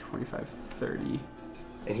 20, 25, 30.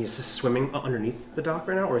 And he's just swimming underneath the dock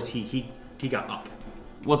right now, or is he got up?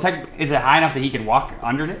 Well, is it high enough that he can walk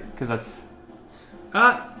under it? Because that's...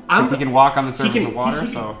 He can walk on the surface of water,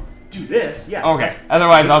 he so... do this, yeah. Okay,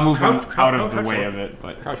 otherwise I'll move him crouch out of the walk. way of it,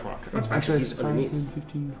 but... Crouch walk. That's fine. Actually, He's 5, underneath. 10,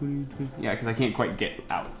 15, 20, 20... Yeah, because I can't quite get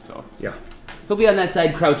out, so... Yeah. He'll be on that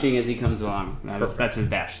side crouching as he comes along. That's his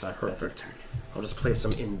dash, so that's his Perfect. turn. I'll just place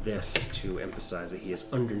him in this to emphasize that he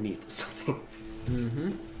is underneath something.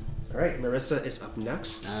 All right, Marissa is up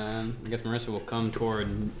next. I guess Marissa will come toward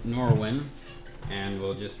Norwin, and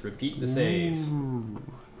we'll just repeat the save.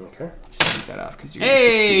 Okay. Just take that off because you're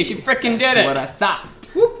Hey, she frickin' did it! What I thought.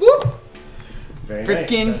 Whoop whoop! Very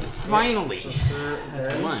Freaking nice. finally. That's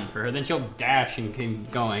Then- one for her. Then she'll dash and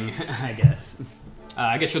keep going, I guess.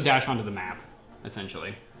 I guess she'll dash onto the map,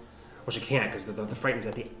 essentially. Well, she can't because the frighten's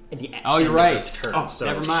at the end. Oh, you're of right. her turn. Oh, so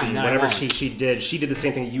never mind. She, Then I whatever won't. she did the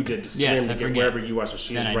same thing you did to swim Yes, to I get forget. wherever you are. So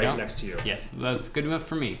she's Then I right don't. next to you. Yes, that's good enough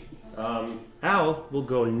for me. Al will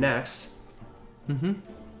go next. Mm-hmm.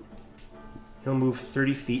 He'll move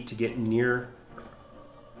 30 feet to get near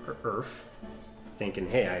Earth, thinking,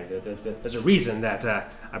 "Hey, there's a reason that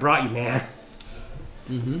I brought you, man."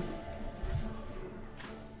 Mm-hmm.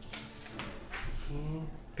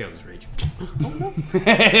 Feels rage.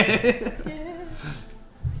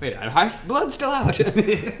 Wait, high blood's still out.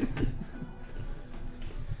 And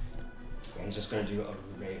he's just going to do a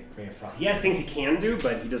ray of frost. He has things he can do,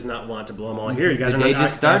 but he does not want to blow them all here. You guys The are day not,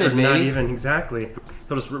 just guys are started, not baby. even exactly.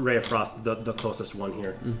 He'll just ray of frost the closest one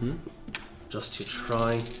here, just to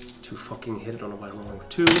try to fucking hit it. I don't know why I'm rolling with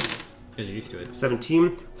 2. Because you're used to it.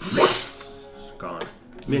 17. Gone.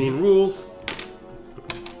 Minion rules.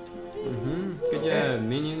 Good job,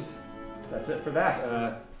 minions. That's it for that.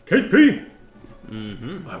 KP.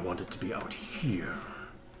 Mm-hmm. I want it to be out here.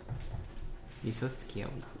 You're so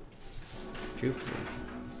skilled. Truthfully.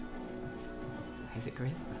 Why is it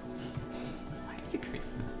Christmas? Why is it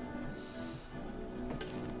Christmas?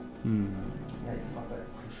 Yeah, you fuck that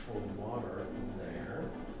control water in there.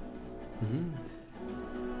 Mm-hmm.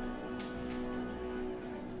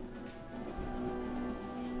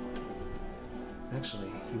 Actually,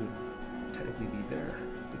 he would technically be there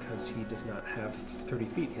because he does not have 30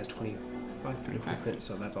 feet. He has 25 feet of 25. movement,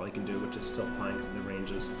 so that's all he can do, which is still fine because the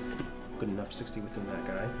range is good enough, 60 within that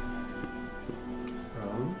guy.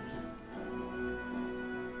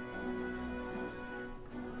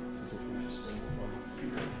 This is an interesting one.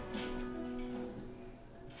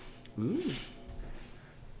 Ooh.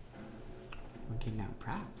 We're getting out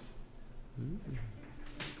props.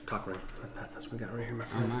 Cock ring. That's what we got right here, my Oh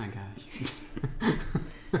friend. my gosh.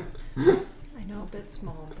 I know, a bit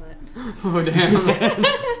small, but Oh damn.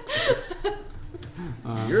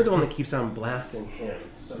 You're the one that keeps on blasting him.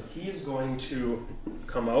 So he is going to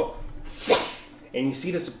come out, and you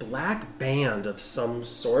see this black band of some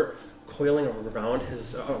sort coiling around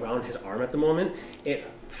his arm at the moment. It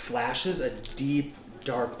flashes a deep,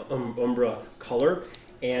 dark umbra color,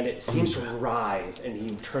 and it seems to writhe. And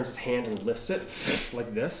he turns his hand and lifts it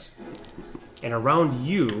like this. And around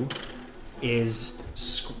you is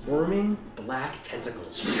squirming black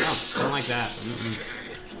tentacles. I don't like that.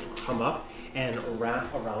 Come up and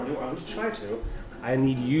wrap around you, or at least try to. I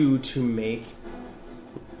need you to make.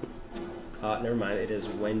 Never mind. It is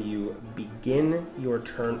when you begin your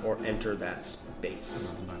turn or enter that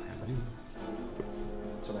space.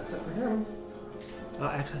 So that's it for him.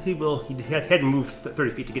 Actually, he had to move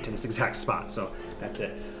 30 feet to get to this exact spot. So that's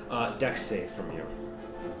it. Dex save from you.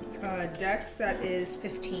 Dex, that is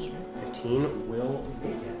 15. 15 will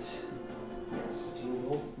make it. Yes, 15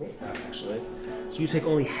 will make that actually. So you take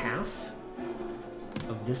only half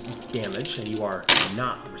of this damage, and you are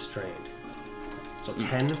not restrained. So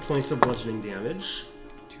 10 points of bludgeoning damage.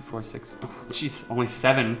 2, 4, 6. Oh, jeez, only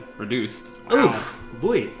 7 reduced. Oof,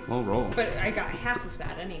 boy. Low roll. But I got half of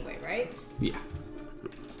that anyway, right? Yeah.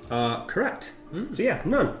 Correct. So yeah,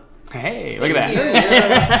 none. Hey, look at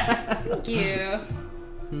that. Thank you.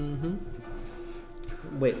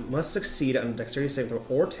 Wait, must succeed on a dexterity saving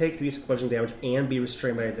throw or take 3 bludgeoning damage and be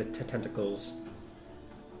restrained by the tentacles.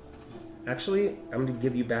 Actually, I'm going to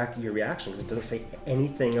give you back your reaction because it doesn't say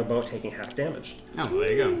anything about taking half damage. Oh, well,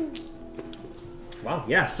 there you go. Wow,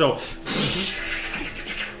 yeah, so.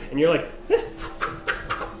 And you're like.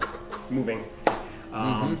 Moving.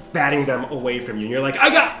 Batting them away from you. And you're like, I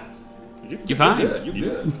got. You fine? You're good. You're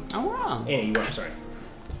good. Oh, wow. Annie, you are, sorry.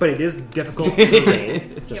 But it is difficult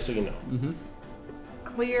terrain, just so you know.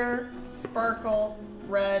 clear, sparkle,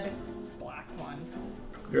 red, black one.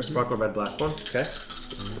 Clear, sparkle, red, black one. Okay.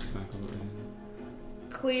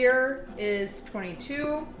 Clear is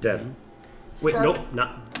 22. Dead. Wait, Spark- nope,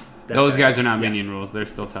 not. that Those bad. guys are not minion rules. They're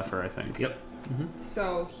still tougher, I think. Yep.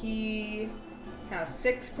 So he has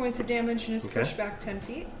 6 points of damage and is Okay. pushed back 10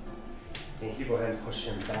 feet. Thank you. Go ahead and push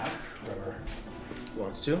him back, whoever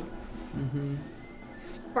wants to.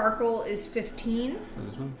 Sparkle is 15.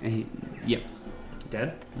 And yep.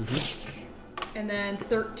 Dead. And then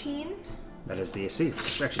 13. That is the AC.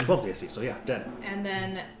 Actually, 12 is the AC, so yeah, dead. And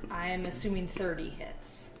then I'm assuming 30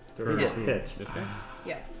 hits. 30 Yeah. will hit. This guy?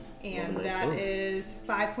 Yeah. And Well, that nice. is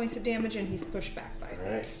 5 points of damage and he's pushed back 5 feet.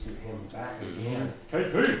 Alright, scoot him back again.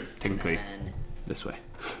 Hey! Technically, And this way.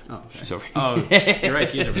 Oh, okay. She's over here. Oh, you're right.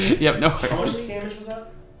 She's over there. Yep, no How much worries. damage was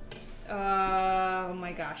that? oh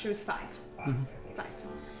my gosh, it was 5. 5.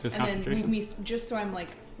 Just and then concentration? move me just so I'm like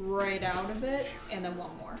right out of it, and then one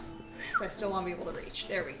more. So I still want to be able to reach.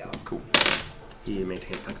 There we go. Cool. He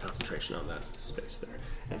maintains high concentration on that space there.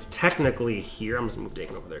 And it's technically here. I'm just going to move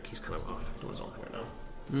Dakin over there. He's kind of off doing his own thing right now.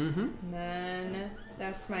 Mm-hmm. And then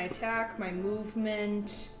that's my attack, my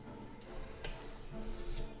movement.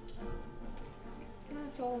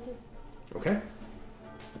 That's all of it. Okay.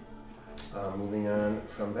 Moving on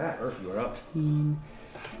from that, Earth, you are up. 10,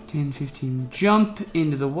 15, jump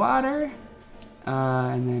into the water.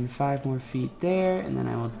 And then 5 more feet there. And then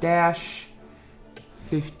I will dash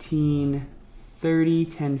 15, 30,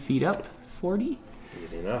 10 feet up, 40.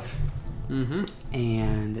 Easy enough. Mm-hmm.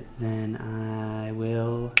 And then I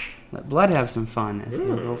will let Blood have some fun as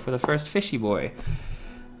he'll go for the first fishy boy.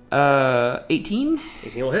 18. 18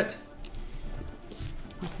 will hit.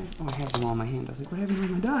 Okay. Oh, I have them all in my hand. I was like, what happened to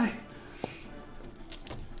my die?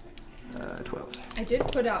 12. I did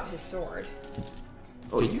put out his sword.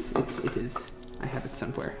 Oh, yes, it is. I have it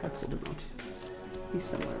somewhere. I pulled him out. He's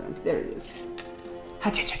somewhere around. There he is.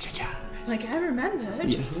 Ha-cha-cha-cha-cha. Like, I remembered.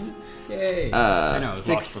 Yes. Yay. I know, it was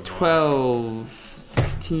lost 6, for a 12,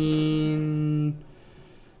 16,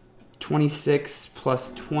 26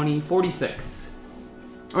 plus 20, 46.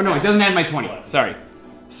 Oh, no, it doesn't add my 20. Sorry.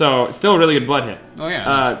 So, still a really good blood hit. Oh,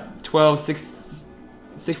 yeah. 12,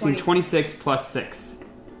 16, 26 plus 6.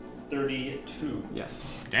 32.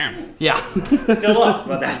 Yes. Damn. Yeah. Still up,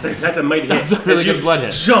 but that's a mighty hit. That's a really As you good blood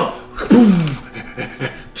hit. Jump. Boom.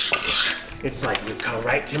 It's like you come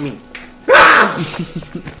right to me.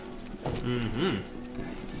 Mm-hmm.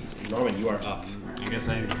 Norman, you are up. I guess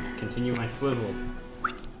I continue my swivel.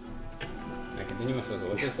 I continue my swivel.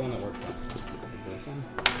 What's this one that works best? This one?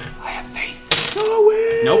 I have faith. I'll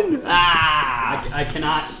win. Nope. Ah! I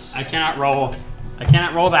cannot roll. I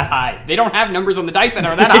cannot roll that high. They don't have numbers on the dice that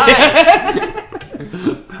are that high.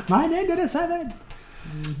 Mine ended at 7.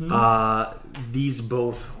 These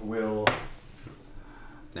both will.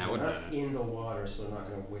 That would not in the water, so they're not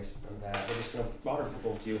going to waste on that. They're just going to water for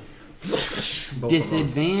both of you.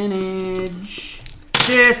 Disadvantage.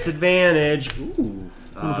 Disadvantage. Ooh.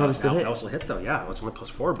 probably still hit. That also hit though. Yeah, it's only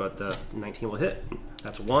 +4, but 19 will hit.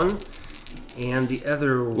 That's 1. And the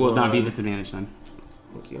other one Will not be a disadvantage then.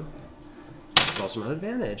 Thank you. It's also an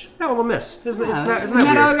advantage. That one will miss. Isn't that how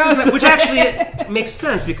it weird? goes? Which actually it makes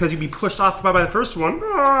sense because you'd be pushed off by the first one.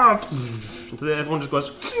 So the other one just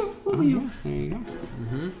goes over you. There you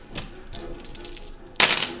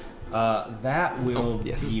go. That will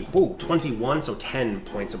yes. be 21, so 10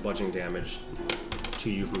 points of bludgeoning damage to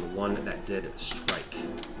you from the one that did strike.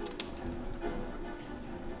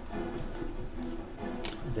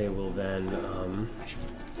 They will then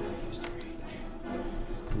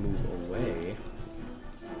move away.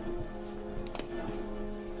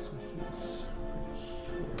 So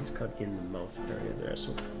he's cut in the mouth area there,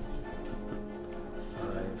 so 5.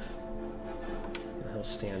 And he'll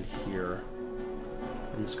stand here.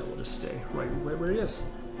 And this guy will just stay right where he is.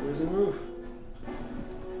 Where does he move?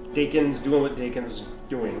 Dakin's doing what Dakin's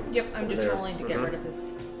doing. Yep, I'm just there. rolling to get rid of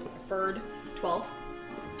his furred 12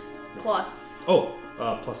 plus.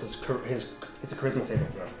 Plus it's a charisma saving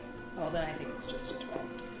throw. Oh, then I think it's just a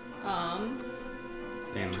 12.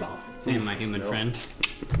 Same, 12. Same, my human No. friend.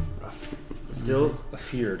 Still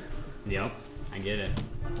afeared. Yep, I get it.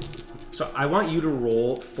 So I want you to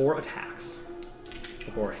roll 4 attacks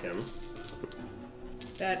for him.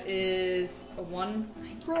 That is a 1. I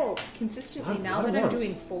roll consistently Wow, now a lot that of I'm ones.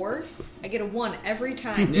 doing 4s. I get a 1 every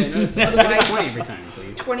time. Yeah, notice that. Otherwise, 20 every time,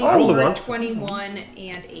 please. 24, rolled a 1. 21,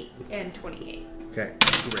 and 8, and 28. Okay,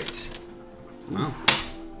 great. Wow.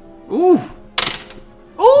 Ooh!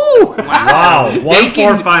 Ooh! Wow, 1,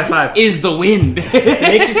 Bacon 4, 5, 5. Is the wind. It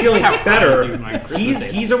makes you feel better. Dude, my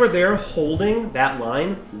Christmas He's over there holding that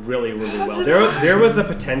line really, really well. There was a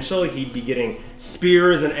potential he'd be getting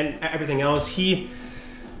spears and everything else.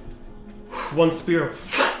 One spear,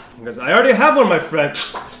 he goes, I already have one, my friend.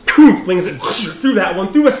 Flings it through that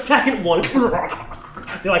one, through a second one.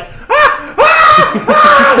 They're like,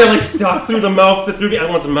 they're like stuck through the mouth, through the other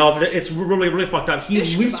one's mouth. It's really, really fucked up. He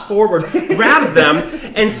leaps forward, grabs them,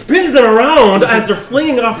 and spins them around as they're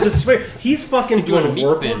flinging off the spear. He's fucking doing a doing meat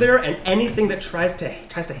work spin. over there, and anything that tries to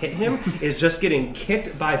hit him is just getting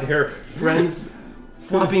kicked by their friends'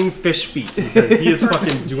 flopping fish feet because he is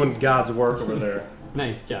fucking doing God's work over there.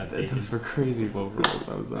 Nice job, Jake. Those were crazy low rolls.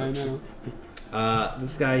 I know.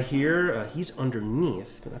 This guy here, he's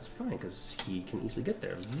underneath, but that's fine because he can easily get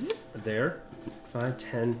there. There. 5,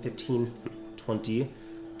 10, 15, 20,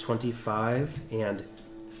 25, and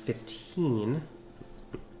 15.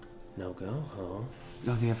 No go home.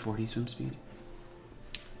 Oh, they have 40 swim speed.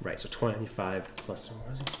 Right, so 25 plus.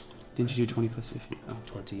 Where is he? Didn't you do 20 plus 50? Oh.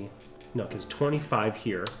 20. No, because 25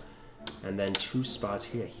 here, and then 2 spots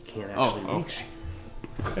here. He can't actually reach.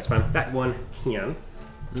 That's fine. That one can.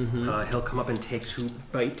 He'll come up and take 2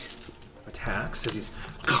 bite attacks as he's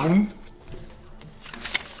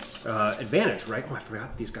advantage, right? Oh, I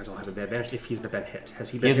forgot these guys all have advantage if he's been hit. Has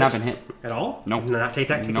he been hit? He has not been hit at all. No. Did not take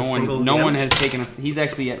that. Take no a one. single No one damage? has taken us. He's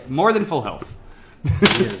actually at more than full health.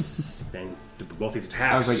 He is. And both these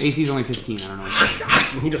attacks. I was like, AC's only 15. I don't know.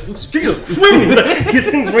 He just looks, Jesus Christ! He's like, his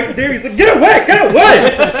thing's right there. He's like, get away, get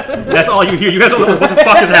away! That's all you hear. You guys don't know what the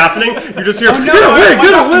fuck is happening. You just hear, get away,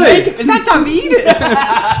 get away! Is that David?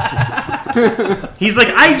 He's like,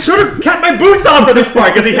 I should have kept my boots on for this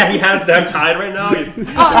part because he has them tied right now. He's like,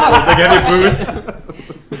 have your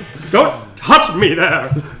boots. Don't touch me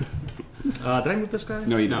there. Did I move this guy?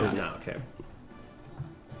 No, you didn't. No, okay.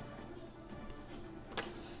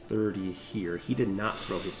 30 here. He did not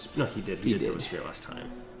throw his. No, he did. He did throw his spear last time.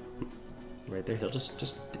 Right there. He'll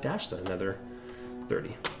just dash that another 30.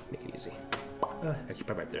 Make it easy. I keep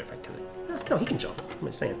him right there if I can. No, he can jump. I'm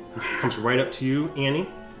just saying. Comes right up to you, Annie.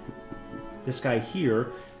 This guy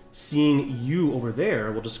here, seeing you over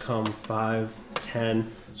there, will just come 5,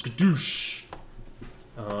 10, skadoosh.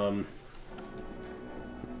 Not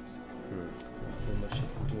much you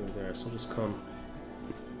can do there, so just come.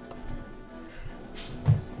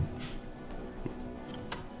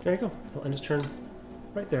 There you go. He'll end his turn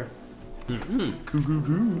right there.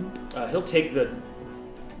 He'll take the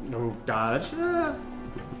dodge.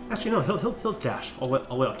 Actually, no. He'll dash all the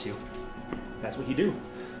way up to you. That's what he do.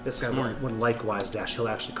 This guy would likewise dash. He'll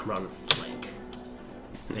actually come around and flank.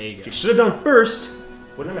 There you go. You should have done first.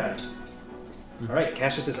 Wouldn't have mattered. All right,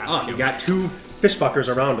 Cassius is up. You got 2 fish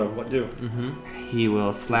fuckers around him. What do? He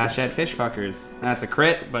will slash at fish fuckers. That's a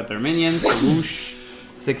crit, but they're minions. Whoosh.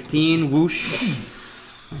 16. Whoosh.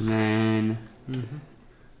 And then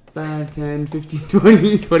 5, 10, 15,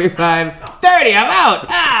 20, 25, 30. I'm out.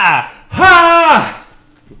 Ah! Ha!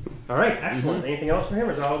 All right, excellent. Anything else for him,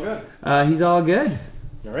 or is it all good? He's all good.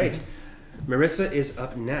 All right. Marissa is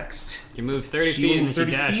up next. She moves 30 She feet will and move then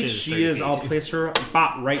 30 she dashes. feet. She 30 is. feet. I'll place her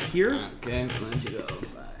bot right here. Okay, so then she go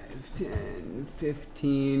 5, 10,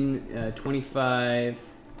 15, 25,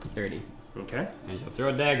 30. Okay. And she'll throw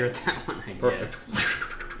a dagger at that one, I Perfect. guess.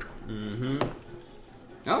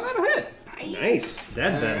 Oh, that'll hit. Nice.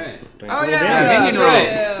 Dead then. Alright. Doing Oh, a little yeah, damage. minion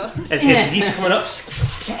rolls. As he's coming up,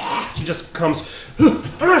 she just comes. I'm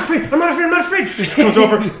not afraid. I'm not afraid. I'm not afraid. She comes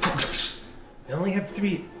over. I only have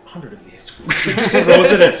 300 of these.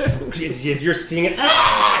 Throws it in. As you're seeing it,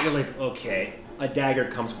 you're like, okay. A dagger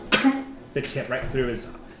comes, the tip right through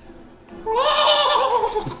his.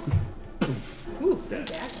 Ooh, Dead.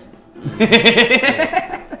 dagger.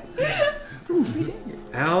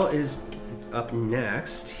 Al is up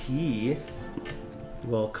next. He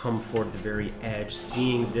will come forward to the very edge,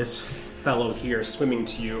 seeing this fellow here swimming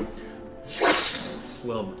to you.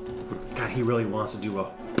 Well, God, he really wants to do a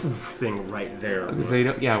poof thing right there. I was gonna say,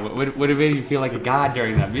 what it made you feel like a god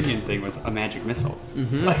during that minion thing was a magic missile.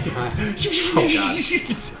 Oh, God.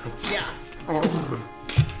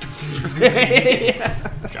 Yeah.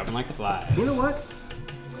 Dropping like a fly. You know what?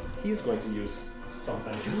 He's going to use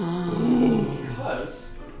something.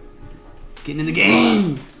 Because Getting in the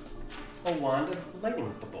game. a wand of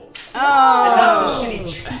lightning bolts. Oh. And not the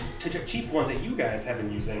shitty, cheap ones that you guys have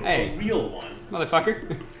been using. Hey. A real one.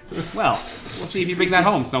 Motherfucker. Well, we'll see if you bring that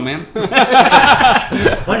home, Snowman.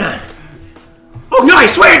 Why not? Oh no! I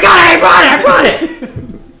swear to God, I brought it!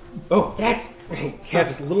 Oh, that's. He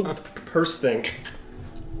has this little purse thing.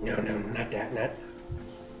 No, not that. Not.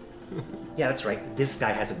 Yeah, that's right. This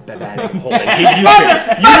guy has a bad I'm holding. He used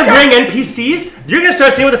it. You gonna bring NPCs? You're gonna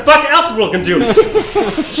start seeing what the fuck else the world can do.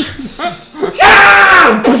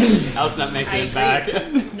 Elf's not making I it back. agree.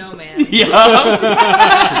 Snowman.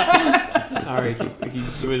 Sorry, he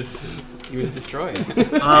was destroyed.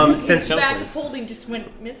 Since His bag of holding just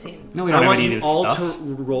went missing. No, we I don't have want any you of all his stuff. to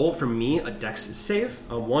roll for me a dex save.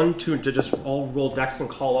 1, 2, to just all roll dex and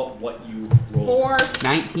call out what you roll. 4.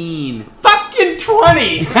 19. Fucking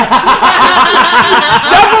 20! Double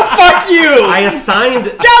fuck you! I assigned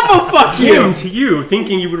Double fuck him to you,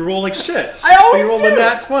 thinking you would roll like shit. I always You rolled do. a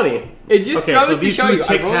nat 20. It just Okay, goes so to these show two you, I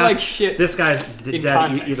take roll half. like shit. This guy's in dead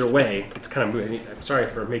context. either way. It's kind of. I'm sorry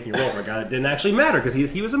for making you roll for a guy. It didn't actually matter because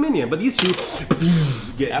he was a minion. But these two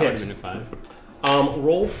get That would have hit. been a 5.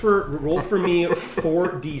 Roll for me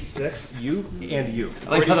 4d6. You and you. I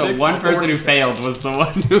like how the 46? one person who 46. failed was the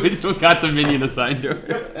one who got the minion assigned to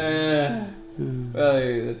her.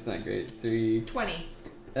 Well, that's not great. 3. 20.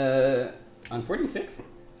 On 46?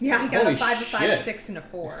 Yeah, I got Holy a 5, a 5, a shit. 6, and a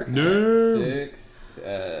 4. 6.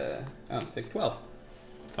 6, 12.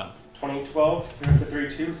 20, 12,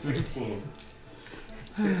 32, 16.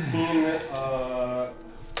 16,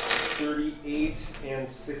 38, and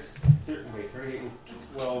 38 and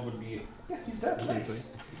 12 would be... Yeah, he's dead.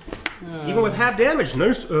 Nice. Even with half damage.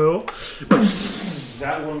 Nice, Earl.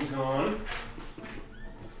 That one gone.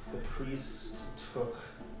 The priest took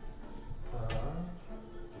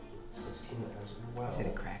 16 as well. Is it a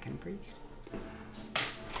Kraken priest?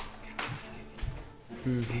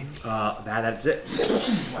 That's it.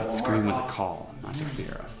 That scream was a call. Not to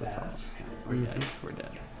fear us. That's all. We're dead. We're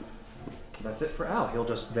dead. That's it for Al. He'll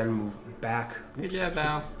just then move back. Good job,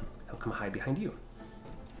 Al. He'll come hide behind you.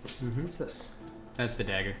 What's this? That's the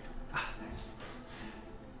dagger. Nice.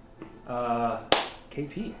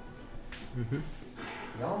 KP.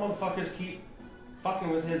 Y'all motherfuckers keep fucking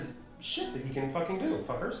with his shit that he can fucking do,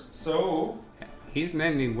 fuckers. So... He's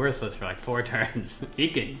made me worthless for like 4 turns. He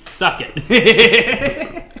can suck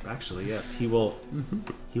it. Actually, yes, he will.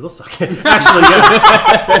 He will suck it. Actually, yes.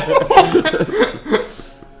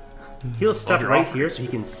 He'll step right here so he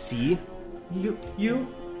can see you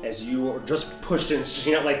as you are just pushed in. So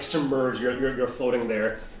you're not like submerged. You're floating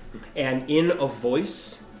there, and in a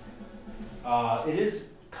voice, it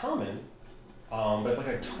is common, but it's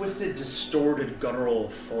like a twisted, distorted, guttural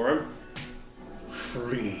form.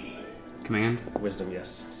 Free. Command. Wisdom, yes.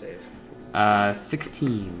 Save.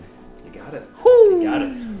 16. You got it. You got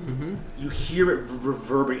it. You hear it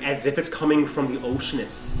reverberate as if it's coming from the ocean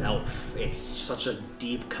itself. It's such a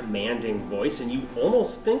deep, commanding voice, and you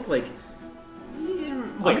almost think like,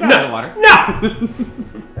 Wait, get out of the water. No.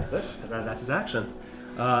 That's it. That's his action.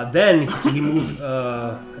 Then so he moved,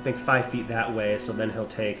 I think 5 feet that way. So then he'll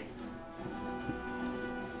take.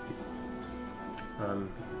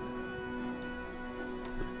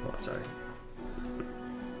 Sorry.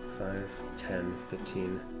 5, 10,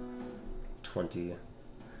 15, 20.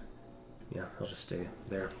 Yeah, he'll just stay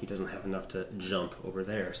there. He doesn't have enough to jump over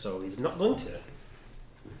there, so he's not going to.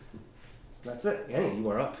 That's it. Annie, you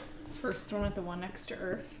are up. First one at the one next to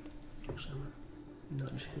Earth. Actually, I'm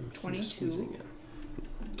gonna nudge him. 22.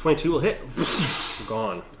 22 will hit.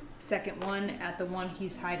 Gone. Second one at the one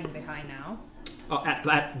he's hiding behind now. Oh,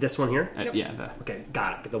 at this one here? Yep. Yeah, the Okay,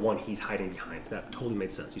 got it. The one he's hiding behind. That totally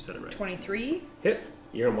made sense. You said it right. 23. Hit.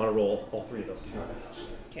 You're going to want to roll all 3 of those. He's not going to touch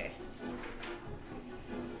it. Okay.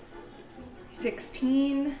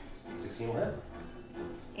 16 16 will hit.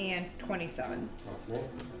 and 27. All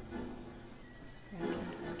 3.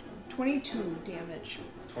 22 damage.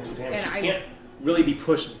 22 damage. And You can't really be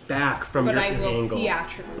pushed back from But your I will angle.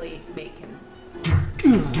 theatrically make him.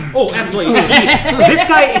 Oh, absolutely. This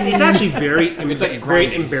guy, it's actually very like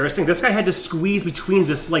very embarrassing. This guy had to squeeze between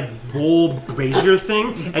this like bull brazier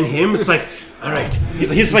thing and him. It's like, all right,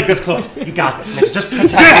 he's like this close. You got this. Next, just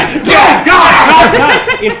protect me.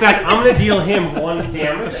 God. In fact, I'm gonna deal him 1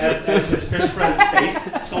 damage as his fish friend's face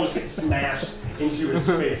skull just gets smashed into his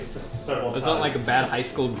face several That's times. not like a bad high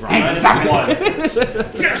school drama. Stop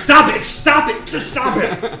it! Stop it! Stop it! Just stop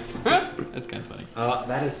it! That's kind of funny.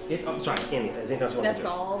 That is it. I'm sorry, Andy. Is anything else you want That's to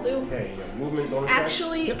do? all I'll do. Okay, you got movement bonus.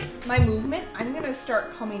 Actually, my movement, I'm gonna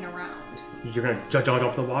start coming around. You're gonna jump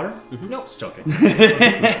up the water? Nope. Just joking. 10,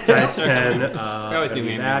 always gonna knew be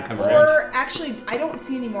me back. and I'm come around. Or actually, I don't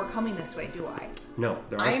see any more coming this way, do I? No,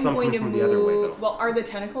 there are I'm some going coming to from the other way move. though. Well, are the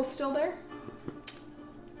tentacles still there?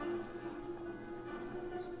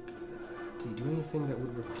 Do you do anything that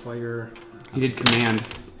would require? he did command.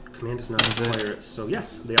 Command does not require it. So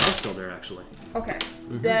yes, they are still there actually. Okay.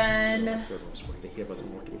 Then, Third one was for you. He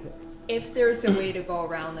wasn't working hit. if there's a way to go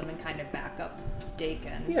around them and kind of back up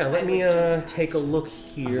Dakin. Yeah, let I me would take a look So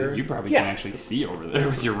here. you probably Yeah. can actually see over there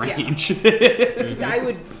with your Yeah. range. Because I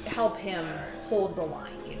would help him hold the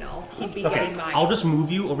line, you know? He'd be Okay, getting mine. I'll just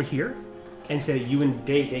move you over here and say you and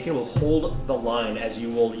Dakin will hold the line as you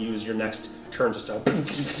will use your next turn just to.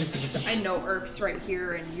 I know Earth's right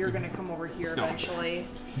here, and you're gonna come over here No. eventually.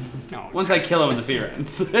 No. Once I kill him, the fear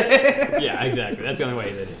ends. Yeah, exactly. That's the only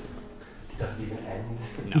way that it. Doesn't even end.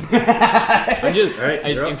 No. I just, All right, I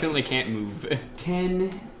just you're up. infinitely can't move.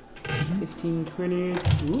 10, 15, 20,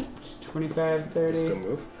 25, Just go 30,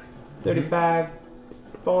 move. 35,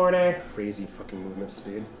 40. Crazy fucking movement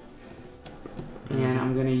speed. And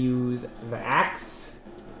I'm gonna use the axe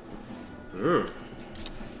Mm.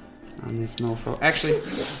 on this mofo. Actually,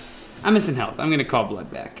 I'm missing health. I'm gonna call blood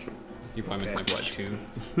back. You probably missed like what,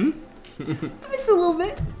 2? Just a little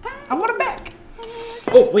bit. I want it back.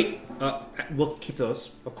 Oh wait, we'll keep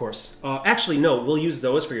those, of course. Actually, no, we'll use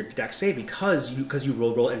those for your dex save because you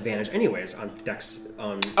roll advantage anyways on dex.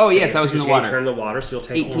 Oh, save, yes, I was in because the you're gonna water. Turn the water, so you'll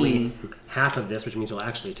take 18. only half of this, which means you'll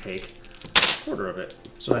actually take a quarter of it.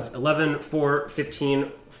 So that's 11, 4,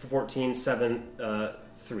 15, 14, 7,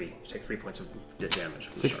 3. You take 3 points of damage.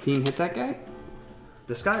 From the 16 hit that guy?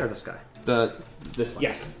 This guy or this guy? This one.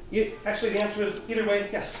 Yes. Actually, the answer is either way,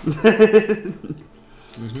 yes.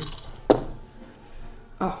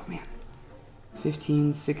 Oh, man.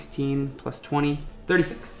 15, 16, plus 20,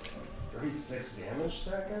 36. 36 damage to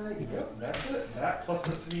that guy? Yep, that's it. That plus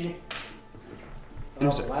the 3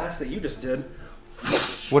 blast that you just did.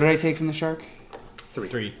 What did I take from the shark? 3.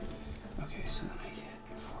 Okay, so then I get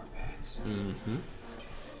 4 bags. Mm-hmm.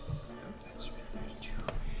 That's 32.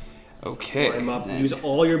 Okay. Climb up. then- Use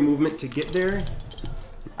all your movement to get there.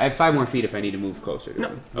 I have 5 more feet if I need to move closer to No,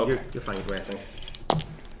 him. Okay. you're fine either way, I think.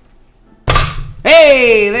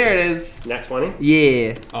 Hey, there it is. Nat 20.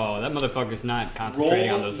 Yeah. Oh, that motherfucker's not concentrating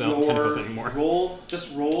on those tentacles anymore.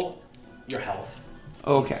 Just roll your health.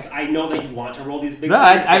 Okay. I know that you want to roll these big No,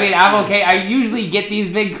 crits, I mean, but I'm okay. I usually get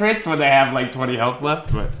these big crits when they have like 20 health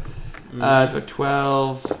left, but. So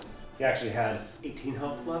 12. You actually had 18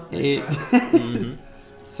 health left. 8. Mm-hmm.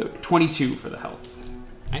 So 22 for the health.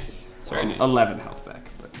 Nice. Sorry, nice. 11 health back.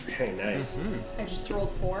 But. Hey, nice. I just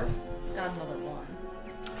rolled 4, got another 1.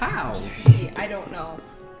 How? Just to see, I don't know.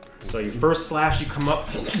 So your first slash, you come up,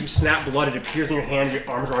 you snap blood, it appears in your hand, your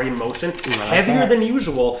arms are already in motion. Heavier than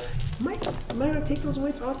usual. Might not take those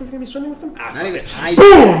weights off if you're going to be swimming with them. Not even I.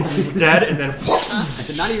 Boom! Dead, and then I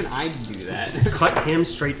said not even I do that. cut him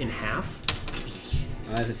straight in half.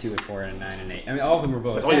 Well, that's a 2, a 4, and a 9, and 8. I mean, all of them were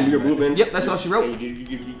both. That's all your movement. Yep, that's all she wrote. And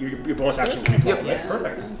your bonus action can be Yep. right?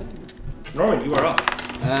 Perfect. Norman, you are up.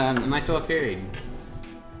 Am I still a fairy?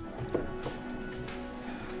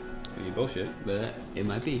 Bullshit, but it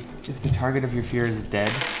might be. If the target of your fear is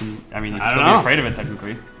dead, I mean, you can I still don't be know. afraid of it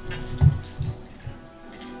technically.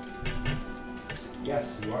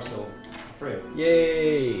 Yes, you are still afraid.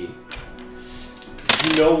 Yay! You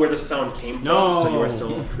know where the sound came from, No. so you are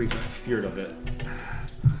still feared of it.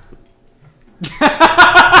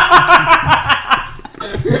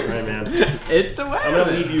 Alright, man. It's the way. I'm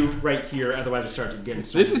gonna leave you right here, otherwise we start to get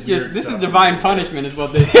into This is weird this stuff. is divine punishment, is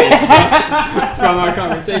what this is from our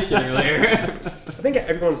conversation earlier. I think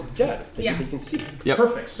everyone's dead. That Yeah. you can see. Yep.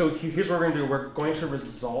 Perfect. So here's what we're going to do. We're going to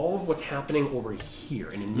resolve what's happening over here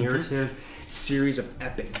in a narrative series of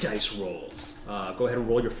epic dice rolls. Go ahead and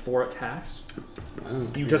roll your 4 attacks.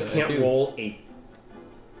 You just can't roll a...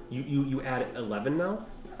 You add 11 now?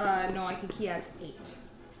 No, I think he has 8.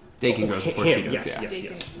 Dakin goes before she Him, goes. yes, Yeah. yes,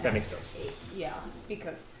 yes. That makes sense. 8, yeah,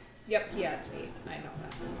 because... Yep, he has 8. I know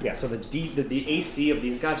that. Yeah, so the AC of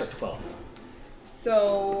these guys are 12.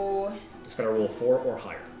 So... It's got to roll 4 or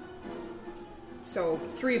higher. So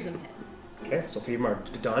 3 of them hit. Okay, so 3 of them are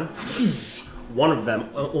done. One of them,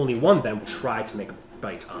 only one of them, will try to make a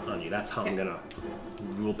bite on you. That's how I'm gonna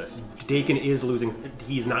rule this. Dakin is losing.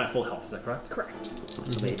 He's not at full health. Is that correct? Correct.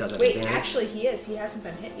 So then he does have Wait, advantage. actually he is. He hasn't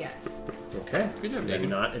been hit yet. Okay. Good job, Maybe Dakin.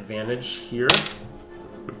 not advantage here.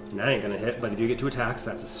 That ain't gonna hit, but they do get 2 attacks.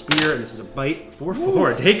 That's a spear, and this is a bite for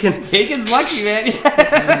 4. Dakin. Dakin's lucky, man.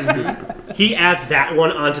 He adds that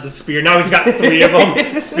one onto the spear. Now he's got 3 of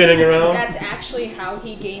them spinning around. That's actually how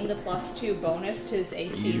he gained the +2 bonus to his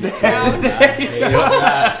AC this round.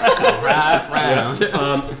 Round.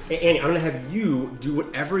 Annie, I'm gonna have you do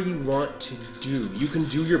whatever you want to do. You can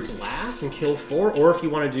do your blast and kill 4, or if you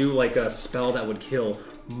want to do like a spell that would kill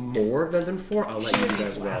more than 4, I'll let She you would do be that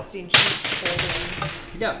as well. blasting. She's holding.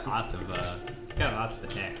 You got lots of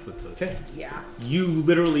attacks with those. Okay. Yeah. You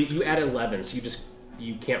add 11, so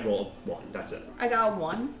you can't roll a 1. That's it. I got a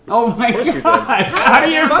 1. Oh my course you did. gosh! How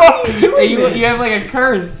do you roll? You have like a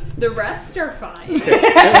curse. The rest are fine.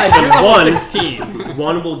 One 16.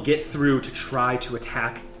 One will get through to try to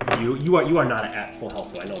attack you. You are not at full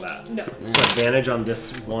health, though. I know that. No. So advantage on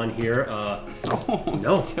this one here.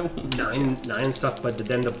 No, still 9 stuff, but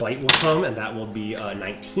then the bite will come, and that will be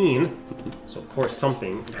 19. So of course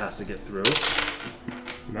something has to get through.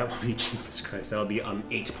 And that will be Jesus Christ. That will be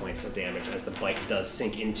 8 points of damage as the bite does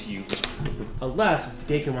sink into you. Unless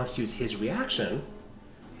Dakin wants to use his reaction.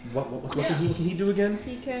 What can he do again?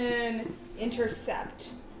 He can intercept.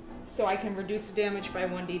 So I can reduce the damage by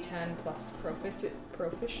 1d10 plus proficiency.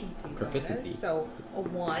 Proficiency. bonus. So a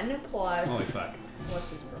 1 plus. Holy fuck.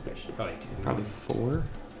 What's his proficiency? Probably 2. Probably 4.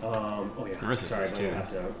 Oh yeah. Reverse Sorry, is I'm gonna have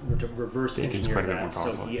to reverse Dakin's engineer quite a bit that. more So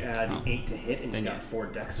powerful. he adds 8 to hit, and he's Then got yes. 4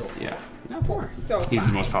 dex so far. Yeah. No, 4. So He's the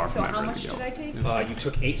 5. most powerful So member how of much the did guild. I take? You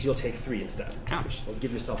took 8, so you'll take 3 instead. Ouch. Well,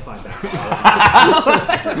 give yourself 5 back.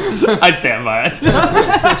 I stand by it.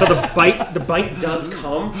 So the bite does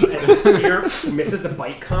come, and the spear misses. The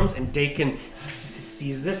bite comes, and Dakin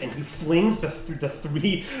sees this, and he flings the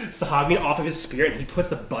 3 Sahuagin off of his spear, and he puts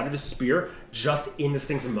the butt of his spear just in this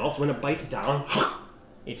thing's mouth. So when it bites down,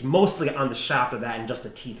 It's mostly on the shaft of that, and just the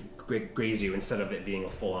teeth graze you instead of it being a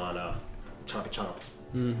full-on chompy chomp.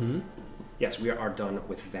 Mm-hmm. Yes, we are done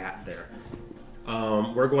with that there.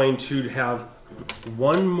 We're going to have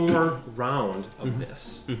one more round of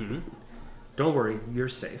this. Mm-hmm. Don't worry, you're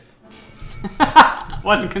safe.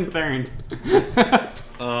 Wasn't concerned.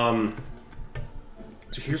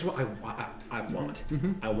 So here's what I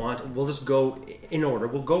want. We'll just go in order.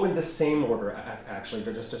 We'll go in the same order, actually,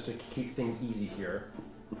 just to keep things easy here.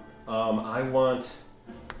 I want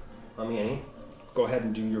Annie, go ahead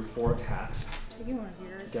and do your 4 attacks. Taking one of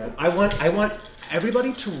yours. Dad, I want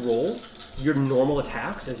everybody to roll your normal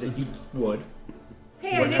attacks as if you would.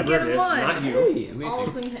 Hey, I didn't get Whatever it is, one. not you. Hey, amazing. All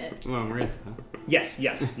of them hit. Well, Marissa. Yes.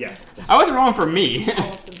 I wasn't rolling for me. All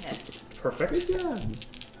of them hit. Perfect.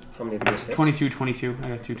 How many of yours hit? 22. I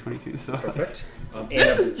got 2 22. So Perfect. And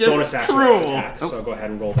This a is just bonus action cruel. attack. So go ahead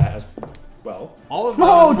and roll that as well. All of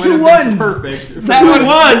Oh, those 2 would have been ones. Perfect. 2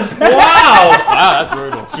 ones! Wow! Wow, that's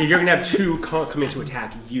brutal. So you're gonna have 2 come in to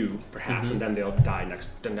attack you, perhaps, and then they'll die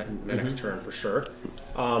next turn for sure.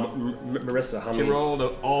 Marissa, how She many? rolled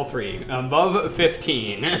all 3 above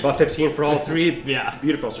 15. Above 15 for all 3. Yeah.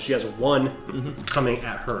 Beautiful. So she has 1 coming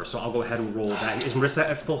at her. So I'll go ahead and roll that. Is Marissa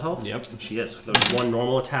at full health? Yep. She is. There's 1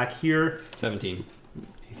 normal attack here. 17.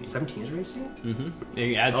 17 is your AC?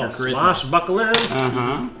 It adds her charisma. Swashbuckling.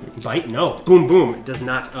 Uh-huh. Bite? No. Boom, boom. It does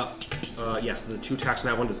not. Yes, the 2 attacks on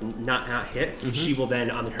that one does not hit. She will then,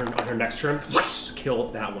 on her next turn, kill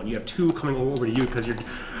that one. You have 2 coming over to you because you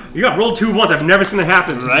got rolled 2 once. I've never seen it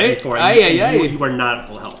happen Right? before. Aye. You are not at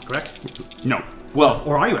full health, correct? no. Well,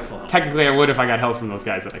 Or are you at full health? technically I would if I got health from those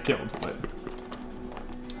guys that I killed, but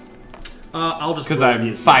I'll just because roll I'm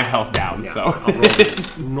these. 5 health down, Yeah, so I'll roll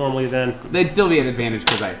these normally then. they'd still be an advantage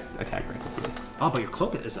because I attack recklessly. Oh, but your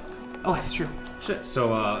cloak is up. Oh, that's true. Shit.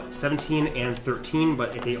 So 17 and 13,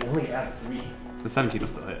 but they only add 3. The 17 will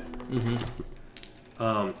still hit.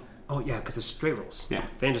 Oh yeah, because there's straight rolls. Yeah.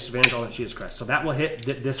 Advantage, all that Jesus Christ. So that will hit.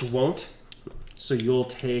 This won't. So you'll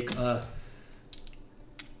take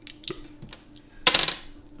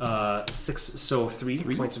 6. So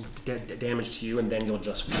 3 points of damage to you, and then you'll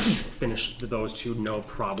just finish those 2, no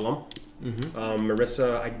problem.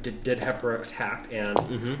 Marissa, I did have her attacked, and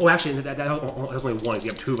oh, actually, that was only 1.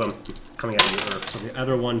 You have 2 of them coming out of your earth. So the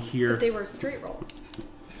other one here. They were straight rolls.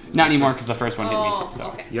 Not anymore because the first one hit Oh, me. So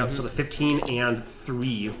okay. Yep. So the 15 and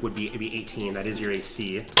 3 would be 18. That is your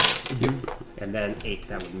AC. And then 8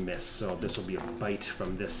 that would miss. So this will be a bite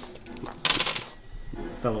from this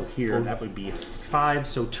fellow here. That would be 5.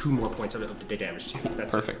 So 2 more points of damage to you.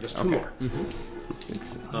 That's Perfect. Just 2 Okay. more.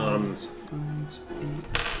 6.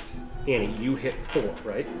 Annie, you hit 4,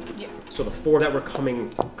 right? Yes. So the 4 that were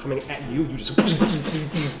coming at you, you just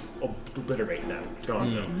obliterate them. Gone.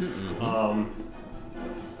 So.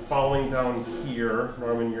 Following down here,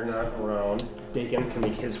 Norman, you're not around. Dakin can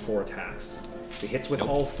make his 4 attacks. If he hits with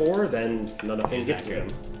all 4, then nothing gets to him.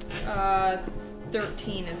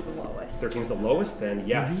 13 is the lowest. 13 is the lowest, then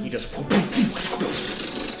yeah, he just.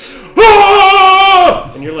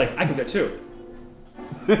 Ah! And you're like, I can go too.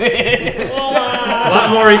 A lot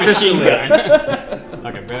more efficiently.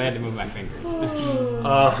 Okay, barely had to move my fingers.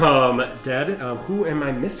 Dead. Who am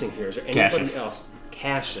I missing here? Is there anybody Cassius. else?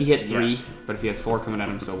 Cassius. He hit 3, yes. but if he has 4 coming at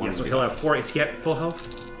him, so 1. Yeah, so he'll have 4. Is he at full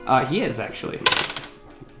health? He is actually.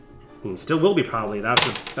 He still will be probably. That's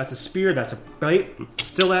a spear. That's a bite.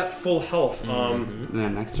 Still at full health. And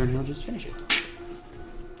then next turn he'll just finish it.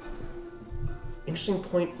 Interesting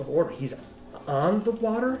point of order. He's on the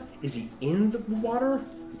water. Is he in the water?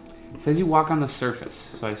 It says you walk on the surface,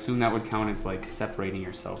 so I assume that would count as like separating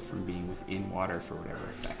yourself from being within water for whatever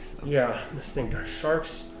effects. Yeah. This thing. Are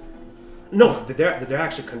sharks? No, they're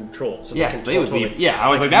actually controlled. So Yes, they they can would be. totally- Yeah, I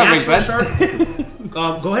was like, that makes natural sense.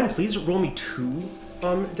 Shark, go ahead and please roll me 2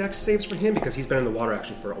 dex saves for him because he's been in the water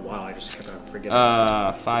actually for a while. I just kept on forgetting.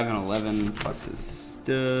 5 and 11 plus his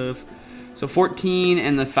stuff. So 14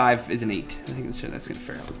 and the 5 is an 8. I think that's gonna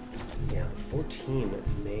fair out. Yeah, 14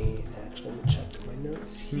 may actually. Let me check my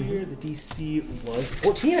notes here. The DC was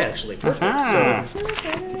 14 actually. Perfect. Aha.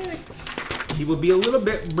 So he will be a little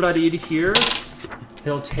bit bloodied here.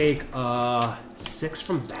 He'll take 6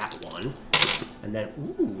 from that one, and then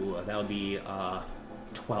that would be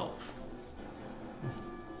 12.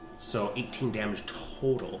 So 18 damage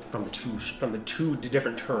total from the two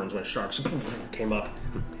different turns when sharks came up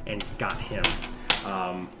and got him.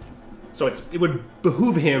 So it would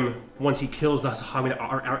behoove him once he kills the Sahagin that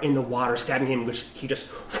are in the water, stabbing him, which he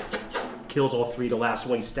just kills all 3. The last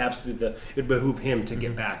one he stabs through it would behoove him to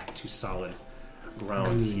get back to solid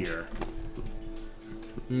ground here.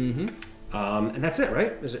 And that's it,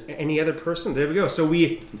 right? Is there any other person? There we go. So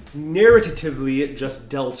we narratively just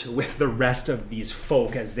dealt with the rest of these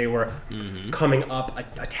folk as they were coming up,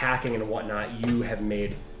 attacking and whatnot. You have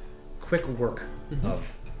made quick work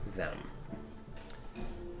of them.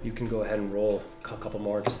 You can go ahead and roll a couple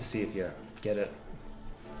more just to see if you get it.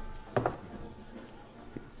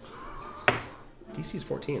 DC is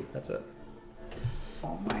 14. That's it.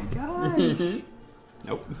 Oh my god.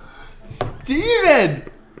 Nope. Steven!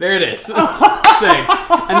 There it is. 6. And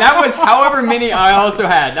that was however many I also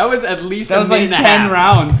had. That was at least That was like 10 half.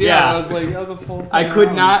 rounds. Yeah. That was a full 10 I could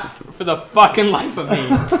rounds. not, for the fucking life of me,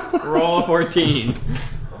 roll a 14.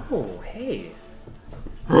 Oh, hey.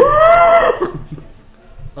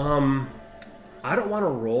 I don't want to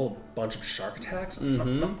roll a bunch of shark attacks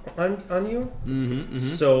on you.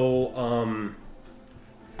 So,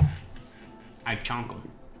 I chonk them.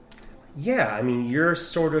 yeah, I mean, you're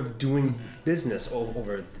sort of doing business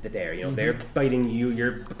over there. You know, they're biting you,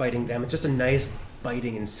 you're biting them. It's just a nice,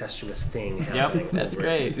 biting, incestuous thing happening. that's over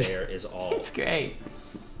great. There is all. It's great.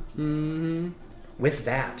 With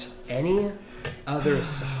that, any other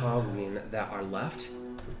Sahagin that are left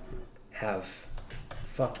have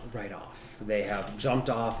fucked right off. They have jumped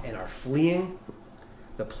off and are fleeing.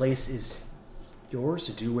 The place is yours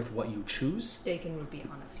to do with what you choose. Dakin would be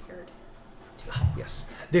on a fjord.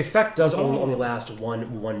 Yes. The effect does only last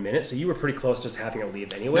one minute, so you were pretty close just having it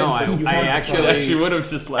leave anyways. No, but you I have- actually would have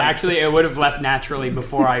just left. Actually, it would have left naturally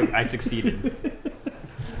before I succeeded.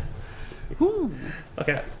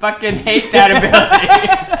 Okay. Fucking hate that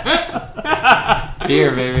ability.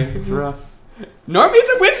 Fear, baby. It's rough. Normally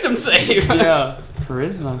it's a wisdom save. Yeah.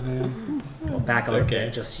 Charisma, man. I'll back up a okay.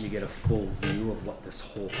 bit just so you get a full view of what this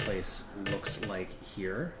whole place looks like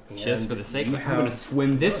here. Just And for the sake you of it, I'm gonna have-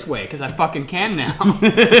 swim this way because I fucking can now.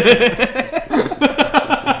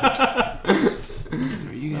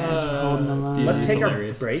 You guys are holding the line. Let's It's take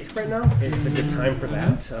hilarious. our break right now. It's a good time for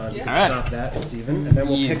that. You can Alright. stop that, Stephen, and then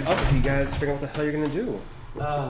we'll pick up if you guys figure out what the hell you're gonna do.